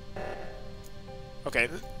 Cool. Okay.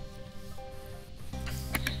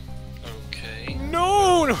 Okay.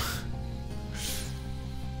 No! No!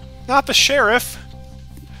 Not the sheriff!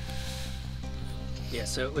 Yeah,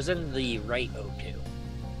 so it was in the right O2.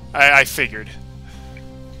 I figured.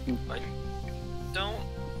 I don't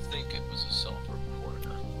think it was a self-report.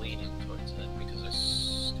 I'm leaning towards that because I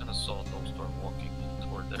kind of saw Dolstar walking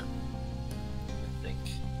toward there. I think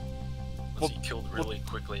he killed really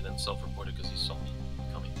quickly and then self-reported because he saw me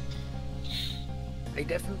coming. I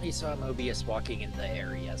definitely saw Mobius walking in the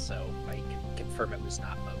area, so I can confirm it was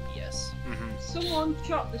not Mobius. Mm-hmm. Someone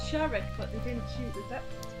shot the sheriff, but they didn't shoot the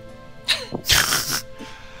deputy.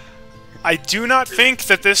 I do not think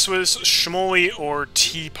that this was Shmoley or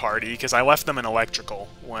Tea Party, because I left them in electrical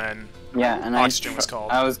when oxygen was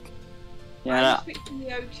called. I was... Yeah, I was fixing the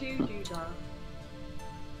O2 dude.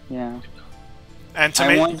 Yeah. And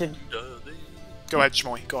Tomato... Go ahead,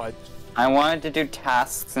 Shmoley, go ahead. I wanted to do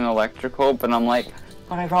tasks in electrical, but I'm like,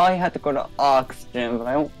 but I probably had to go to oxygen, but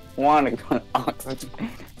I don't want to go to oxygen.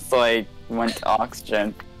 So I went to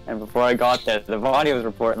oxygen, and before I got there, the body was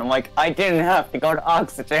reported, and I'm like, I didn't have to go to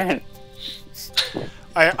oxygen.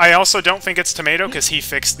 I also don't think it's Tomato, because he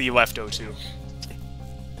fixed the left O2.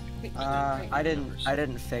 I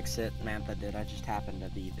didn't fix it. Mantha did. I just happened to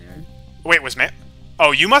be there. Wait, was Man...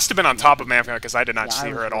 Oh, you must have been on top of Mantha, because I did not see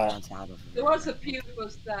her at all. There was a few that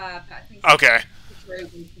was there, but I think... Okay.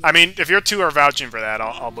 I mean, if you two are vouching for that,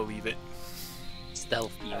 I'll believe it.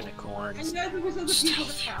 Stealth unicorns. I know there was other people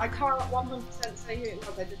that I can't 100% say who it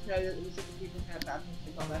was, I just know that there was other people there that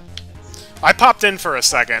got there. I popped in for a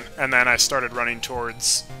second, and then I started running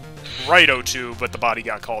towards right O2, but the body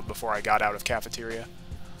got called before I got out of cafeteria.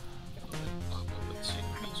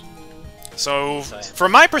 So,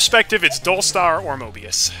 from my perspective, it's Dolstar or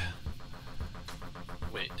Mobius.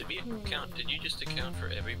 Wait, did you just account for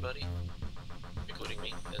everybody? Including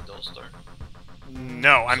me and Dolstar?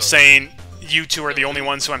 No, I'm saying you two are the only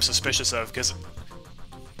ones who I'm suspicious of, because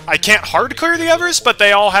I can't hard clear the others, but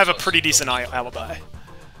they all have a pretty decent alibi.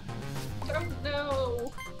 Don't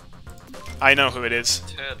know. I know who it is.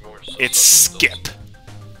 It's Skip.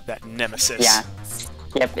 That nemesis. Yeah,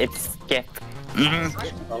 Skip, it's Skip.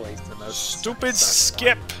 Always the most Stupid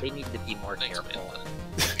Skip. They need to be more careful.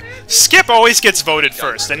 Skip always gets voted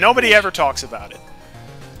first, and nobody ever talks about it.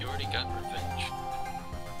 You already got revenge.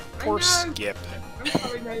 Poor Skip. I'm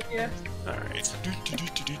sorry, Mobius. Alright.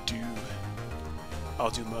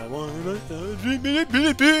 I'll do my one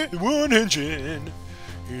engine.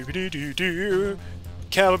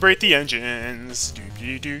 Calibrate the engines.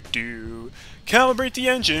 Calibrate the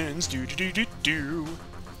engines.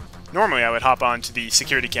 Normally I would hop onto the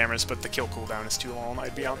security cameras, but the kill cooldown is too long.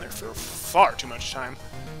 I'd be on there for far too much time.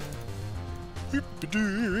 I'm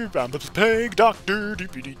a plague doctor.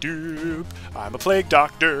 I'm a plague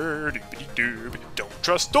doctor. Don't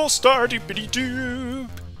trust Dolstar.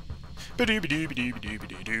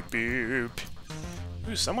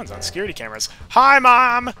 Ooh, someone's on security cameras. Hi,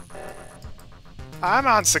 Mom! I'm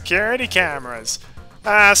on security cameras.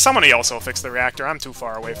 Somebody else will fix the reactor. I'm too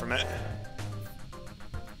far away from it.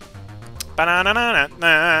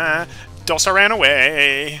 Ba-na-na-na-na-na. Dolstar ran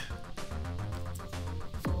away.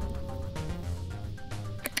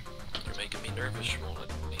 You're making me nervous, Shmoley.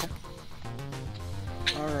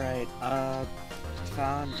 Alright,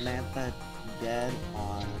 found Mantha dead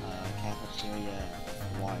on cafeteria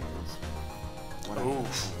wires. Ooh.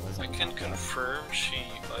 I can confirm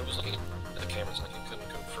I was looking at the cameras and I can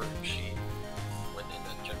confirm she went in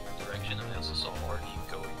that general direction, and I also saw Arty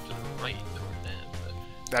going to the right toward them.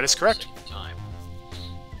 That is correct. Time.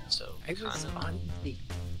 So I was on the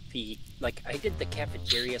like I did the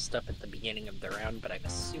cafeteria stuff at the beginning of the round, but I'm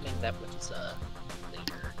assuming that was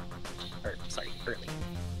later, or sorry, early.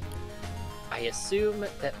 I assume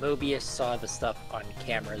that Mobius saw the stuff on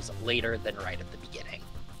cameras later than right at the beginning.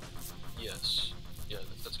 Yes. Yeah,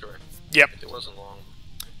 that's correct. Yep. It wasn't long.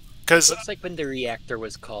 Because looks like when the reactor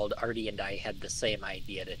was called, Arty and I had the same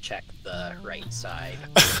idea to check the right side.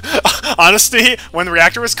 honestly, when the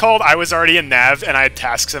reactor was called, I was already in nav and I had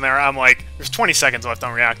tasks in there. I'm like, there's 20 seconds left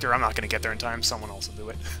on reactor. I'm not going to get there in time. Someone else will do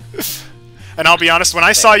it. And I'll be honest, when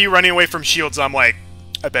I saw you running away from shields, I'm like,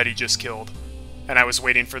 I bet he just killed. And I was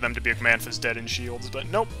waiting for them to be like, Manfa's dead in shields, but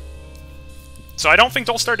nope. So I don't think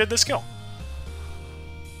Dolstar did this kill.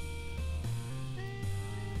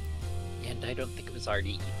 And I don't think it was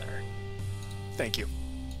Arty either. Thank you.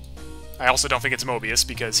 I also don't think it's Mobius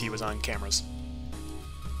because he was on cameras.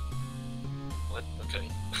 What? Okay.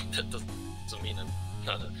 That doesn't mean I'm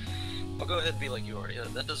not a... I'll go ahead and be like you are. Yeah,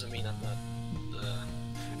 that doesn't mean I'm not...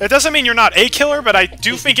 It doesn't mean you're not a killer, but I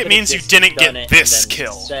do think it means you didn't get this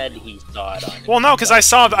kill. Said he saw it on Well, no, because I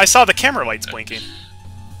saw the camera lights blinking.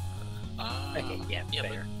 Okay, yeah, yeah,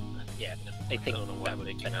 fair. Yeah, I think that would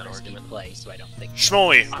have been an argument play, so I don't think...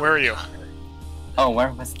 Shmoley, where are you? Oh,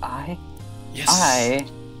 where was I? Yes. I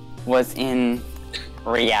was in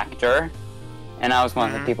Reactor, and I was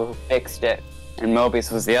one of the people who fixed it, and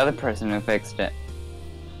Mobius was the other person who fixed it.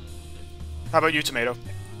 How about you, Tomato?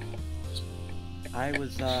 I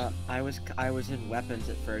was in weapons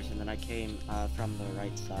at first, and then I came from the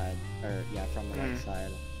right side, from the right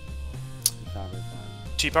side.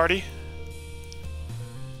 Tea Party?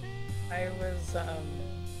 I was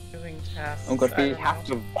doing tasks. Oh, good, we have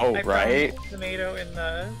to vote, I right? found Tomato in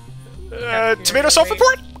the. Tomato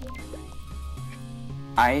self-report?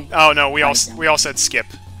 Oh no, we all said skip.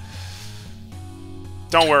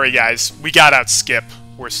 Don't worry, guys. We got out skip.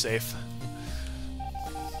 We're safe.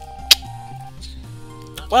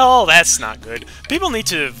 Well, that's not good. People need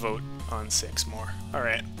to vote on 6 more.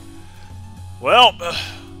 Alright. Well,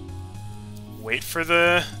 wait for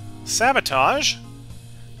the sabotage.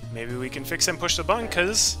 Maybe we can fix and push the button,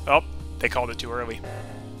 because... Oh, they called it too early.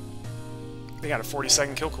 They got a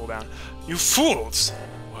 40-second kill cooldown. You fools!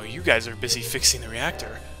 While you guys are busy fixing the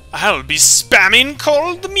reactor, I'll be spamming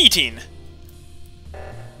cold meeting!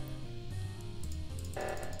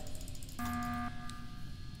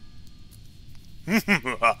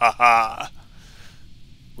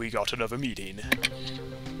 We got another meeting.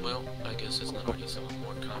 Well, I guess it's not really someone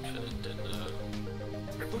more confident than,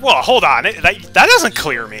 Well, hold on. That doesn't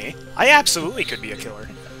clear me. I absolutely could be a killer.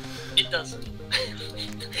 It doesn't.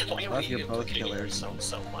 Why are you're both killers.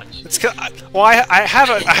 So much? It's well, I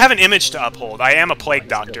have an image to uphold. I am a plague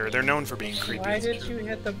doctor. They're known for being creepy. Why did you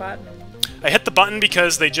hit the button? I hit the button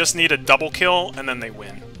because they just need a double kill and then they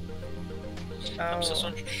win. I'm just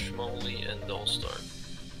on Shmoley and Dolstar,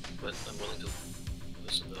 but I'm willing to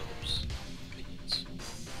listen to others' opinions.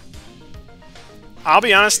 I'll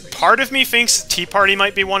be honest, part of me thinks Tea Party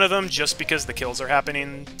might be one of them just because the kills are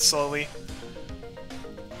happening slowly.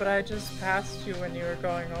 But I just passed you when you were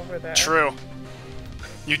going over there. True.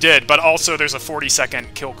 You did, but also there's a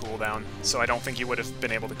 40-second kill cooldown, so I don't think you would have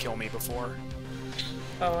been able to kill me before.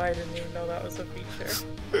 Oh, I didn't even know that was a feature.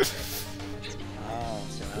 Oh,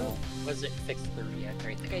 So who was it fixed the reactor?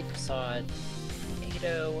 I think I saw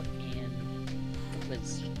Tomato and it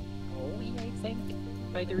was Shmoley, I think,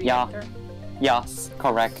 by the reactor? Yes,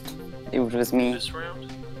 correct. It was me. This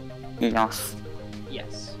round? Yes.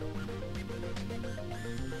 Yes.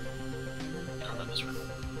 No, not this round.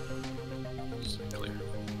 It's clear.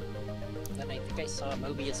 Then I think I saw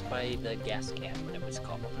Mobius by the gas can when it was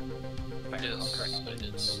called. If I recall Yes,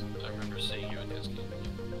 correctly. I remember seeing you in this game.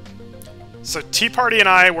 So Tea Party and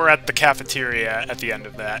I were at the cafeteria at the end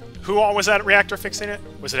of that. Who all was at reactor fixing it?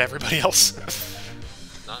 Was it everybody else?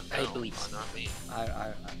 I believe so. Not me.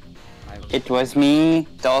 It was me,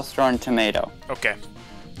 Dolstar, and Tomato. Okay.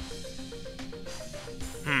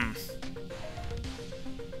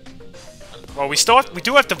 Well, we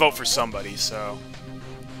do have to vote for somebody, so,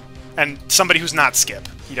 and somebody who's not Skip.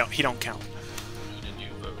 He don't count. Who did you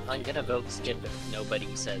vote? I'm gonna vote Skip if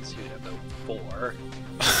nobody says who to vote for.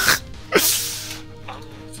 I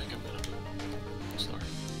think I'm gonna vote Dolstar.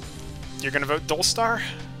 You're gonna vote Dolstar?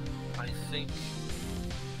 I think.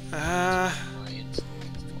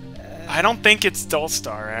 I don't think it's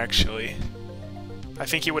Dolstar, actually. I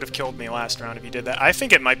think he would have killed me last round if he did that. I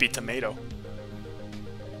think it might be Tomato.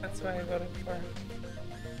 That's what I voted for.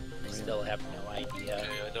 I still have no idea. Okay,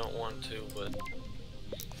 I don't want to, but.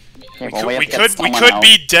 Yeah, We well, could, have we to get could, someone could else.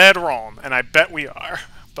 be dead wrong, and I bet we are,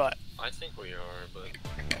 but... I think we are, but.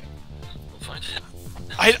 We'll find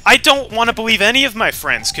out. I don't want to believe any of my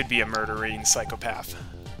friends could be a murdering psychopath.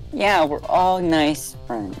 Yeah, we're all nice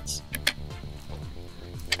friends.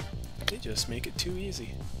 They just make it too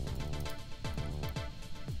easy.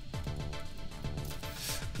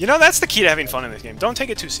 You know, that's the key to having fun in this game. Don't take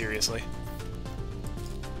it too seriously.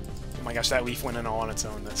 Oh my gosh, that leaf went in all on its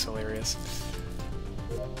own. That's hilarious.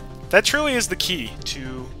 That truly is the key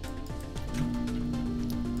to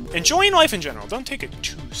enjoying life in general. Don't take it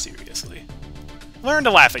too seriously. Learn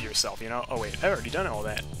to laugh at yourself, you know? Oh wait, I've already done all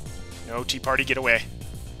that. No, Tea Party, get away.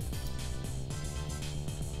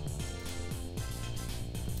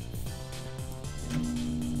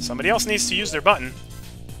 Somebody else needs to use their button.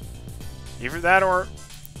 Either that or...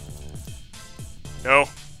 No.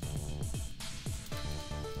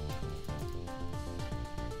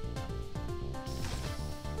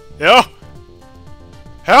 No!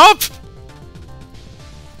 Help!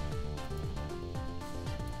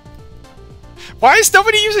 Why is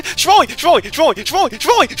nobody using... Shmoley! Shmoley! Shmoley! Shmoley!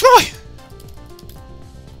 Shmoley! Shmoley!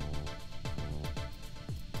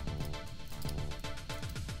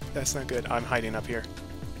 That's not good. I'm hiding up here.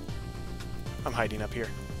 I'm hiding up here.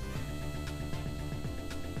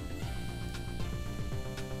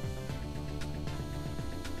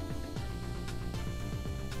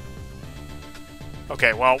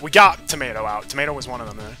 Okay, well, we got Tomato out. Tomato was one of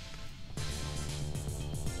them then.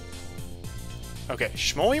 Okay,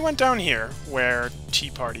 Shmoley went down here, where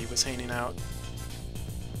Tea Party was hanging out.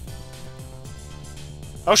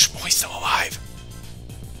 Oh, Shmoley's still alive!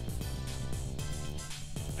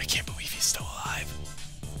 I can't believe he's still alive.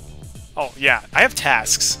 Oh, yeah, I have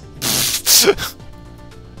tasks.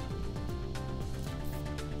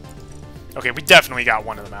 Okay, we definitely got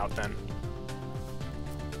one of them out then.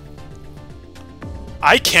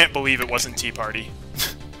 I can't believe it wasn't Tea Party.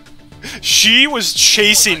 She was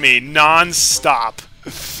chasing me non-stop.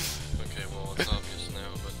 Okay, well, it's obvious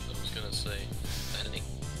now, but I was gonna say, I think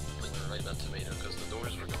we were right about Tomato, because the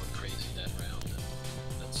doors were going crazy that round,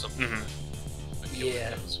 and that's something that a killer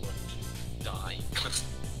does when you die, because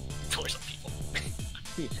doors are people.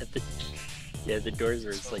 The doors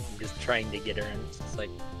are just like, just trying to get her, and it's just like,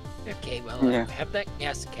 okay, well, I have that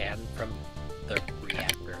gas can from the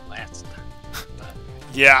reactor last time.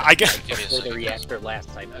 Yeah, I guess. Before the reactor last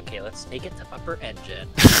time. Okay, let's take it to upper engine.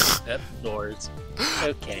 Up doors.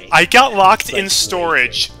 Okay. I got locked in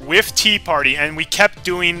storage with Tea Party, and we kept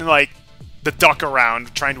doing like the duck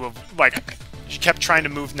around, trying to like. She kept trying to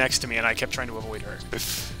move next to me, and I kept trying to avoid her.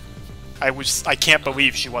 I can't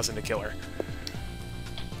believe she wasn't a killer.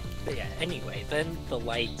 But yeah. Anyway, then the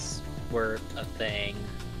lights were a thing,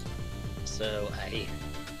 so I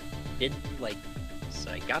did like.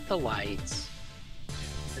 So I got the lights.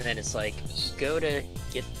 And then it's like, go to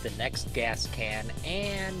get the next gas can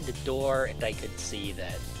and the door, and I could see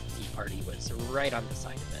that Tea Party was right on the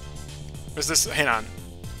side of it. Was this... Hang on.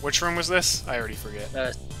 Which room was this? I already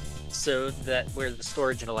forget. So that where the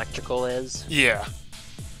storage and electrical is? Yeah.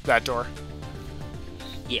 That door?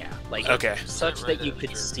 Yeah, like, okay. Such that you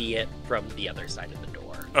could see it from the other side of the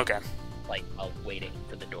door. Okay. Like, while waiting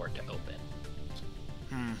for the door to open.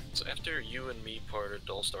 So after you and me parted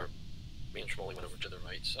Dullstar, me and Shmoley went over to the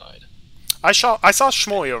right side. I saw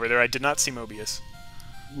Shmoley over there. I did not see Mobius.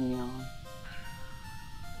 No.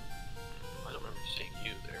 I don't remember seeing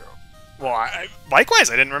you there. Well, likewise,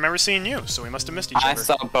 I didn't remember seeing you, so we must have missed each other. I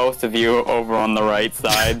saw both of you over on the right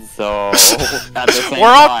side, so at the same We're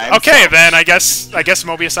all time. okay then. I guess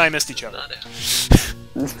Mobius and I missed each other. This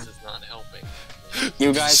is not helping.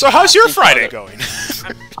 You guys. So how's your Friday going?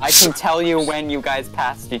 I can tell you when you guys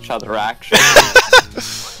passed each other, actually.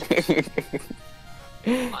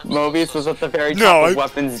 Mobius was at the very top of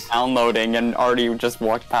weapons downloading, and Arty just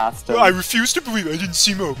walked past him. I refuse to believe I didn't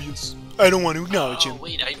see Mobius. I don't want to acknowledge him.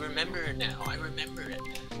 Wait, I remember now. I remember it.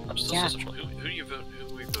 I'm still so who do you vote?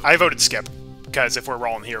 Who we vote? I voted Skip, because if we're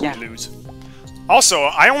rolling here, we lose. Also,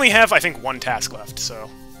 I only have, I think, one task left, so...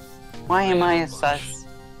 Why am I a sus?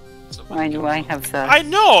 Why do I have sus? I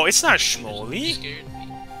know! It's not Shmoley!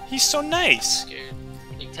 He's so nice!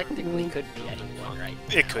 It technically could be anyone, right?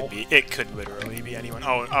 It could be. It could literally be anyone.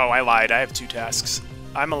 Oh, I lied. I have 2 tasks.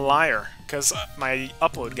 I'm a liar, because my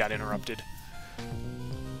upload got interrupted.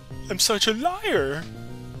 I'm such a liar!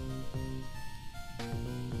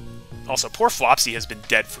 Also, poor Flopsy has been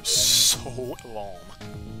dead for so long.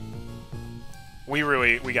 We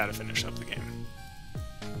gotta finish up the game.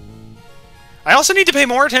 I also need to pay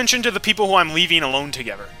more attention to the people who I'm leaving alone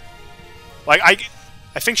together. Like,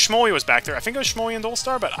 I think Shmoley was back there. I think it was Shmoley and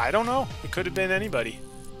Dullstar, but I don't know. It could have been anybody.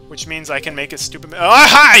 Which means I can make a stupid...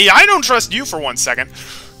 hi! I don't trust you for 1 second!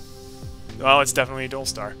 Well, it's definitely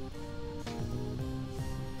Dullstar.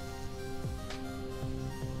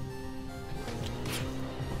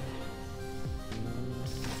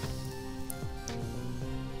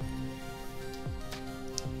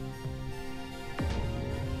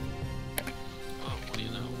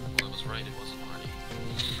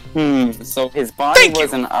 So his body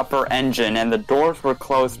was an upper engine, and the doors were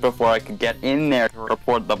closed before I could get in there to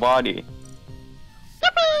report the body.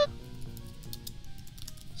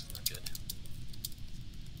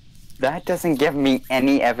 That doesn't give me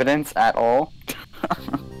any evidence at all.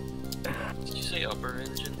 Did you say upper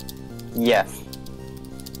engine? Yes.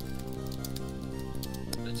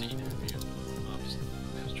 That's either of you. Obviously,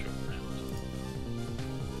 that's true around.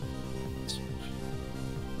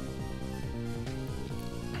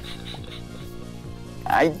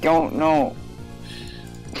 I don't know.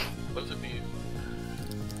 Both of you.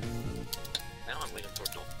 Now I'm leaning toward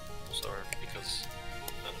Dullstar because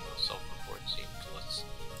none of the self-report seemed less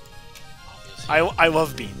obvious. I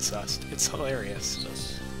love being sus. It's hilarious.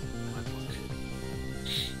 Sus. My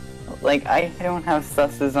book. Like, I don't have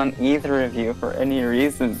susses on either of you for any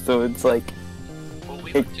reason, so it's like... Well,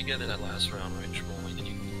 we worked together that last round, right, Shmoley? Did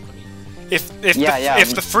you, I mean...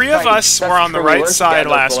 If the three of us were on the right side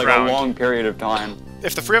last for, like, round... a long period of time.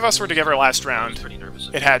 If the three of us were together last round,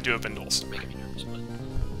 it had to have been Dullstar. Making me nervous, but...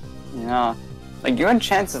 Yeah. Like, you had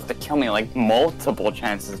chances to kill me, like, multiple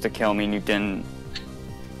chances to kill me, and you didn't.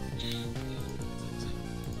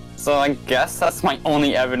 So I guess that's my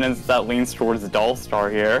only evidence that leans towards Dullstar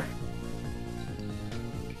here.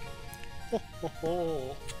 It's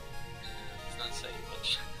not saying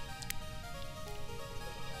much.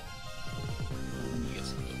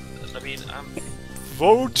 I mean, I'm...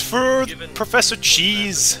 Vote for given Professor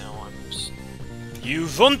Cheese. now, I'm just You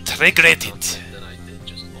won't regret it. that I did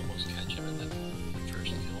just almost catch him in that first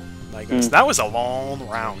kill. My goodness, that was a long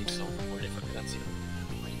round. Self-report, if I could, that's the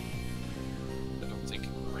right. I don't think the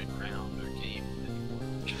right round or game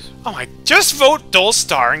anymore. Just Oh my! Just vote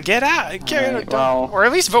Dullstar and get out. Alright, well. Or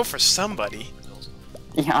at least vote for somebody.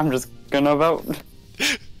 Yeah, I'm just gonna vote.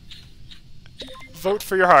 Vote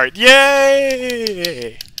for your heart.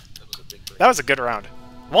 Yay! that was a big break. That was a good round.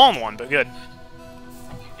 Long one, but good. You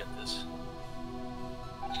get this.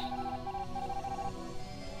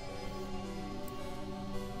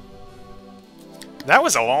 That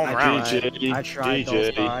was a long round. GG. I tried,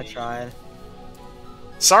 GG. Dullstar, I tried.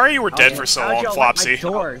 Sorry you were dead Okay, for so how'd long, y'all like my Flopsy.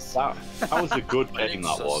 doors? That was a good game,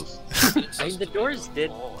 that was. I mean, the doors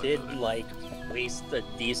did like waste a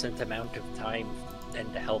decent amount of time and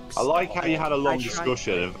help. I like how you had a long I tried-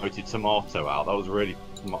 discussion and voted Tomato out. That was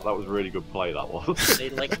really good play, that was.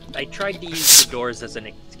 I tried to use the doors as an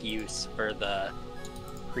excuse for the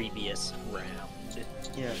previous round.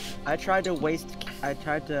 Yeah, I tried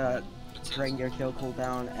to drain your kill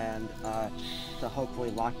cooldown and to hopefully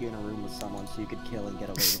lock you in a room with someone so you could kill and get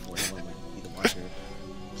away before anyone would be the marker.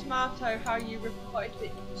 Tomato, how you reported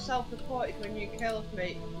it, self-reported when you killed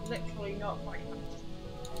me, literally not quite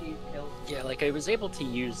you killed. Yeah, like I was able to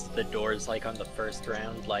use the doors like on the first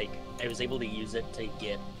round. Like I was able to use it to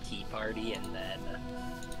get Tea Party and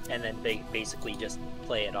then they basically just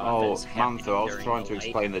play it off Oh, as happening Mantha, I was during trying the to night.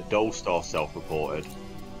 explain that Dullstar self-reported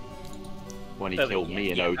when he Oh, killed yeah, me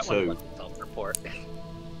in yeah, that one 02. wasn't self-report.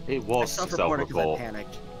 It I was self-reported because I self-report.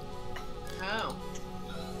 panicked. Oh.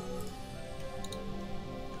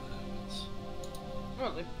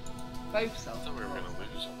 Well, they both I self. thought we were gonna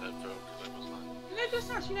lose on that vote because I was not. You know,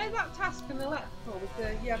 just actually, you know that task in electrical with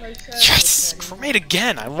the yellow circle? Yes! Cremate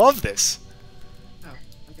again! I love this! Oh,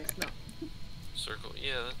 I guess not. Circle,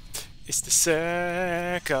 yeah. It's the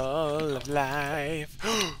circle of life.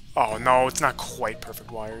 Oh no, it's not quite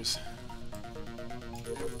perfect wires.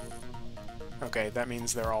 Okay, that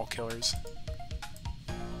means they're all killers.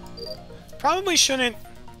 Probably shouldn't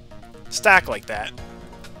stack like that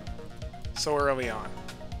so early on.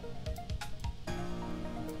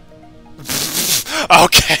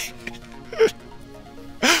 Okay.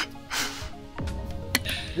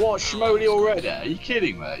 What, Shmoley already? Are you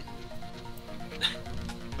kidding me?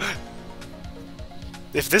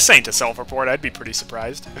 If this ain't a self-report, I'd be pretty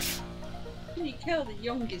surprised. You killed the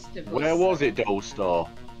youngest of us. Where was it, Dullstar?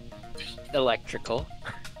 Electrical.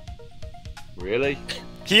 Really?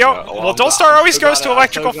 Well, Dullstar always goes to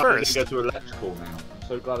electrical first. I'm so glad I didn't go to electrical now. I'm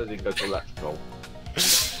so glad I didn't go to electrical.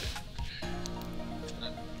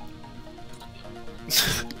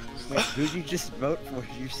 Wait, who'd you just vote for?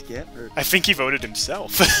 Did you skip or? I think he voted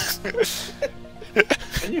himself.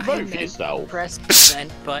 Can you vote for yourself? I pressed the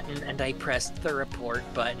vent button and I pressed the report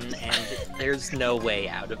button and there's no way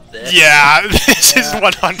out of this. Yeah, this is Yeah,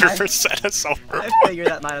 100% a self-report. I figured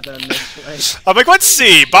that might have been a misplay. I'm like, let's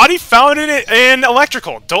see. Body found in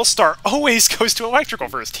electrical. Dullstar always goes to electrical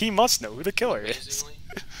first. He must know who the killer is.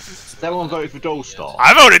 Everyone voted for Dullstar.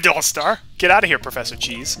 I voted Dullstar. Get out of here, Professor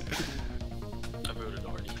Cheese. I voted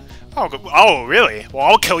Arty. Oh, really? Well,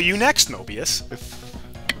 I'll kill you next, Mobius.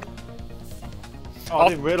 Oh, I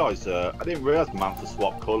didn't realise Mantha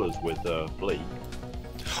swapped colours with Bleak.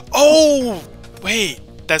 Oh, wait.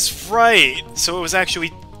 That's right. So it was actually...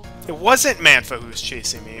 It wasn't Mantha who was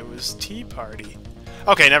chasing me. It was Tea Party.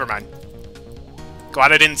 Okay, never mind.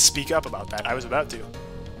 Glad I didn't speak up about that. I was about to.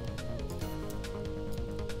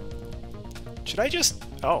 Should I just...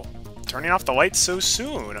 Oh. Turning off the lights so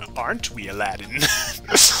soon. Aren't we, Aladdin?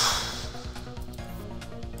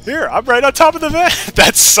 Here, I'm right on top of the vent.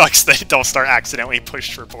 That sucks that Dullstar accidentally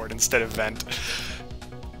pushed report instead of vent.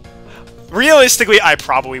 Realistically, I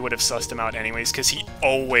probably would have sussed him out anyways, because he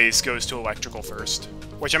always goes to electrical first.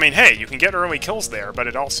 Which, I mean, hey, you can get early kills there, but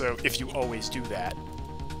it also, if you always do that.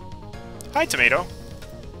 Hi, Tomato.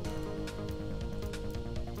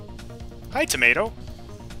 Hi, Tomato.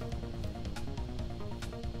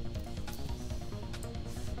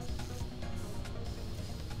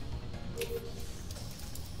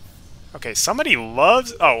 Okay, somebody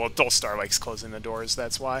loves... Oh, well, Dolstar likes closing the doors,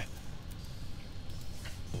 that's why.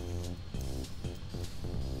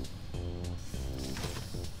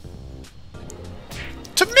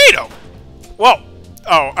 Tomato! Whoa!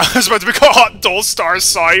 Oh, I was about to be called Dolstar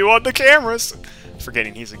saw you on the cameras.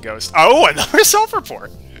 Forgetting he's a ghost. Oh, another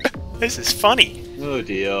self-report. This is funny. Oh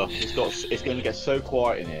dear, it's going to get so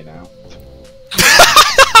quiet in here now.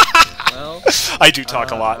 Well, I do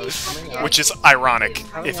talk a lot, which is ironic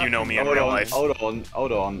if you know me in real life.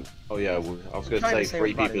 Hold on. Oh yeah, I was going to say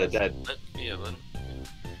 3 people are dead. Yeah,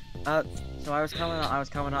 but... So I was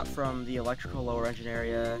coming up from the electrical lower engine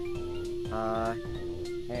area,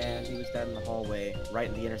 and he was dead in the hallway, right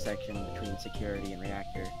in the intersection between security and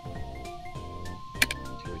reactor.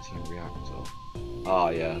 Security and reactor. Oh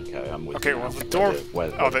yeah, okay, I'm with you. Okay, well the door...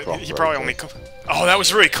 Where he probably only... Oh, that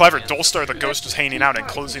was really clever. Dolstar, the ghost, was hanging out and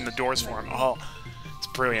closing the doors for him. Oh, it's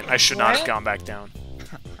brilliant. I should not have gone back down.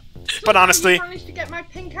 But honestly... I managed to get my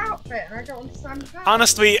pink outfit, and I don't understand how.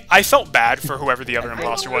 Honestly, I felt bad for whoever the other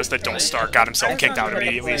imposter was that Dolstar got himself kicked out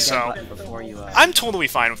immediately, so... I'm totally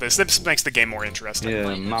fine with this. This makes the game more interesting.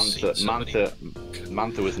 Yeah,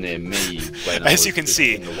 Mantha was near me. As you can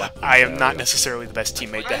see, I am not necessarily the best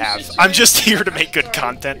teammate to have. I'm just here to make good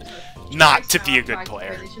content, not to be a good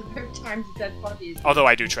player. Although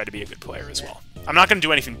I do try to be a good player as well. I'm not going to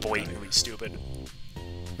do anything blatantly stupid.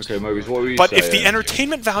 Okay, Mobius, what were you But saying? if the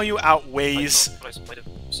entertainment value outweighs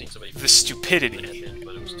the stupidity,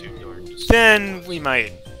 then we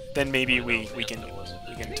might... Then maybe we can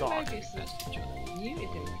talk.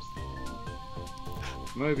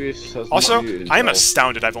 Mobius has Also, not I am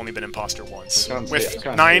astounded I've only been imposter once. With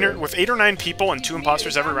 8 or 9 people and 2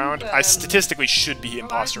 imposters every round, I statistically should be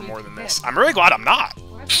imposter more than this. I'm really glad I'm not.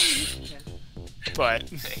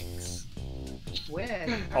 But...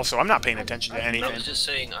 Also, I'm not paying attention to anything. I was just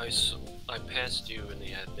saying, I passed you in the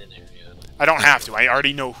admin area. I don't have to. I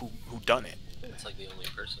already know who done it. It's like the only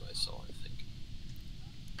person I saw, I think.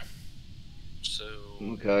 So...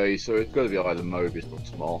 Okay, so it's got to be either Mobius or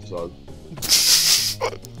Tomato.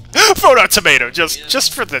 Vote out Tomato,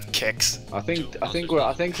 just for the kicks. I think we're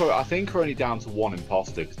only down to 1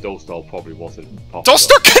 imposter because Dolstar probably wasn't imposter.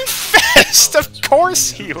 Dolstar confessed! Of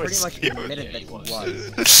course he was. Pretty much admitted that he was, right?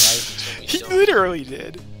 He literally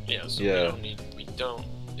did. Yeah. So Yeah. we don't.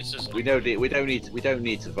 It's just. We don't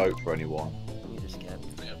need to vote for anyone. You just get...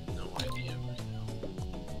 We have no idea right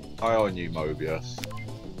now. I own you, Mobius.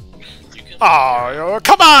 Oh,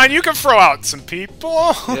 come on! You can throw out some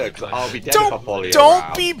people. Yeah, because I'll be dead if I follow you Don't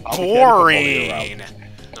around. be boring.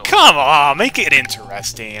 Come on, make it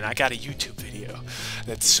interesting. I got a YouTube video.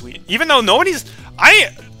 That's sweet. Even though nobody's...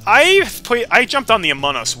 I jumped on the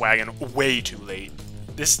Among Us wagon way too late.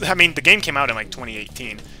 I mean, the game came out in like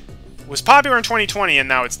 2018. It was popular in 2020 and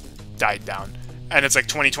now it's died down. And it's like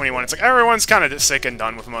 2021. It's like everyone's kind of sick and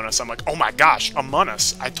done with Among Us. I'm like, oh my gosh, Among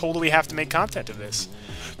Us. I totally have to make content of this.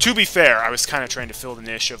 To be fair, I was kind of trying to fill the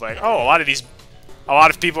niche of like, oh, a lot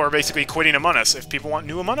of people are basically quitting Among Us. If people want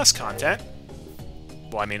new Among Us content,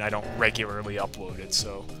 well, I mean, I don't regularly upload it,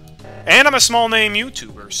 so. And I'm a small name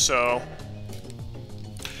YouTuber, so.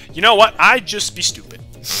 You know what? I'd just be stupid.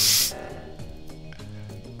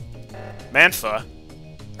 Mantha,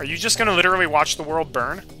 are you just gonna literally watch the world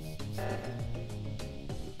burn?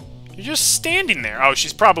 You're just standing there. Oh,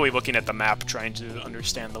 she's probably looking at the map, trying to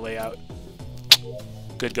understand the layout.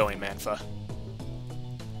 Good going, Mantha.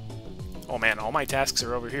 Oh man, all my tasks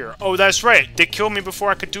are over here. Oh, that's right! They killed me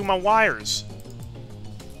before I could do my wires.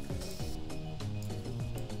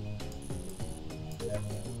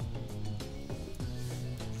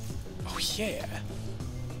 Oh yeah.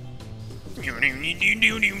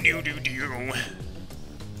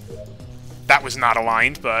 That was not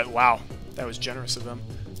aligned, but wow. That was generous of them.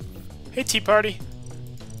 Hey, Tea Party.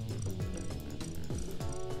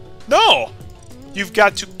 No! You've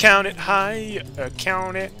got to count it higher,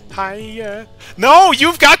 count it higher. No,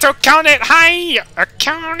 you've got to count it higher,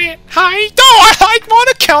 count it higher. No, I want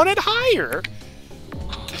to count it higher.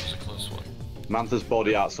 Oh, that was a close one. Mantha's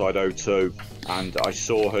body outside O2, and I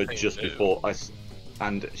saw her just before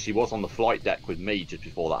and she was on the flight deck with me just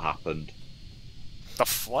before that happened. The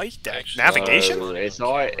flight deck? Navigation? It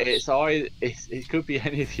could be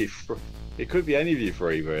any of you. It could be any of you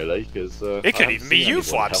 3, really, because it could even be you,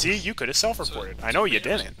 Flopsy. You could have self-reported. I know you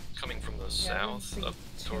didn't. Coming from the south, I up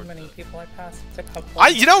too toward many the... people. I passed a couple.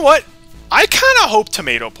 You know what? I kind of hope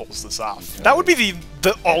Tomato pulls this off. That would be the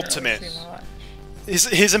Didn't really ultimate. see much.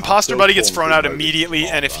 His imposter still buddy gets torn thrown out through Moses immediately,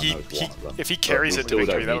 Mark, and if I he, know it's he one of them. if he But carries we it to still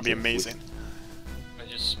victory, don't that would need be to- amazing. I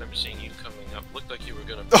just remember seeing you coming up. Looked like you were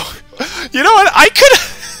gonna... You know what? I could.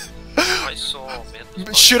 I saw...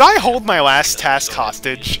 Man, Should I hold my last task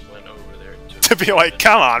hostage went over there to be like,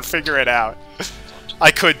 come on, figure it out?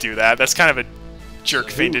 I could do that. That's kind of a jerk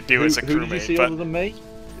thing to do as a Who did you crewmate, see but other than me?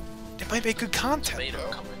 it might make good content. Tomato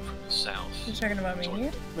Though. coming from the south. You talking about me?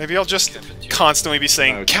 Maybe I'll just constantly be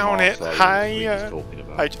saying, No, count it, Mark, hi. we were just talking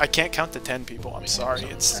about. I can't count to 10 people. I'm sorry.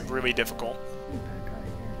 It's really difficult.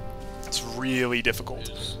 It's really difficult.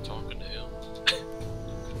 Who's talking to him?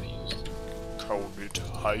 Confused. Count it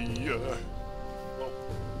higher.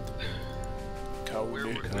 Count Where it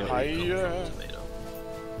would it come higher. from, Tomato?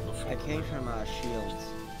 I came from Shields.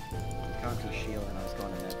 County Shield, and I was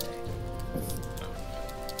going to that day.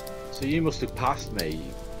 So you must have passed me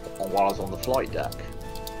while I was on the flight deck.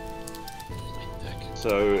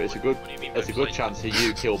 So it's a good What do you mean by it's a good flight chance that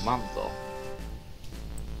you killed Mantha.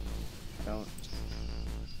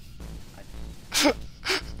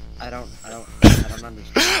 I don't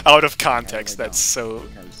understand. Out of context, I really that's so...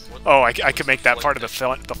 because Oh, I could make that part of the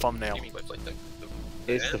thumbnail. What do you mean by flight deck?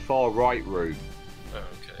 It's the far right room, Oh,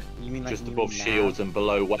 okay. you mean like just you above mean shields now? and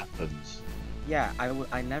below weapons. Yeah,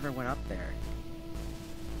 I never went up there.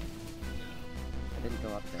 I didn't go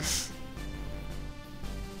up there.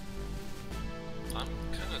 I'm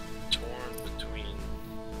kind of torn between...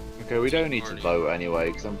 Okay, we don't need to vote anyway,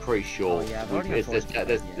 because I'm pretty sure Oh, yeah, voting there's, for there's,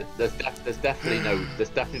 it, there's, there's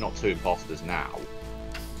definitely not two imposters now.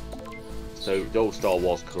 So Dolstar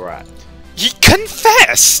was correct. He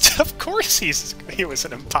confessed! Of course he was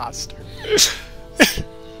an imposter.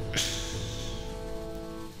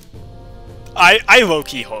 I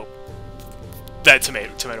low-key hope that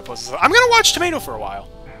Tomato pulls this off. I'm gonna watch Tomato for a while.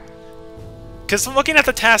 Because looking at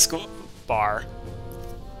the task bar...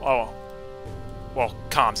 Oh. Well,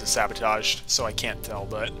 comms is sabotaged, so I can't tell,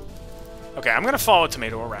 but... Okay, I'm gonna follow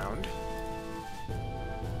Tomato around.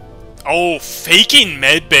 Oh, faking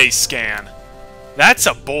medbay scan! That's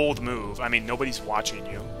a bold move. I mean, nobody's watching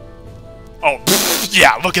you. Oh, pfft,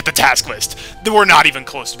 yeah, look at the task list. We're not even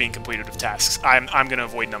close to being completed of tasks. I'm gonna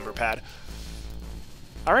avoid number pad.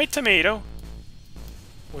 Alright, Tomato.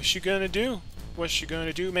 What's you gonna do? What's you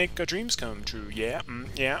gonna do? Make our dreams come true. Yeah,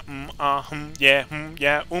 yeah, yeah,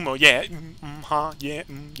 yeah, umo, yeah, ha, yeah,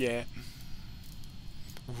 yeah.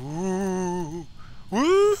 Woo,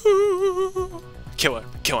 woo. Kill him,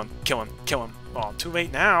 kill him, kill him, kill him. Oh, too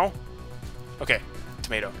late now. Okay,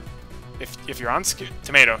 Tomato. If you're on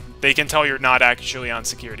Tomato, they can tell you're not actually on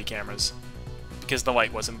security cameras because the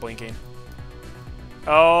light wasn't blinking.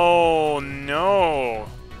 Oh no!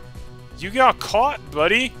 You got caught,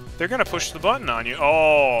 buddy. They're gonna push the button on you.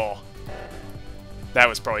 Oh, that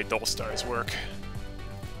was probably Dolstar's work.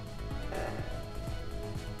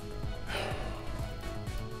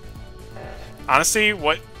 Honestly,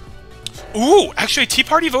 what? Ooh, actually, Tea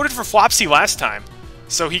Party voted for Flopsy last time.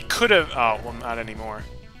 So he could have... Oh, well, not anymore.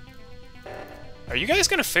 Are you guys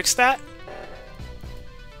gonna fix that?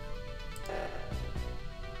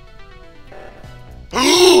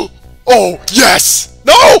 Oh, yes!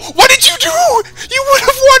 No! What did you do? You would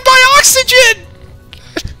have won by oxygen!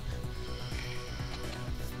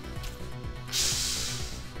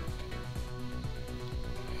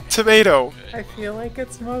 Tomato. I feel like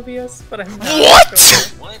it's Mobius, but I'm not What?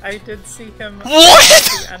 sure. I did see him What?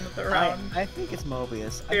 at the end of the round. I think it's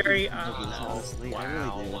Mobius. Very, I think it's Mobius, honestly. I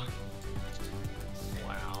really do.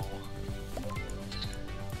 Wow.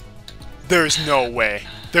 There's no way.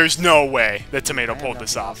 There's no way that Tomato I have pulled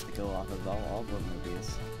this nothing off. else to go off of. I'll vote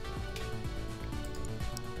Mobius.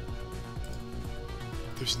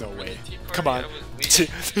 There's no way. Tea Party, Come on. I was-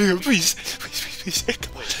 Please, please,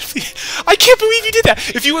 come on. Please. I can't believe you did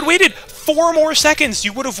that. If you had waited 4 more seconds,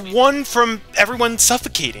 you would have won from everyone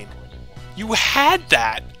suffocating. You had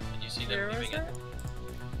that. Did you see Where them was leaving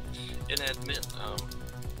it? in admin?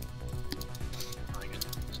 My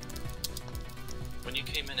goodness. When you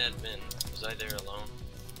came in admin, was I there alone?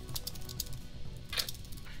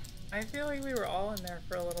 I feel like we were all in there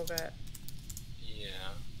for a little bit. Yeah.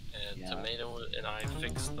 And Yeah. Tomato and I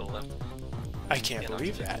fixed the left. I can't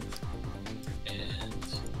believe that. And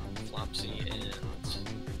Flopsy and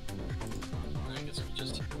I guess we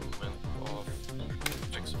just went off,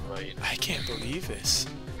 fixed the right. I can't believe this.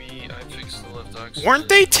 I fixed the left oxygen. Weren't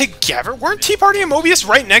they together? Weren't Tea Party and Mobius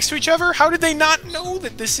right next to each other? How did they not know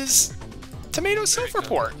that this is Tomato's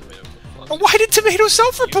self-report? Why did Tomato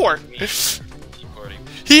self-report? Tea Party.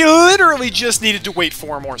 He literally just needed to wait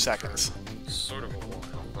 4 more seconds.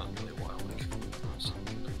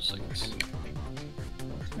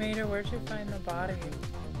 Tomato, where'd you find the body?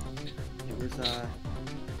 It was in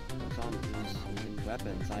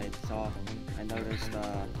weapons. I noticed,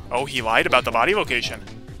 Oh, he lied about the body location.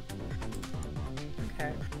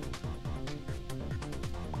 Okay.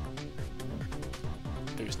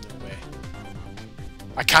 There's no way.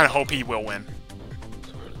 I kind of hope he will win.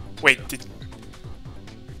 Wait, did...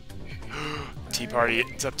 Tea Party,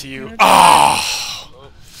 it's up to you. Oh!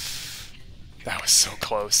 That was so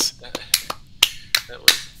close. That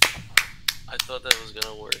was... I thought that was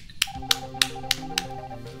gonna work.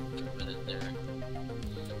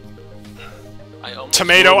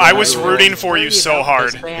 Tomato, I was rooting for you so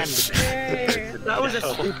hard. That was a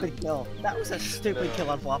stupid kill. That was a stupid kill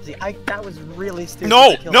on Flopsy. That was really stupid.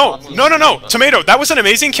 No! Tomato, that was an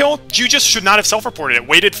amazing kill. You just should not have self-reported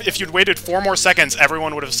it. If you'd waited 4 more seconds,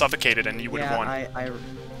 everyone would have suffocated and you would have won.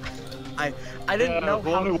 I didn't know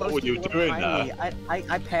how close what you were doing there.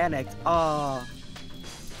 I panicked. Oh.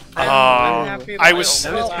 I was...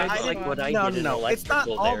 No, it's not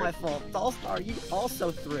all my fault. Dollstar, you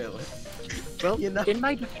also threw. Well, you know.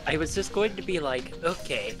 I was just going to be like,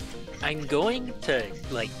 okay, I'm going to,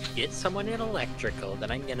 like, get someone in electrical,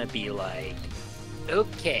 then I'm gonna be like,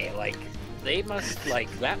 okay, like, they must,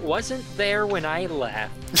 like, that wasn't there when I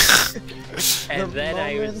left. And then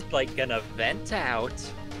I was, like, gonna vent out,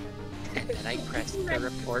 and then I pressed the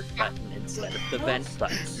report button instead of the vent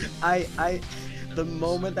button. The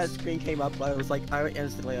moment that screen came up, I was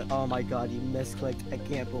instantly like, oh my god, you misclicked, I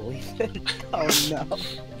can't believe it. Oh no.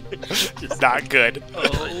 It's not good.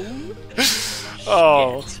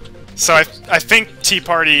 Oh. So I think Tea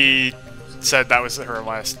Party said that was her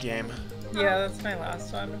last game. Yeah, that's my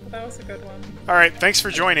last one, but that was a good one. Alright, thanks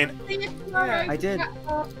for joining. I did.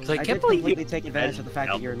 So I can't believe completely you take advantage of the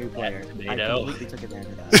fact that you're a new player. I completely took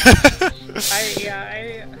advantage of that.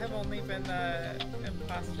 I have only been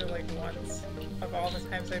imposter like once of all the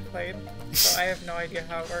times I played, so I have no idea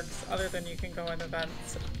how it works, other than you can go in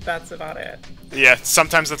events. That's about it. Yeah,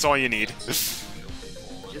 sometimes that's all you need.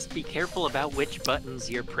 Just be careful about which buttons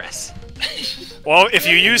you're pressing. Well, if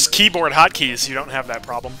you use keyboard hotkeys, you don't have that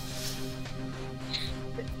problem.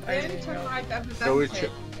 Shall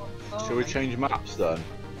we change maps then?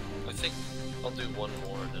 I think I'll do one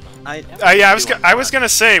more and then yeah, I was gonna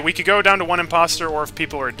say we could go down to 1 imposter, or if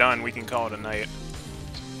people are done, we can call it a night.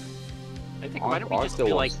 I think why don't we just do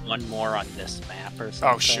like one more on this map or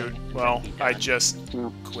something? Oh shoot! Well, I just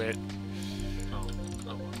quit.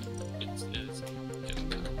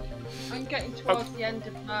 I'm getting towards the end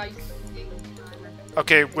of my...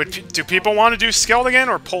 Okay, do people want to do Skeld again,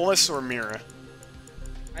 or Polis, or Mira?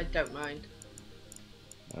 I don't mind.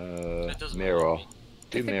 Mirror.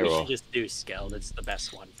 Do Mirror. We should just do Skeld. It's the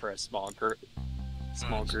best one for a small group.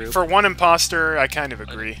 For 1 imposter, I kind of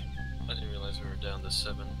agree. I didn't realize we were down to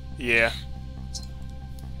 7. Yeah.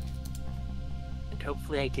 And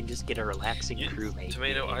hopefully I can just get a relaxing crewmate.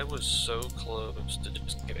 Tomato, I was so close to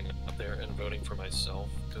just getting up there and voting for myself,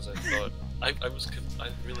 because I thought... I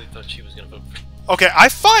really thought she was gonna vote for... Okay,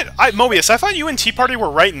 Mobius, I thought you and Tea Party were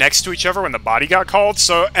right next to each other when the body got called,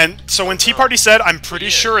 so when Tea Party said, I'm pretty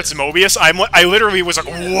sure it's Mobius, I literally was like,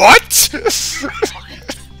 what?!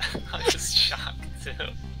 I was shocked, too.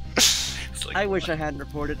 Like, I wish I hadn't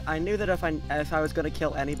reported. I knew that if I was gonna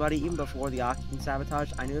kill anybody, even before the Oxygen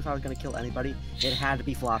sabotage, I knew if I was gonna kill anybody, it had to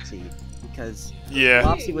be Flopsy. Because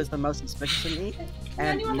Flopsy was the most suspicious of me,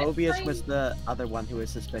 and Mobius was the other one who was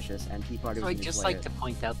suspicious, and Tea Party was I'd just like to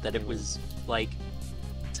point out that it was, like,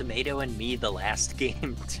 Tomato and me the last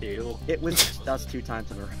game, too. It was us 2 times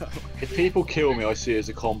in a row. If people kill me, I see it as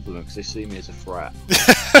a compliment, because they see me as a threat.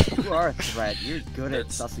 You are a threat. You're good at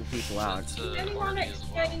sussing people out. Did anyone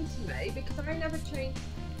explain to me, because I never changed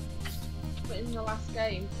in the last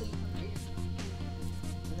game,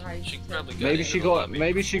 Maybe she got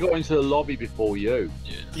into the lobby before you.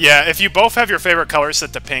 Yeah, if you both have your favorite color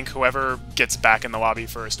set to pink, whoever gets back in the lobby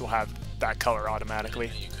first will have that color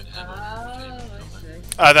automatically.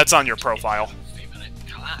 That's on your profile.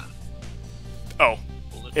 Oh,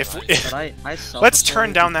 let's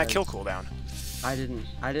turn down that kill cooldown. I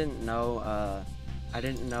didn't know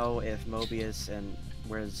if Mobius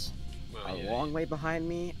was a long way behind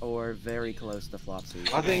me or very close to Flopsy.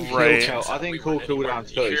 I think cool cooldown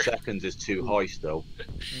 30 seconds is too high still.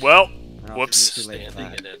 Well, whoops.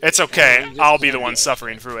 It's okay. I'll be the one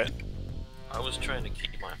suffering through it. I was trying to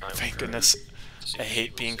keep my eye. Thank goodness. I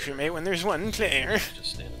hate being crewmate when there's 1 player.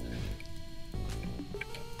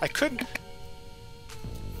 I could.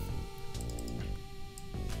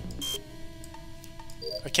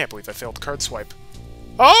 I can't believe I failed card swipe.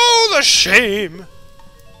 Oh, the shame!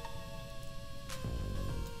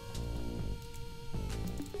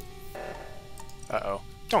 Uh-oh.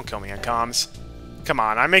 Don't kill me on comms. Come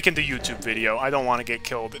on, I'm making the YouTube video. I don't want to get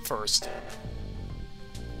killed at first.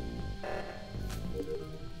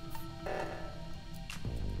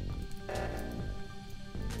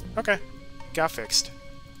 Okay. Got fixed.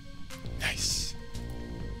 Nice.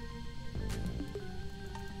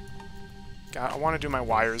 I want to do my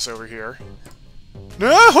wires over here.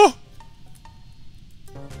 No!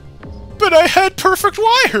 But I had perfect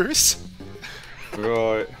wires!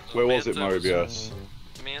 Right. Where was it, Mobius?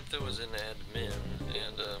 Mantha was in admin,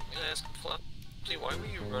 and I asked Flopsy, why were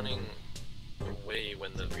you running away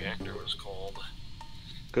when the reactor was called?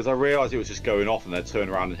 Because I realised it was just going off and then turn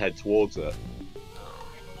around and head towards it. Oh,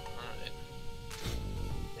 alright.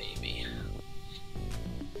 Maybe.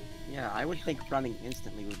 Yeah, I would think running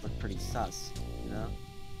instantly would look pretty sus, you know?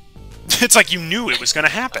 It's like you knew it was gonna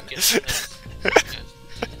happen.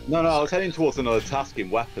 No, I was heading towards another task in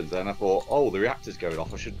weapons, and I thought, oh, the reactor's going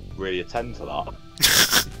off, I should really attend to that.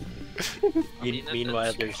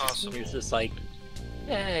 Meanwhile, there's just like,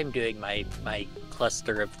 I'm doing my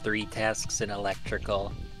cluster of 3 tasks in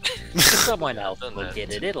electrical. Someone else will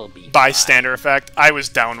get it, it'll be Bystander effect. I was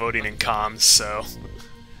downloading in comms, so...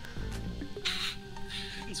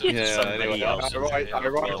 Yeah, anyway, I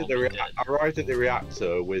arrived at the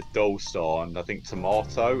reactor with Dolstar and I think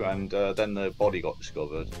Tomato, and then the body got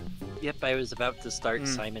discovered. Yep, I was about to start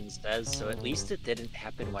Simon Says, so at least it didn't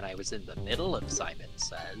happen when I was in the middle of Simon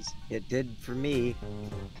Says. It did for me.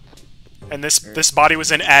 And this body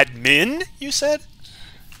was in admin, you said?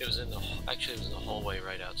 It was in the actually it was in the hallway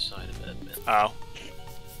right outside of admin. Oh,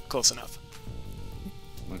 close enough.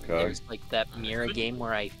 Okay. It was like that mirror game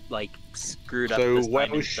where I like screwed up. So where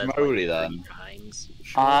was Shmoley then?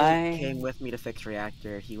 Shmoley came with me to fix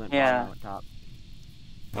reactor. He went bottom on top.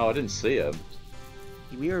 Oh, I didn't see him.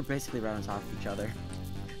 We were basically right on top of each other.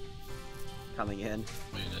 Coming in.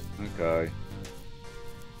 Okay.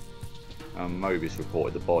 Mobius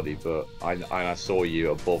reported the body, but I saw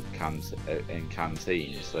you above in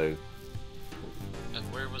canteen, so... And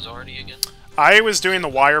where was Arty again? I was doing the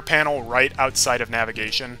wire panel right outside of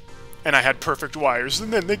navigation, and I had perfect wires,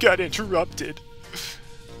 and then they got interrupted.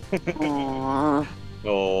 Oh,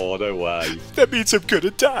 no way. That means I'm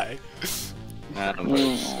gonna die. I'm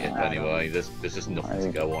gonna skip anyway. There's just nothing to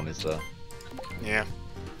go on, is there? Yeah.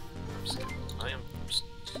 I am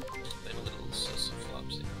a little sus of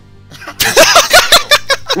Flopsy.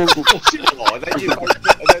 Oh, then you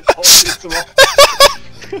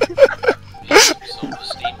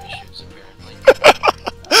Self-esteem issues, apparently.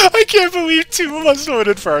 I can't believe 2 of us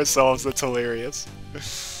voted for ourselves. That's hilarious.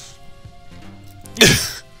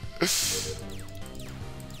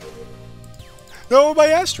 No, my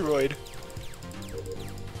asteroid.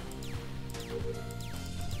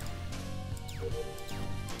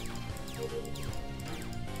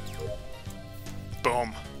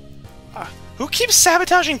 Boom. Who keeps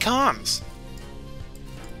sabotaging comms?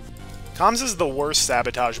 Comms is the worst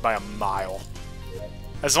sabotage by a mile.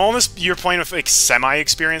 As long as you're playing with like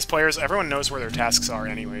semi-experienced players, everyone knows where their tasks are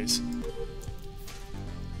anyways.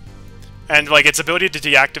 And like its ability to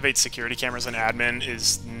deactivate security cameras in admin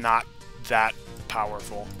is not that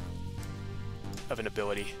powerful of an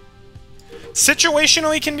ability.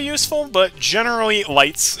 Situationally can be useful, but generally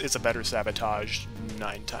lights is a better sabotage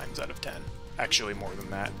 9 times out of 10. Actually more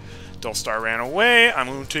than that. Dullstar ran away, I'm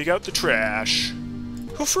going to take out the trash.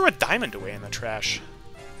 Who threw a diamond away in the trash?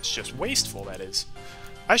 It's just wasteful, that is.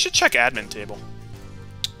 I should check admin table.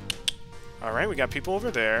 Alright, we got people over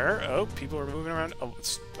there. Oh, people are moving around. Oh,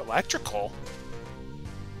 it's electrical.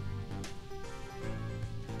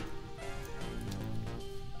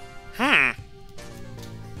 No.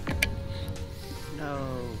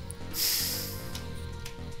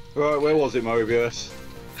 Right, where was it, Mobius?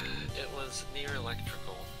 It was near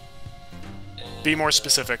electrical. And, Be more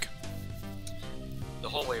specific. The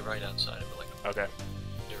hallway right outside of electrical. Okay.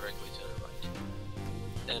 Directly to the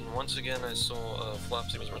right. And once again, I saw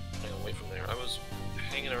Flopsy was running away from there. I was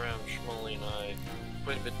hanging around Shmoley and I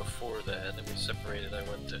quite a bit before that, and we separated. I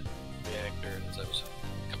went to reactor, and as I was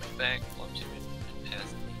coming back, Flopsy went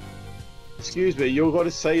past me. Excuse me, you've got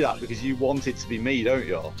to say that because you want it to be me, don't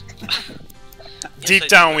you? Deep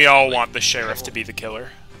down, we all want the sheriff to be the killer.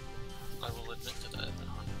 I will admit to that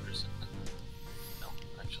 100%. No,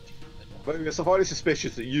 actually, I don't. Mobius, I find it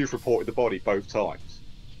suspicious that you've reported the body both times.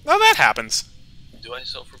 Well, that happens. Do I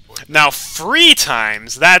self-report? Now, 3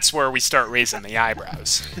 times, that's where we start raising the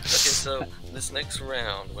eyebrows. Okay, so this next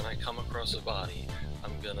round, when I come across a body,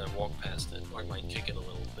 I'm gonna walk past it, or I might kick it a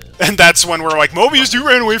little bit. And that's when we're like, Mobius, you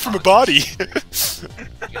ran away from a body. You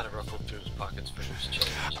gotta ruffle through his pockets for his change.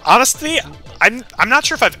 Honestly, I'm not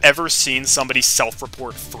sure if I've ever seen somebody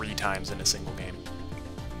self-report 3 times in a single game.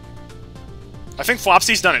 I think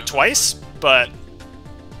Flopsy's done it twice, but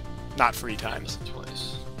not 3 times.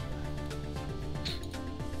 Twice.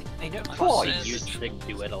 I know Oh, Flopsy used to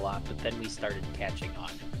do it a lot, but then we started catching on.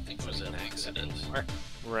 I think it was an accident.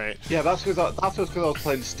 Right. Yeah, that's because I was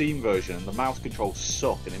playing the Steam version, and the mouse controls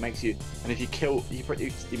suck, and it makes you. And if you kill, you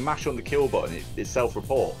mash on the kill button, it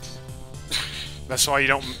self-reports. That's why you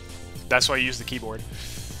don't. That's why you use the keyboard,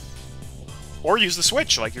 or use the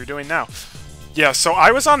Switch like you're doing now. Yeah. So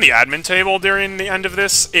I was on the admin table during the end of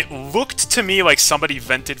this. It looked to me like somebody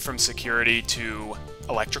vented from security to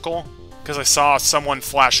electrical, because I saw someone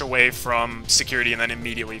flash away from security and then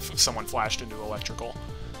immediately someone flashed into electrical.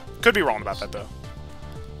 Could be wrong about that though.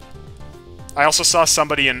 I also saw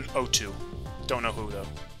somebody in O2. Don't know who, though.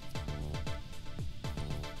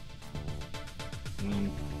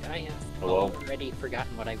 I have Hello? already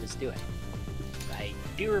forgotten what I was doing. I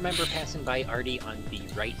do remember passing by Arty on the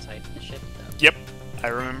right side of the ship, though. Yep, I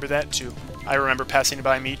remember that, too. I remember passing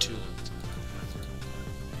by me, too.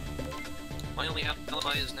 My only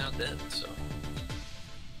alibi is now dead, so...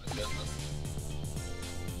 I've got nothing.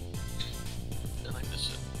 And I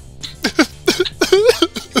miss it.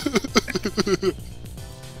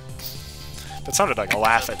 That sounded like a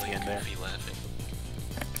laugh at the end there. Be laughing.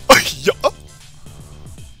 Yeah.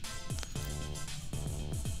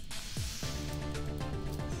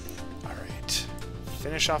 Alright.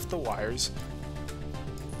 Finish off the wires.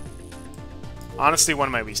 Honestly, one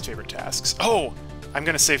of my least favorite tasks. Oh! I'm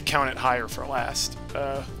gonna save count it higher for last.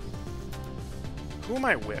 Who am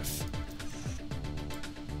I with?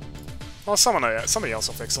 Well, somebody else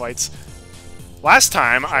will fix lights. Last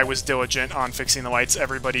time I was diligent on fixing the lights,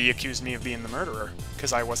 everybody accused me of being the murderer,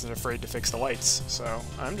 because I wasn't afraid to fix the lights, so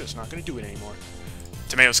I'm just not going to do it anymore.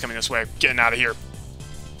 Tomato's coming this way. Getting out of here.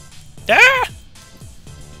 Ah!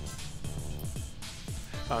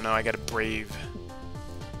 Oh no, I got to brave.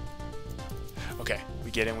 Okay, we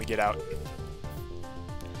get in, we get out.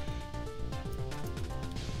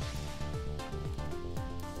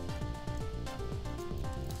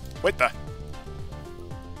 What the?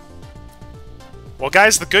 Well,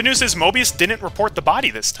 guys, the good news is Mobius didn't report the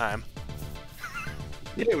body this time.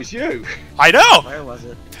 Yeah, it was you. I know! Where was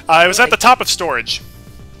it? It was at the top of storage.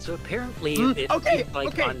 So apparently, it seems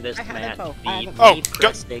like on this map, Oh,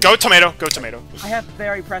 go Tomato, go Tomato. I have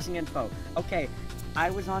very pressing info. Okay,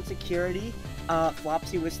 I was on security.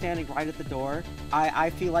 Flopsy was standing right at the door.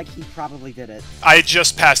 I feel like he probably did it. I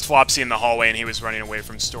just passed Flopsy in the hallway and he was running away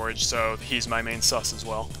from storage, so he's my main sus as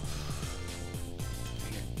well.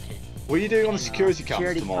 What are you doing on the security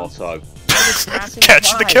cams, Tomato?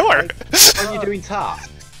 Catch the killer! What are you doing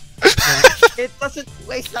tasks? It doesn't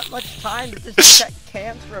waste that much time to just check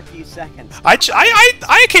cams for a few seconds. I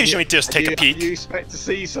occasionally just take a peek. Do you expect to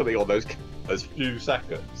see something on those few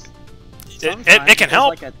seconds? It can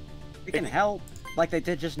help. It can help, like they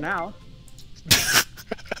did just now.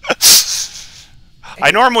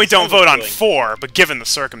 I normally don't vote on 4, but given the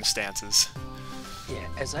circumstances. Yeah,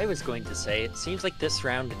 as I was going to say, it seems like this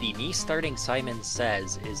round, the me starting Simon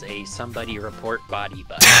Says is a somebody report body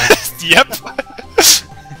bug. Yep.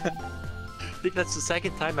 I think that's the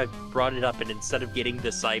second time I've brought it up, and instead of getting the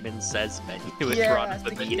Simon Says menu, it brought up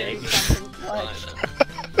the meeting.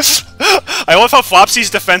 I love how Flopsy's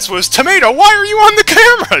defense was, Tomato, why are you on the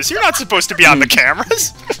cameras? You're not supposed to be on the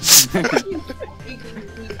cameras. I'm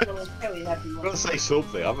gonna say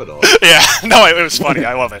something, haven't I? Yeah, no, it was funny.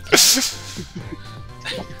 I love it.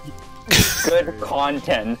 Good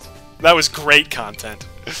content. That was great content.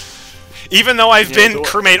 Even though I've been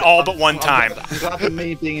crewmate all but one time. I'm glad that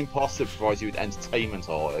me being imposter provides you with entertainment,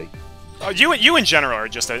 Arty. You in general are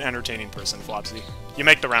just an entertaining person, Flopsy. You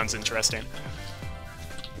make the rounds interesting.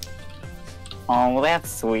 Oh, well,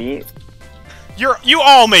 that's sweet. You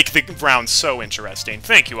all make the rounds so interesting.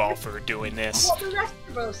 Thank you all for doing this. What the rest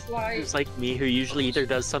of us like? It's like me, who usually either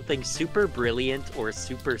does something super brilliant or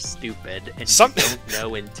super stupid, and you don't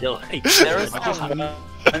know until I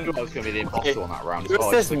I knew I was going to be the imposter on that round as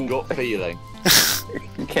well. It's a gut feeling.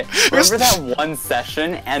 Okay, remember that one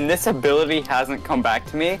session, and this ability hasn't come back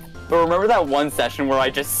to me, but remember that one session where I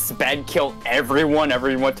just sped killed everyone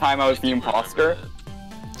every one time I was the imposter?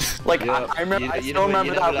 Like, Yeah, I still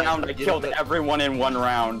remember that round. I killed everyone in one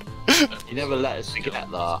round. You never let us get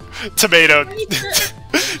that. Tomato.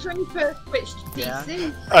 When you first switched to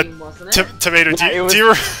PC, wasn't it? Tomato, Yeah,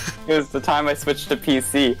 it was the time I switched to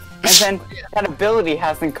PC. And then that ability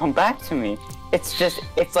hasn't come back to me.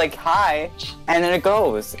 it's like hi, and then it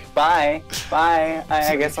goes bye, bye.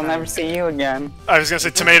 I guess I'll never see you again. I was gonna say,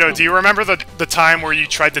 Tomato, do you remember the time where you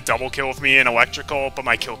tried to double kill with me in electrical, but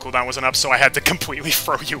my kill cooldown wasn't up, so I had to completely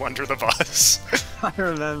throw you under the bus? I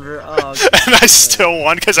remember. Oh. And I still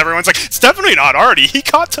won because everyone's like, it's definitely not Arty. He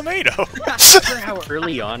caught Tomato. Remember how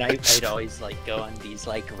early on I'd always like go on these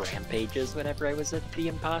like rampages whenever I was the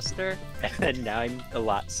imposter, and now I'm a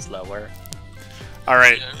lot slower. All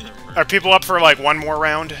right, are people up for like one more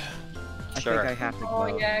round? Sure. I think I have to go.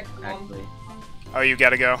 Oh, yeah, come on. actually. Oh, you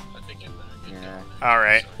gotta go. I think I'm Yeah. All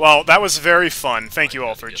right. Well, that was very fun. Thank you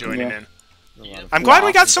all for joining Yeah. in. a lot of I'm fun. glad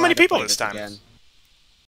we got I'm so glad many to people play this time. again.